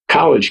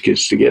college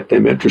kids to get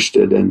them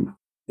interested. And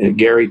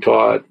Gary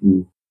taught,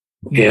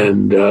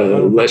 and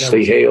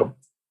Leslie Hale.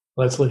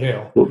 Leslie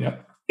Hale, yeah.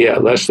 Yeah,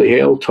 Leslie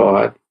Hale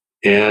taught.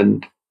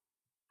 And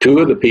two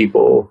of the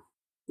people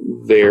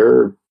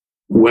there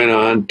went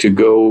on to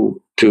go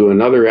to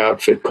another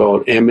outfit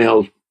called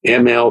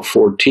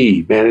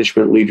ML4T,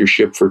 Management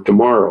Leadership for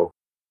Tomorrow,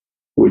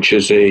 which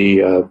is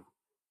a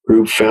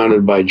group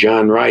founded by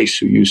John Rice,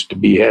 who used to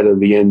be head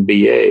of the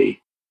NBA.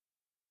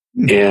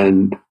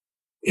 And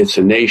it's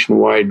a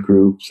nationwide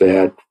group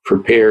that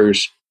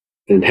prepares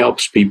and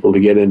helps people to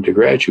get into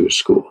graduate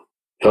school,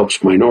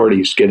 helps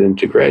minorities get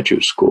into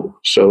graduate school.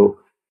 So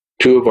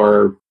two of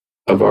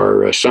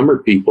our summer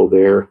people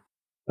there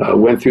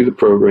went through the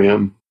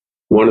program.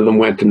 One of them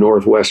went to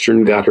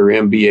Northwestern, got her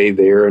MBA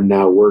there, and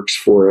now works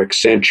for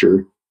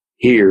Accenture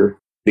here.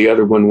 The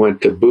other one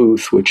went to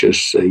Booth, which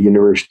is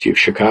University of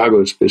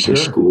Chicago's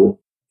business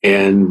school,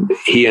 and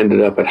he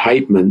ended up at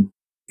Heitman,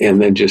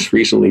 and then just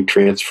recently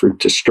transferred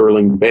to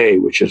Sterling Bay,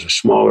 which is a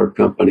smaller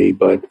company,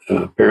 but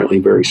apparently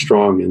very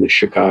strong in the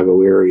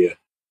Chicago area.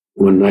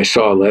 When I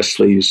saw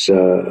Leslie's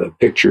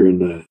picture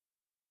in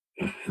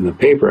the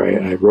paper,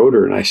 I wrote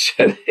her and I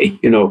said, hey,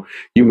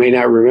 you may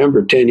not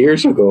remember 10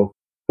 years ago,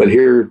 but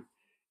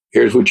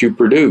here's what you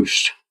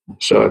produced.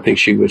 So I think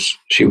she was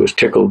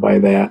tickled by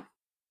that.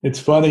 It's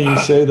funny you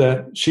say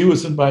that. She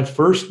was in my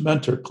first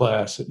mentor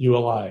class at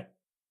ULI.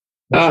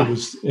 She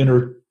was in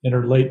her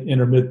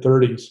mid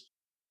 30s.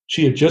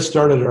 She had just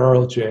started at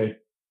RLJ,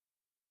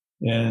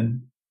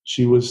 and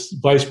she was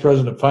vice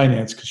president of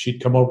finance because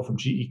she'd come over from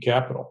GE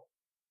Capital.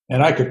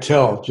 And I could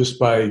tell just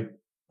by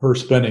her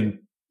spending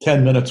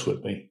 10 minutes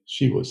with me,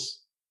 she was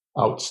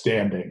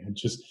outstanding. And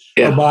just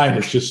her mind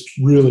is just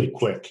really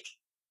quick.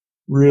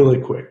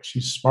 Really quick.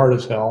 She's smart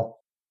as hell,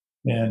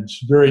 and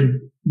she's very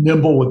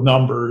nimble with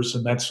numbers.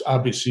 And that's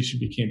obviously she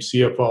became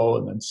CFO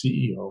and then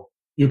CEO.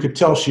 You could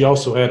tell she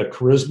also had a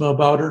charisma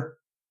about her.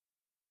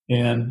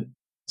 And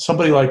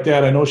somebody like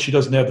that, I know she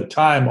doesn't have the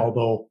time,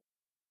 although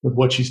with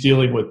what she's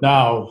dealing with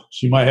now,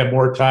 she might have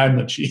more time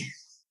than she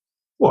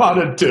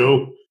wanted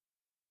to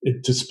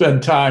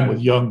spend time with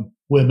young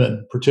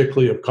women,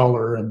 particularly of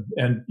color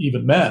and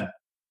even men,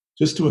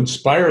 just to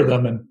inspire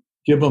them and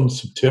give them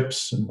some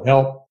tips and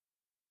help.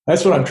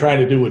 That's what I'm trying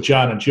to do with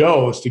John and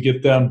Joe, is to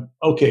get them,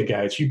 okay,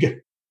 guys, you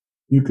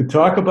could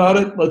talk about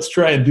it. Let's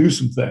try and do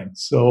some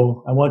things.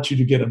 So I want you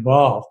to get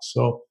involved.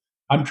 So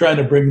I'm trying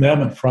to bring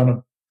them in front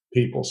of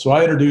people. So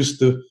I introduced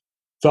the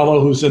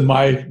fellow who's in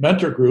my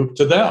mentor group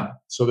to them.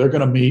 So they're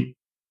going to meet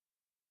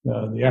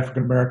the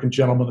African-American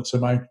gentleman that's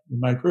in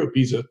my group.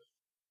 He's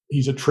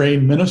a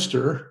trained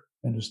minister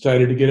and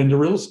decided to get into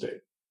real estate.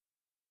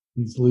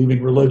 He's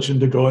leaving religion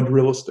to go into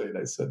real estate.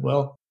 I said,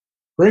 well,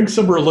 bring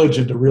some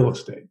religion to real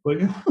estate,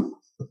 will you?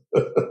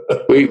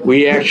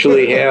 We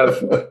actually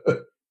have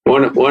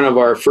one of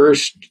our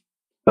first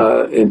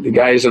the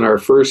guys in our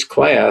first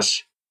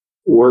class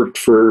worked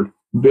for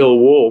Bill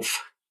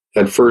Wolf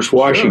at First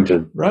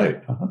Washington. Sure.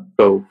 Right. Uh-huh.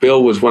 So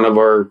Bill was one of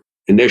our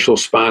initial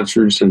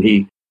sponsors, and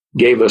he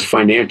gave us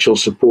financial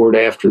support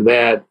after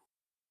that.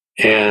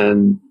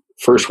 And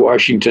First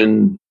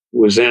Washington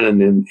was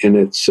in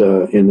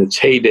its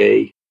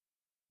heyday.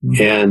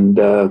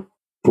 And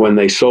when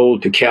they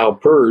sold to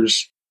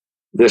CalPERS,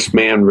 this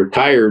man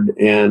retired,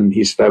 and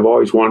he said, I've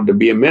always wanted to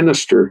be a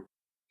minister.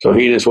 So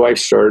he and his wife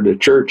started a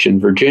church in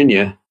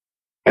Virginia.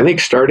 I think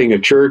starting a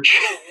church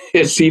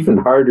is even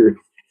harder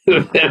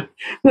than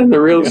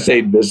the real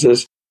estate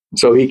business.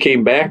 So he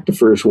came back to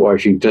First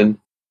Washington,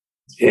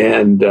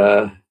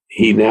 and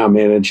he now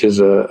manages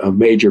a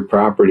major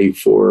property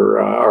for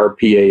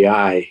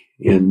RPAI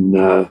in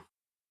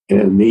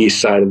the east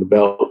side of the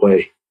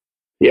Beltway.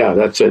 Yeah,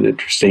 that's an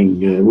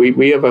interesting.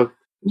 We have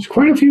there's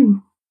quite a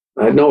few.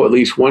 I know at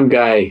least one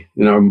guy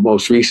in our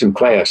most recent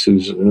class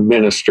who's a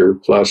minister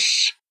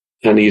plus,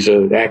 and he's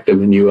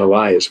active in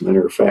ULI, as a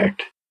matter of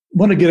fact. I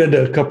want to get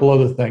into a couple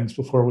other things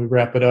before we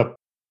wrap it up.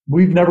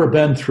 We've never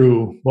been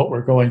through what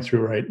we're going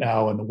through right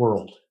now in the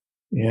world,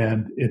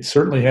 and it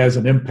certainly has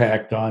an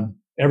impact on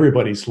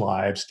everybody's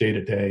lives day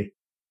to day.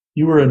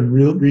 You were in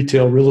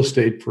retail real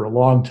estate for a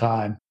long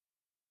time.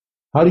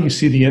 How do you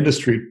see the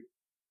industry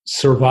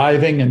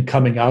surviving and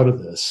coming out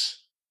of this?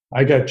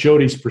 I got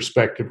Jody's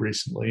perspective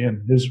recently,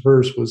 and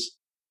hers was,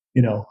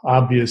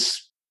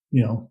 obvious,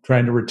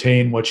 trying to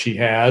retain what she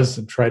has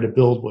and try to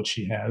build what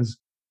she has.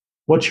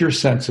 What's your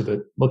sense of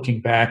it, looking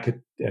back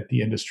at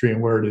the industry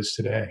and where it is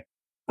today?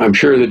 I'm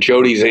sure that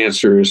Jody's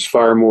answer is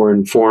far more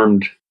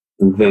informed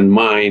than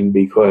mine,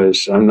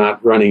 because I'm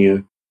not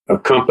running a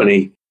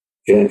company.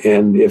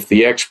 And if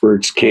the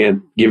experts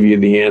can't give you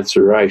the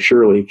answer, I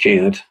surely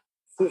can't.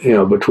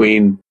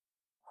 Between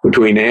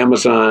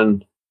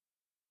Amazon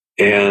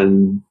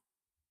and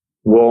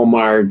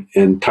Walmart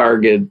and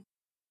Target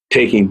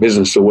taking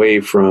business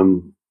away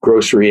from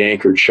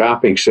grocery-anchored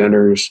shopping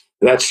centers,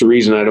 that's the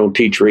reason I don't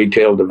teach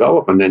retail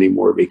development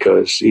anymore,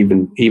 because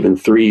even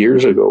 3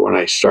 years ago, when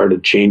I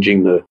started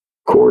changing the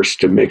course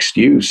to mixed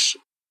use,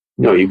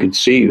 you could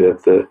see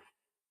that the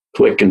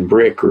click and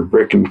brick or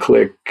brick and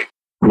click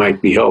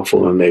might be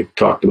helpful, and they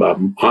talked about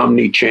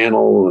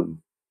omni-channel and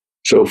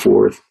so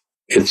forth.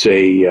 It's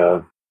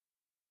the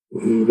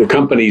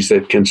companies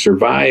that can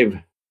survive.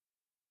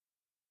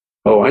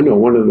 Oh, I know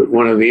one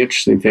of the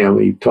interesting things I'll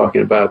be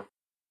talking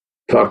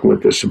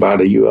with us about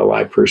a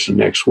ULI person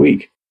next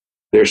week.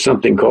 There's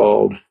something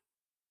called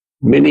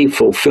mini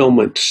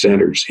fulfillment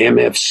centers,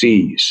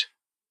 MFCs.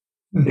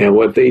 Mm-hmm. And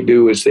what they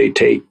do is they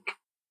take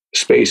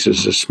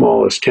spaces as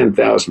small as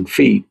 10,000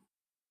 feet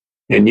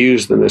and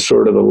use them as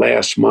sort of the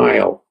last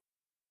mile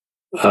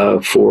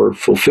for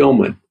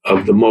fulfillment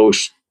of the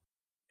most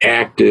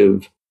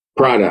active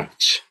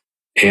products.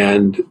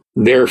 And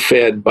they're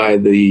fed by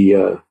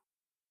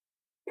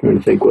trying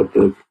to think what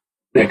the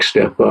next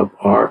step up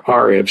are,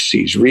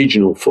 RFCs,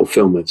 regional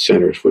fulfillment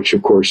centers, which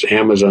of course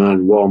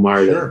Amazon,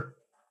 Walmart, sure,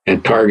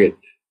 and Target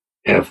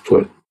have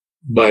put.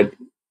 But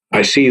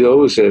I see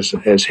those as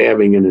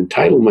having an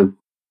entitlement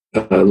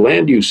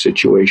land use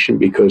situation,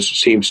 because it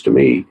seems to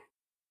me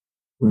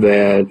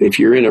that if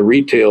you're in a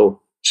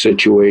retail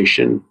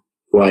situation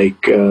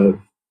like a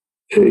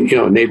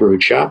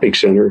neighborhood shopping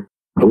center,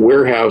 a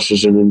warehouse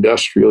is an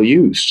industrial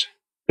use.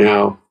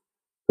 Now,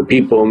 the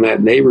people in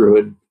that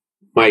neighborhood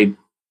might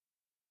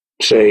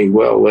say,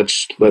 well,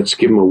 let's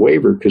give them a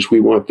waiver because we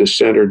want the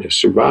center to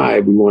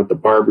survive. We want the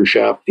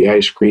barbershop, the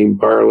ice cream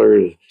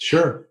parlor,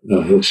 sure,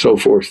 so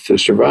forth to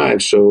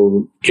survive.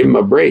 So give them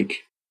a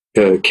break,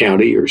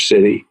 county or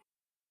city.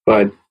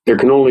 But there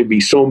can only be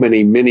so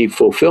many mini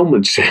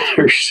fulfillment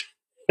centers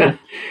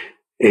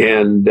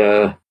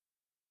and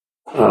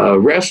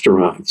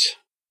restaurants.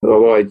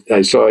 Although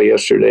I saw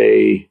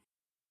yesterday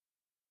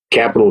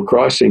Capitol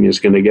Crossing is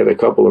going to get a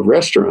couple of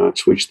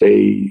restaurants, which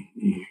they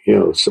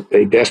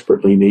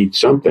desperately need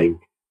something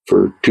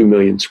for 2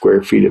 million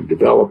square feet of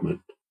development.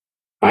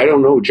 I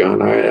don't know,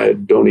 John. I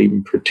don't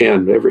even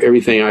pretend.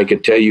 Everything I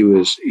could tell you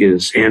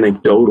is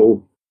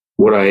anecdotal.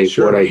 What I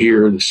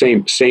hear,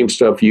 the same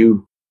stuff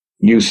you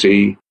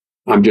see.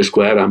 I'm just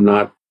glad I'm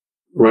not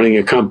running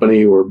a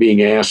company or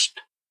being asked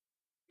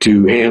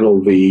to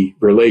handle the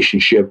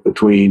relationship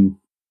between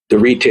the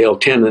retail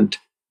tenant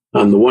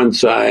on the one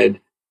side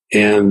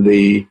and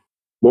the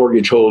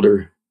mortgage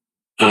holder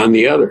on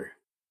the other,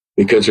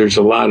 because there's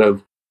a lot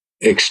of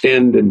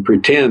extend and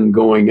pretend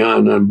going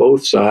on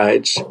both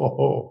sides.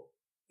 Oh.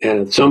 And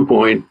at some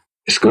point,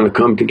 it's going to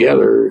come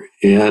together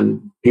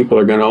and people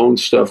are going to own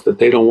stuff that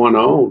they don't want to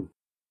own.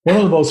 One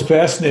of the most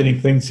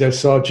fascinating things I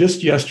saw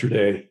just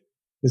yesterday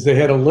is they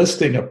had a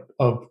listing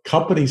of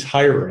companies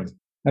hiring.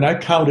 And I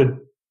counted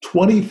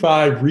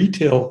 25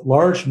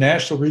 large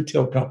national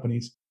retail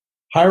companies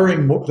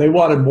hiring. They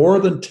wanted more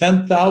than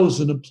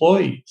 10,000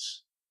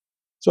 employees.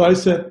 So I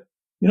said,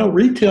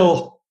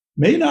 retail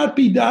may not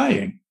be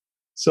dying.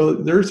 So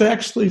there's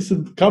actually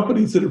some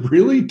companies that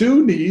really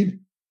do need,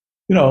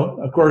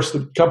 of course,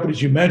 the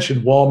companies you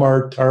mentioned,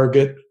 Walmart,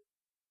 Target,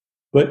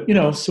 but,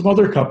 some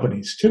other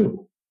companies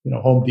too,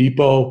 Home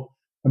Depot.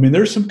 I mean,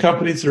 there's some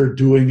companies that are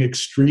doing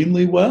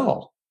extremely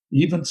well,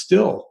 even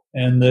still.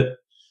 And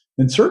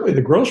certainly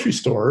the grocery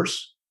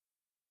stores,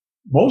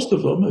 most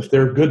of them, if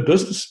they're good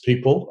business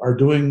people, are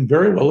doing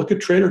very well. Look at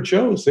Trader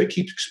Joe's. They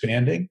keep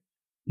expanding.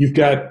 You've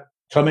got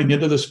coming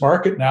into this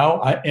market now,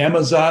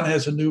 Amazon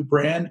has a new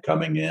brand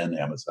coming in,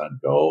 Amazon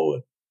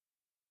Go.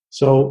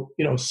 So,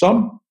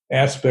 some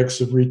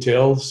aspects of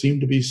retail seem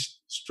to be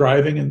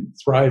striving and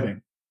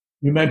thriving.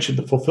 You mentioned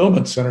the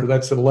fulfillment center.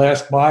 That's the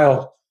last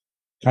mile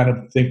kind of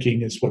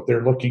thinking is what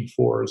they're looking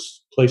for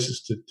as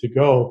places to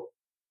go.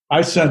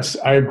 I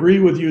agree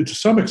with you to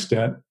some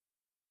extent,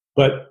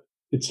 but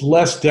it's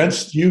less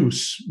dense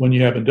use when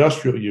you have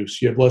industrial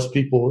use. You have less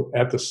people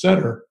at the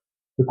center.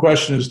 The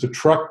question is the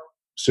truck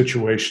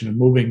situation and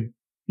moving,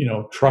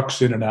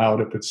 trucks in and out.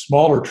 If it's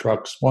smaller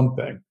trucks, one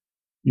thing.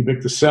 You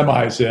make the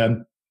semis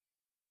in,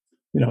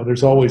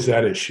 there's always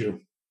that issue.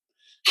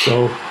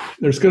 So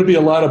there's going to be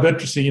a lot of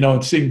interesting,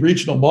 and seeing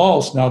regional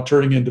malls now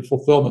turning into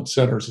fulfillment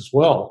centers as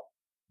well.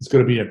 It's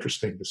going to be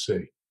interesting to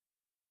see.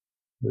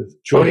 The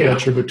joint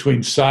venture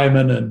between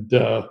Simon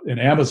and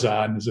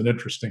Amazon is an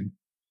interesting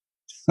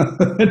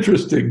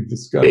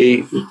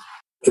discussion.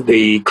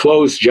 The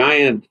closed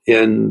giant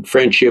in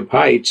Friendship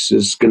Heights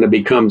is going to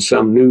become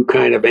some new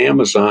kind of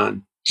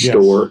Amazon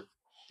store.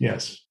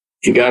 Yes.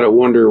 You got to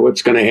wonder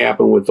what's going to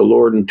happen with the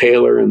Lord and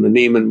Taylor and the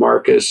Neiman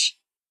Marcus.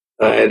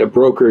 I had a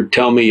broker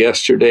tell me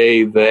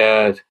yesterday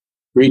that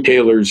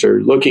retailers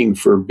are looking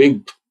for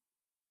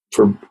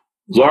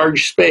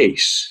large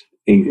space.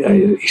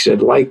 He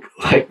said, like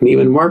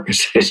Neiman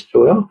Marcus. I said,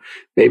 well,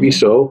 maybe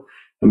so.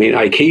 I mean,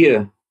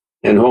 IKEA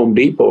and Home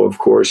Depot, of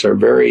course,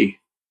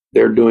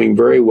 they're doing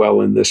very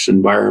well in this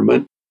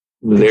environment.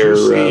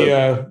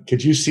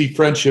 Could you see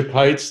Friendship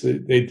Heights?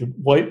 They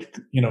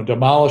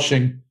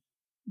demolishing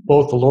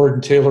both the Lord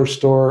and Taylor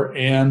store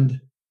and,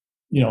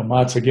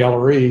 Mazza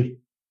Gallery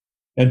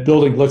and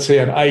building, let's say,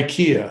 an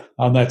IKEA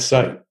on that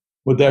site.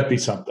 Would that be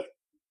something?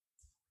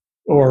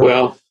 Or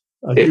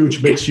a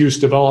huge mixed-use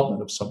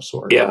development of some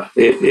sort? Yeah,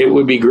 it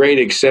would be great,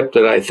 except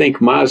that I think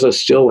Mazza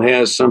still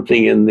has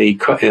something in the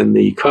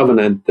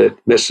covenant that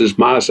Mrs.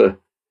 Mazza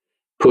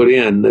put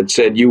in that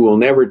said, you will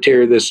never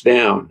tear this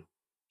down.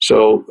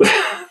 So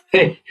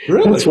really?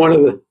 That's one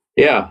of the,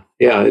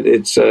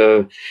 it's,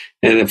 and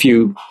if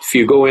you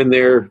go in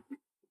there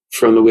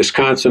from the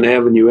Wisconsin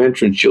Avenue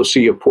entrance, you'll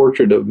see a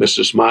portrait of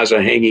Mrs.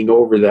 Mazza hanging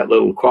over that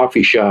little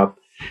coffee shop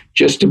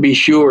just to be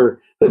sure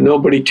that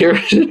nobody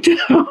tears it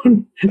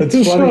down.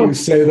 It's funny you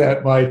say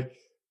that, Mike.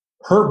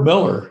 Herb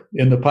Miller,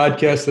 in the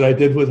podcast that I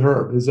did with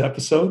Herb, his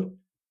episode,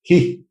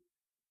 he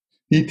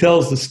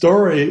tells the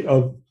story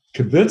of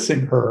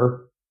convincing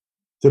her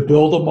to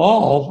build a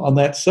mall on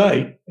that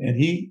site. And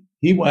he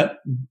went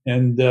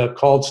and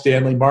called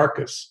Stanley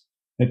Marcus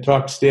and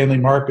talked Stanley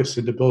Marcus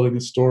into building a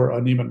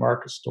Neiman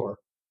Marcus store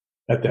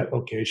at that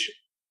location.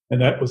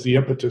 And that was the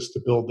impetus to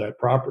build that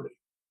property.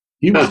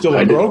 He was still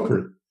a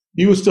broker.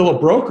 He was still a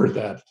broker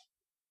then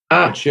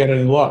at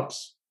Shannon &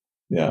 Lux.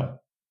 Yeah.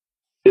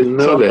 Didn't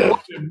know that.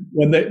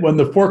 When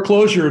the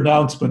foreclosure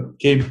announcement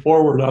came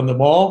forward on the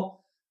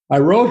mall, I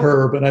wrote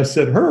Herb and I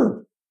said,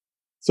 Herb,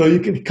 so you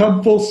can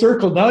come full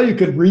circle. Now you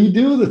can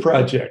redo the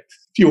project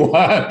if you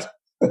want.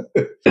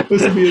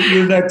 This will be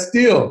your next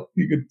deal.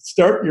 You could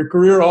start your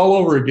career all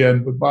over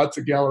again with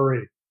Mazza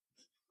Gallery.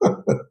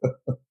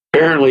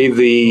 Apparently,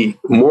 the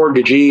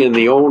mortgagee and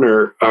the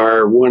owner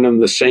are one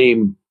and the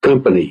same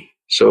company.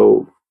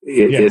 So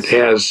it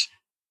has,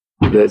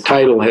 the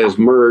title has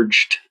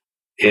merged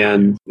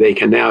and they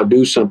can now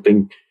do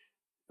something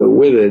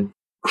with it.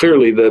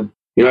 Clearly,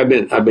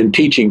 I've been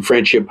teaching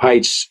Friendship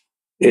Heights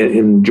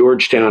in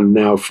Georgetown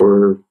now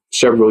for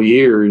several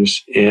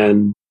years,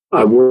 and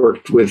I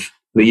worked with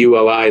the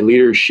ULI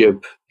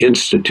Leadership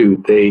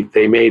Institute.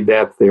 They made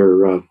that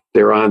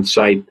their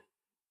on-site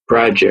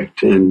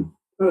project, and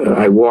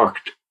I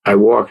walked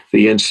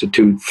the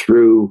institute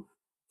through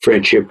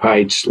Friendship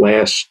Heights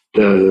last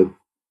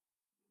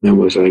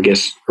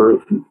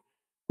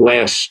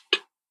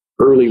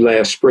early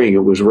last spring.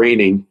 It was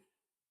raining,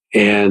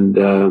 and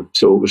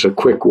so it was a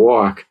quick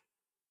walk,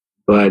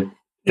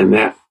 and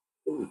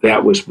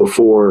that was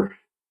before,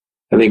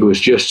 I think it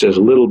was just as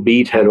Little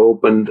Beat had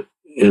opened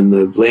in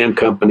the land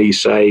company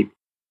site.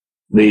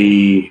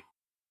 The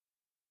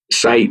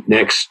site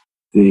next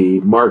The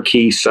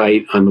Marquee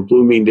site on the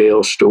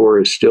Bloomingdale store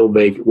is still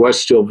vacant.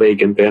 Was still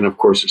vacant then. Of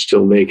course, it's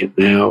still vacant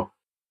now.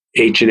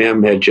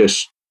 H&M had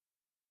just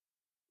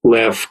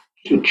left.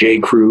 J.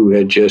 Crew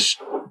had just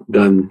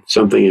done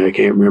something I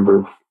can't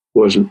remember.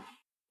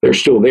 They're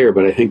still there,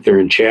 but I think they're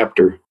in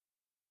chapter.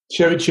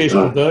 Chevy Chase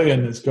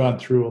Pavilion has gone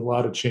through a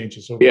lot of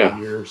changes over the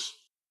years.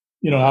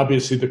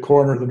 Obviously the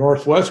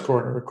northwest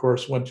corner, of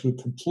course, went through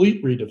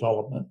complete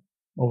redevelopment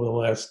over the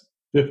last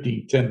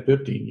 10,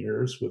 15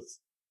 years with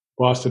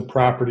Boston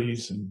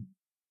Properties and,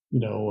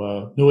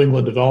 New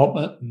England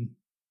Development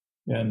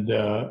and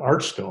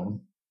Archstone.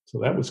 So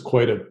that was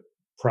quite a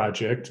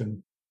project.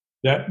 And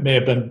that may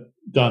have been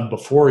done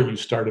before you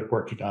started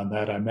working on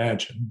that, I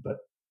imagine. But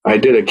I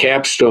did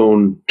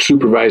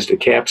supervised a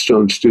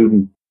capstone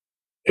student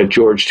at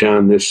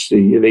Georgetown.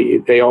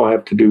 They all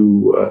have to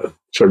do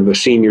sort of a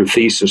senior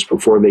thesis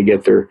before they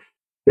get their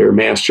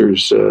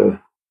master's. And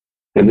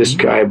this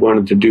guy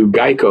wanted to do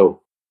Geico.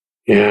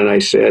 And I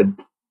said,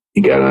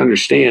 you got to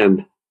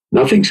understand,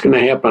 nothing's going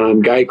to happen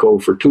on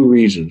Geico for two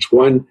reasons.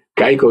 One,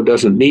 Geico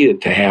doesn't need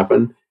it to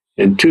happen.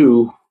 And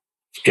two,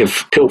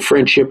 till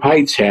Friendship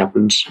Heights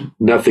happens,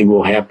 nothing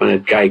will happen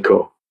at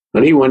Geico.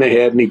 And he went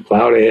ahead and he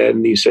plowed ahead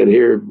and he said,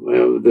 here,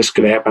 this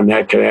could happen,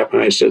 that could happen.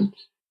 I said,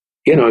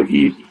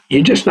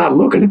 you're just not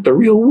looking at the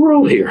real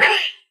world here.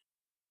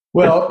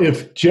 Well,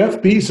 if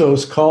Jeff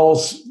Bezos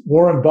calls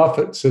Warren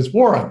Buffett and says,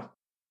 Warren,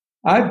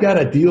 I've got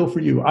a deal for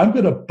you. I'm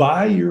going to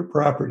buy your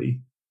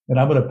property and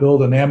I'm going to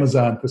build an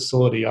Amazon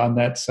facility on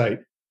that site.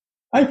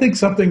 I think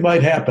something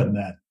might happen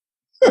then.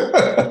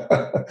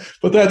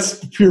 But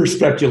that's pure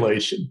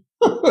speculation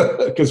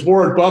because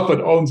Warren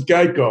Buffett owns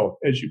Geico,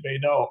 as you may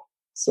know.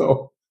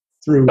 So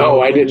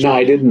I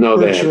didn't know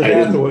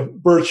that.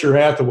 Berkshire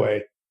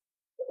Hathaway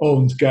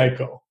owns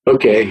Geico.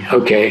 Okay.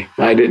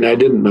 I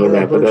didn't know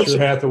that. But Berkshire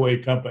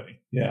Hathaway company.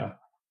 Yeah.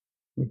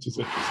 Which is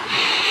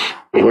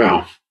interesting.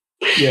 Wow.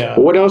 Yeah.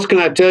 What else can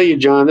I tell you,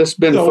 John? This has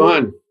been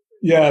fun.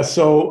 Yeah.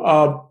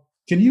 So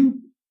can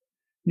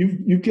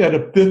you've got a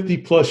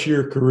 50+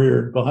 year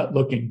career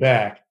looking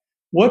back.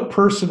 What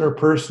person or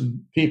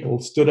people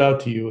stood out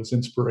to you as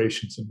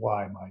inspirations and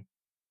why, Mike?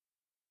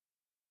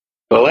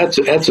 Well, that's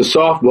a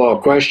softball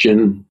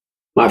question.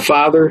 My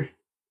father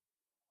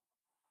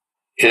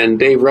and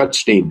Dave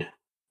Rutstein,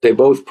 they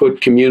both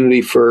put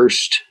community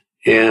first,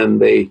 and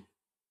they,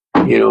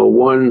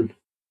 one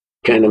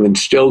kind of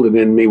instilled it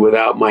in me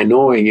without my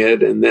knowing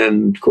it. And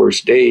then, of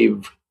course,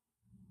 Dave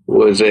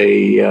was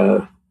he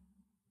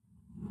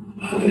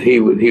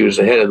was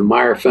the head of the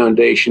Meyer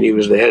Foundation. He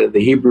was the head of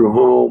the Hebrew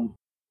Home.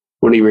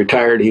 When he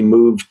retired, he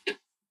moved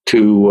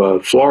to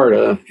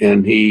Florida,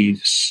 and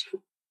he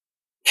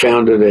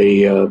founded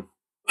a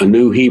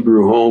new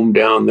Hebrew home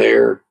down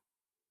there,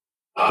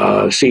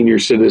 senior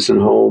citizen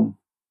home.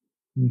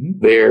 Mm-hmm.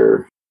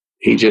 There,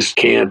 he just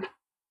can't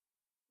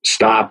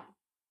stop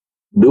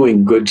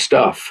doing good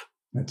stuff.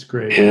 That's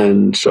great.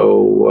 And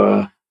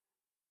so,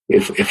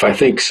 if I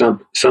think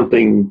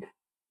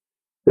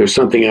there's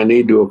something I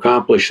need to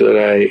accomplish that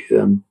I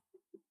am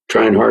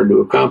trying hard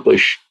to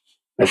accomplish,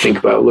 I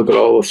think look at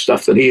all the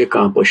stuff that he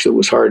accomplished that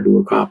was hard to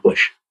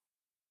accomplish.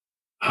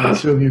 I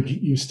assume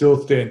you still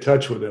stay in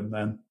touch with him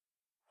then.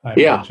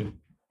 Imagine.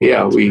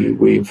 Yeah.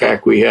 We in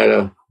fact we had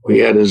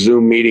a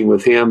Zoom meeting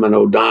with him and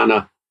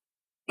O'Donna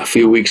a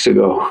few weeks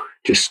ago,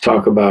 just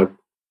talk about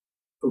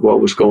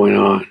what was going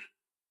on.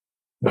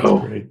 That's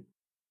great.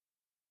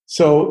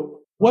 So,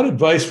 what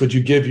advice would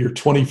you give your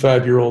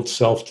 25-year-old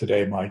self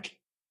today, Mike?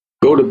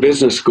 Go to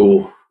business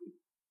school.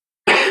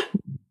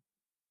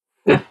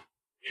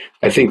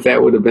 I think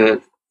that would have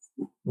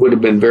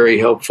been very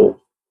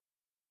helpful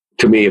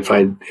to me if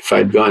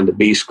I'd gone to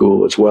B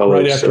school as well.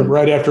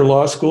 Right after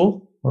law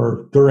school,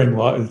 or during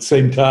law at the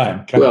same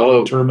time,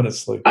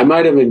 terminously. I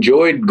might have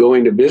enjoyed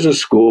going to business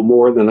school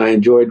more than I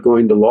enjoyed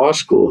going to law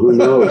school. Who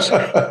knows?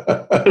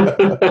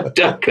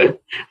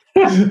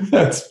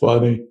 That's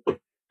funny.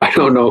 I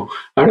don't know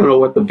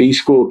what the B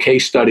school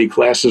case study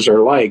classes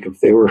are like. If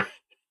they were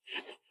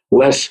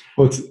less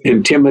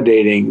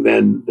intimidating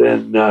than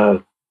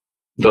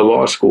the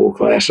law school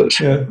classes.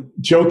 Yeah.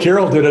 Joe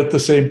Carroll did it at the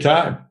same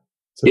time.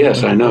 So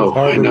yes, I know.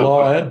 Harvard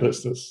Law and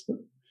business.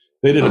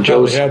 They didn't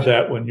probably have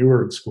that when you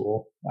were in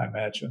school, I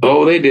imagine.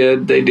 Oh, they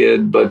did,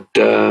 but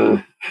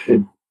that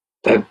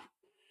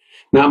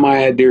not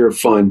my idea of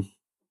fun.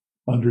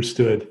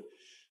 Understood.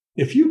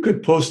 If you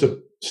could post a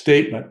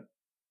statement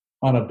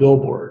on a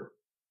billboard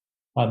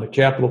on the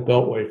Capitol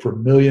Beltway for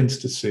millions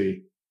to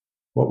see,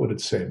 what would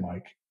it say,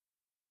 Mike?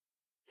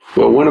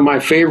 Well, one of my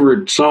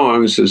favorite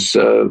songs is,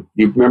 you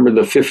remember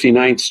the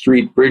 59th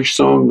Street Bridge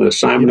song, the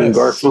Simon and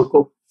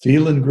Garfunkel?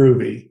 Feelin'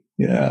 Groovy,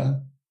 yeah.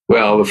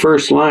 Well, the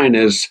first line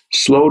is,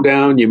 slow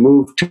down, you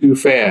move too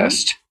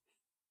fast.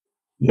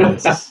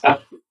 Yes. I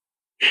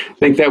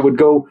think that would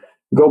go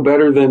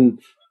better than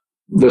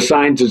the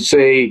signs that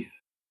say,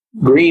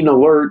 green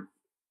alert,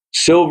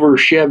 silver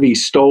Chevy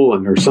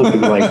stolen, or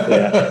something like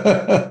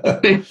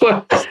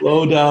that.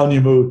 Slow down,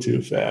 you move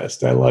too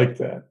fast. I like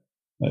that.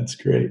 That's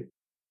great.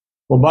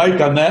 Well,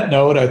 Mike, on that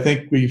note, I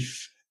think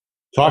we've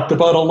talked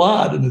about a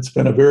lot, and it's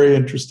been a very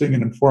interesting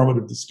and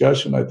informative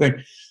discussion. I think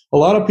a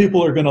lot of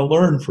people are going to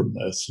learn from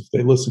this if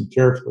they listen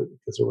carefully,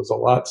 because there was a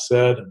lot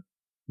said and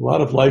a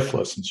lot of life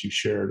lessons you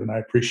shared, and I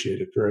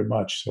appreciate it very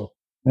much. So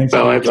thanks.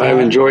 Well, I've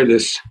enjoyed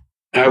this.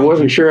 I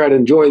wasn't sure I'd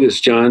enjoy this,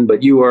 John,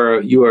 but you are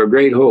a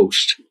great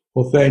host.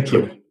 Well, thank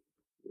you.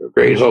 You're a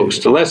great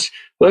host. So let's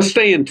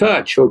stay in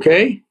touch,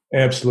 okay?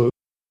 Absolutely.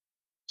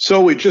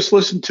 So we just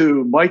listened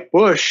to Mike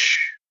Bush,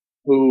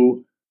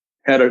 who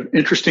had an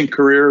interesting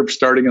career of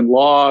starting in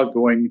law,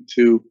 going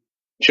to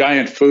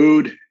Giant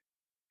Food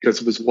because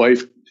of his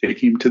wife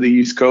taking him to the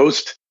East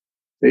Coast,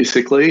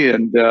 basically,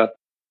 and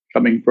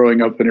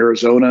growing up in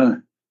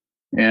Arizona,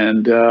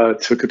 and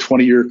took a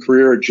 20-year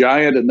career at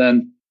Giant, and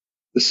then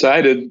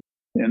decided,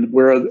 and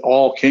where it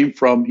all came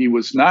from, he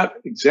was not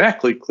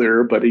exactly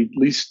clear, but at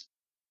least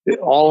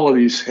all of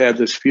these had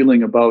this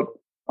feeling about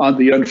on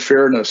the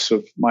unfairness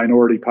of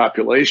minority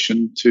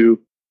population to,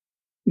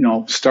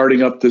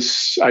 starting up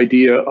this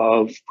idea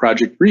of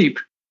Project REAP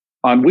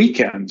on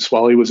weekends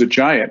while he was a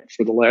Giant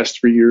for the last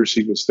 3 years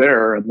he was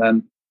there, and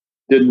then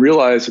didn't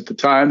realize at the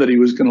time that he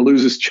was going to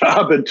lose his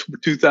job in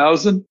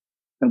 2000,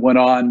 and went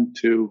on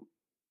to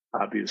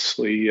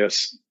obviously,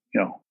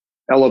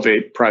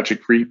 elevate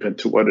Project REAP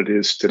into what it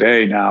is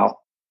today now,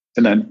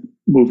 and then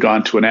moved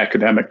on to an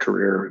academic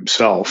career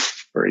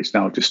himself, where he's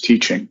now just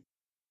teaching.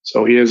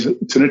 So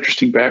it's an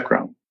interesting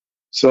background.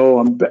 So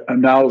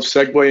I'm now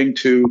segueing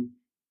to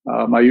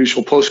my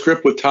usual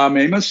postscript with Tom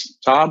Amos.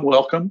 Tom,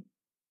 welcome.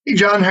 Hey,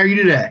 John, how are you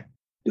today?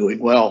 Doing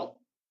well.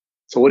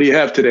 So what do you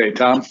have today,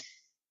 Tom?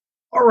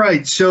 All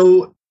right.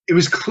 So it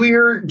was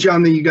clear,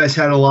 John, that you guys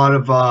had a lot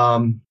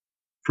of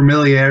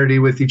familiarity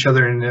with each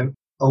other and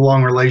a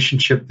long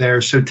relationship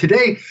there. So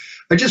today,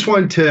 I just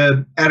wanted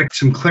to add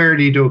some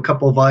clarity to a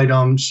couple of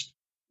items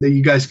that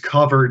you guys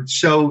covered.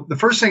 So the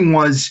first thing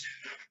was,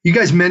 you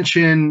guys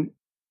mentioned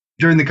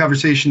during the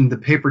conversation the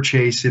paper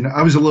chase, and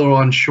I was a little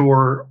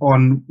unsure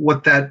on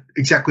what that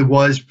exactly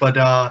was, but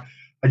I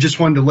just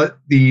wanted to let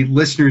the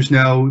listeners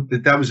know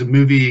that that was a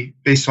movie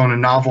based on a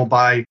novel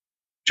by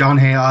John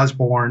Hay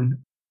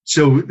Osborne.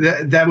 So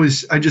that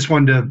was, I just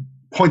wanted to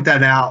point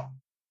that out.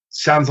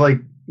 Sounds like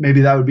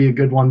maybe that would be a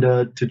good one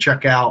to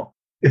check out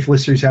if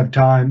listeners have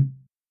time.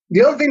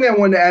 The other thing that I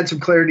wanted to add some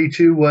clarity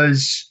to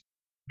was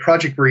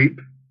Project REAP.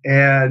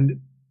 And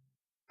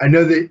I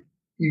know that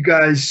you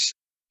guys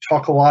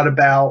talk a lot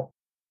about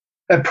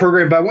that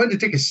program, but I wanted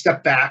to take a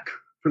step back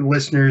for the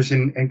listeners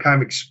and kind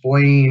of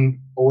explain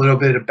a little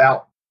bit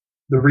about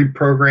the REAP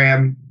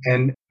program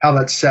and how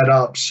that's set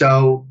up.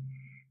 So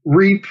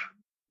REAP,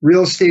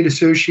 Real Estate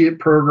Associate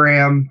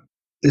Program,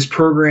 this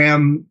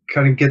program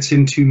kind of gets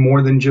into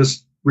more than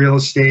just real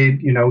estate.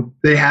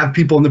 They have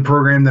people in the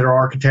program that are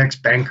architects,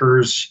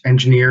 bankers,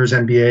 engineers,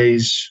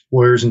 MBAs,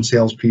 lawyers, and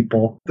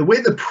salespeople. The way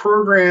the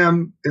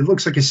program, it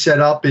looks like, is set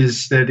up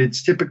is that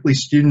it's typically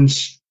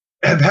students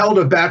have held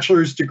a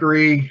bachelor's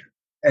degree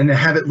and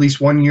have at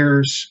least 1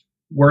 year's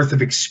worth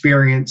of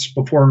experience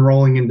before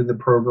enrolling into the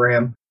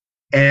program.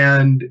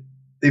 And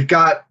they've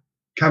got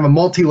kind of a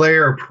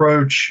multi-layer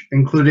approach,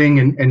 including,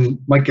 and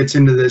Mike gets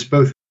into this,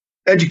 both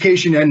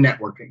education and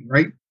networking,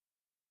 right?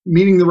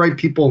 Meeting the right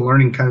people and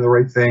learning kind of the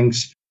right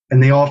things.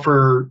 And they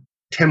offer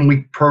a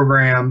 10-week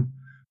program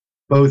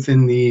both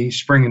in the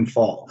spring and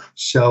fall.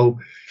 So,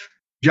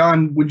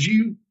 John, would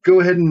you go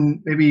ahead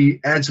and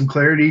maybe add some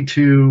clarity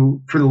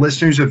for the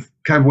listeners of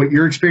kind of what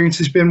your experience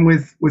has been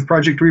with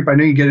Project REAP? I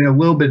know you get a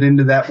little bit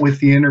into that with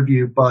the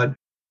interview, but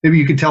maybe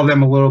you could tell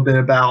them a little bit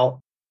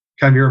about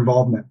kind of your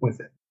involvement with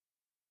it.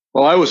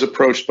 Well, I was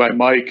approached by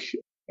Mike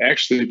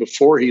actually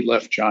before he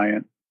left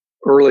Giant,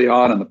 early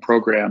on in the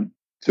program,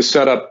 to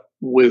set up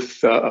with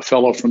a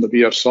fellow from the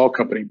BF Saul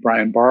company,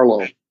 Brian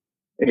Barlow,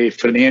 a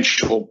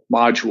financial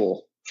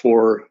module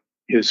for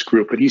his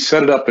group. And he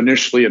set it up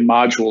initially in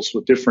modules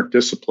with different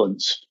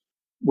disciplines,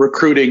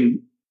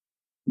 recruiting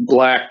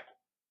Black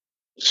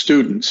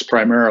students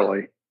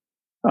primarily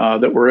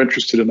that were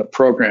interested in the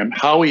program.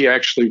 How he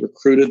actually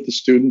recruited the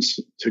students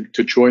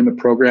to join the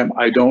program,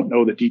 I don't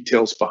know the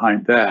details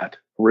behind that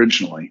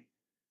originally,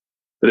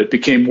 but it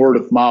became word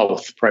of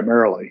mouth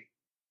primarily.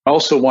 I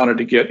also wanted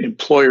to get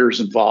employers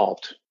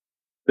involved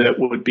that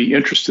would be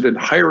interested in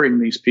hiring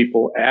these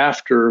people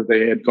after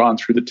they had gone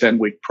through the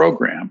 10-week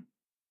program,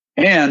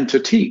 and to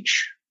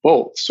teach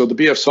both. So the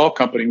BF Saul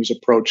company was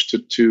approached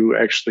to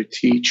actually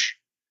teach.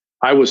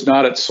 I was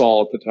not at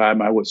Saul at the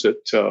time. I was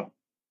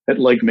at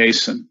Legg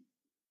Mason,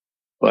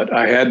 but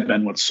I had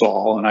been with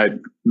Saul, and I'd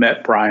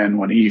met Brian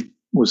when he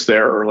was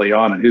there early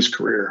on in his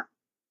career.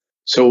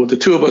 So the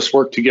two of us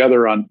worked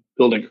together on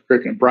building a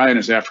curriculum. Brian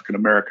is African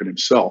American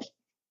himself.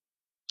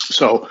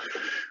 So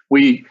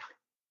we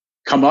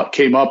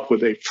came up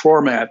with a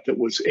format that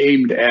was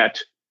aimed at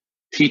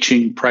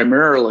teaching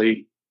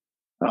primarily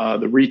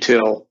the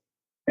retail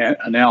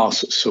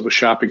analysis of a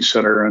shopping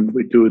center, and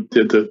we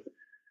did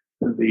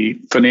the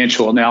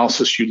financial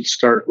analysis. You'd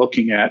start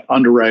looking at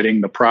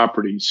underwriting the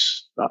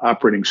property's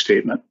operating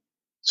statement.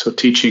 So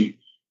teaching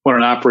what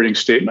an operating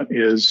statement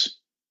is,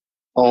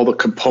 all the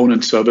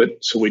components of it.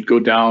 So we'd go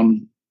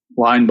down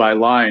line by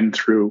line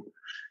through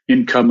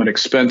income and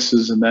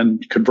expenses, and then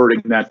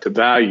converting that to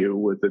value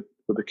with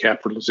the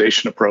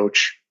capitalization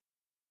approach.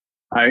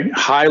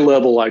 High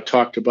level, I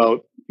talked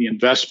about the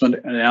investment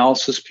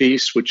analysis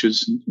piece, which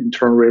is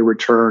internal rate of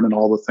return and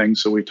all the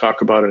things that we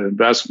talk about in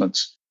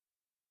investments.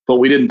 But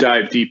we didn't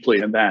dive deeply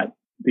in that.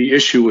 The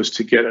issue was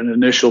to get an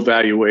initial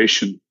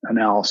valuation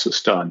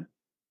analysis done.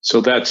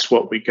 So that's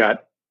what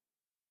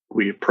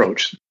we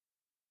approached.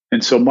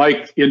 And so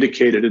Mike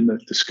indicated in the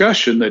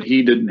discussion that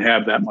he didn't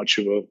have that much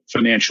of a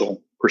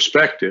financial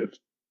perspective,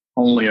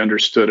 only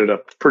understood at a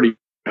pretty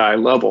high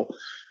level.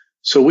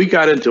 So we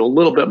got into a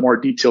little bit more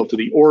detail to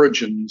the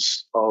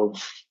origins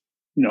of,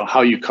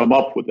 how you come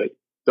up with it,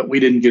 but we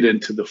didn't get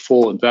into the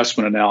full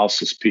investment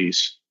analysis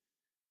piece.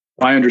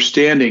 My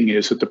understanding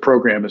is that the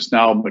program is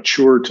now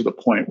matured to the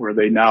point where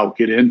they now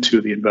get into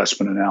the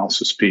investment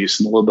analysis piece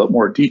in a little bit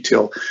more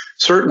detail.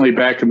 Certainly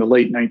back in the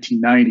late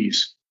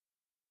 1990s,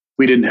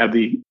 we didn't have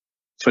the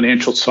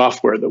financial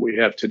software that we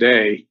have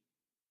today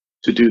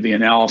to do the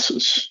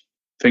analysis.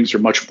 Things are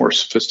much more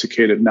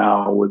sophisticated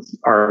now with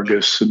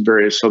Argus and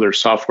various other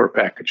software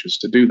packages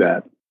to do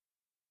that.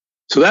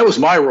 So that was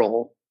my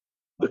role.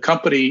 The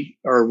company,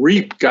 or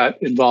REAP, got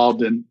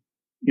involved in,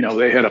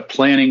 they had a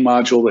planning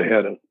module, they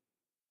had a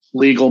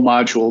legal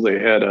module, they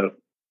had a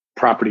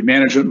property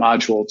management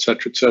module, et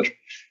cetera, et cetera.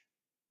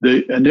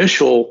 The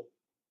initial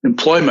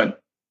employment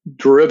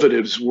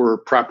derivatives were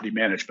property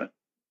management.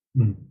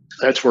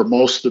 That's where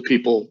most of the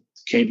people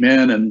came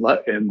in and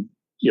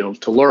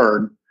to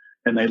learn,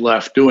 and they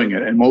left doing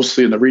it, and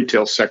mostly in the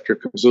retail sector,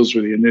 because those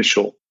were the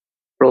initial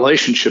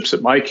relationships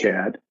that Mike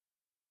had.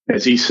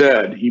 As he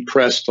said, he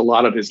pressed a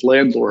lot of his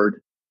landlord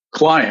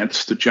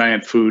clients, the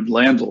Giant Food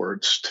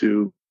landlords,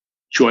 to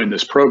join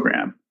this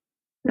program.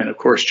 And of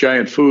course,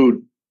 Giant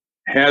Food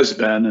has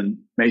been and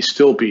may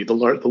still be the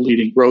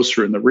leading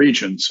grocer in the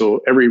region.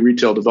 So every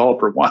retail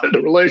developer wanted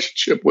a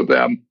relationship with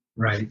them.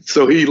 Right.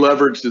 So he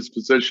leveraged his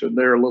position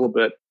there a little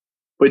bit,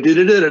 but did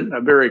it in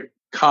a very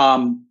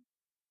calm,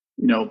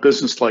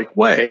 business-like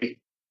way.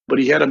 But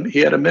he had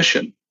a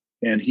mission,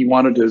 and he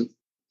wanted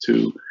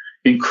to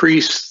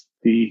increase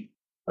the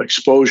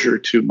exposure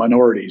to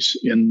minorities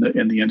in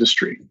the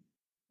industry.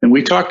 And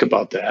we talked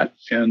about that,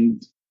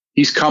 and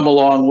he's come a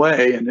long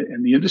way, and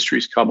the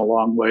industry's come a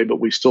long way, but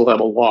we still have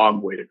a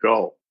long way to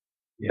go,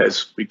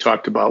 as we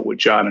talked about with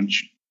John and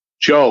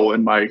Joe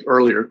in my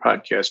earlier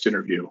podcast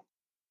interview.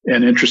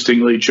 And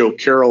interestingly, Joe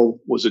Carroll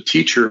was a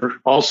teacher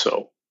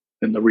also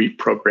in the REAP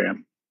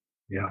program.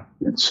 Yeah.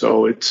 And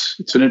so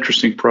it's an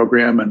interesting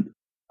program, and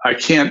I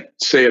can't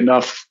say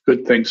enough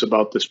good things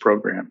about this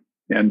program.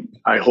 And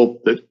I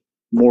hope that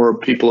more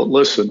people that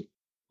listen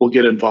will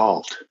get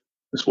involved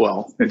as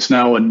well. It's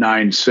now in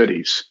 9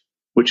 cities,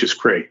 which is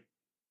great.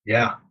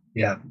 Yeah.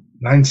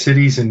 9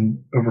 cities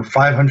and over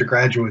 500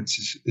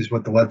 graduates is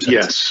what the website says.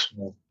 Yes.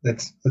 Well,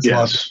 that's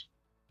awesome.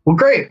 Well,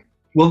 great.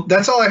 Well,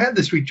 that's all I had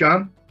this week,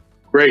 John.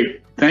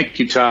 Great. Thank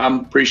you,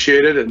 Tom.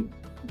 Appreciate it. And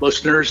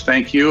listeners,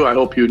 thank you. I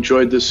hope you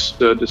enjoyed this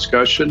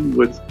discussion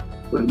with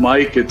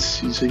Mike.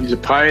 He's a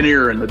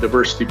pioneer in the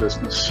diversity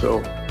business.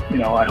 So,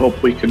 I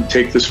hope we can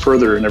take this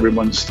further and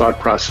everyone's thought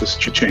process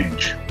to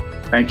change.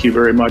 Thank you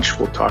very much.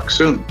 We'll talk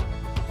soon.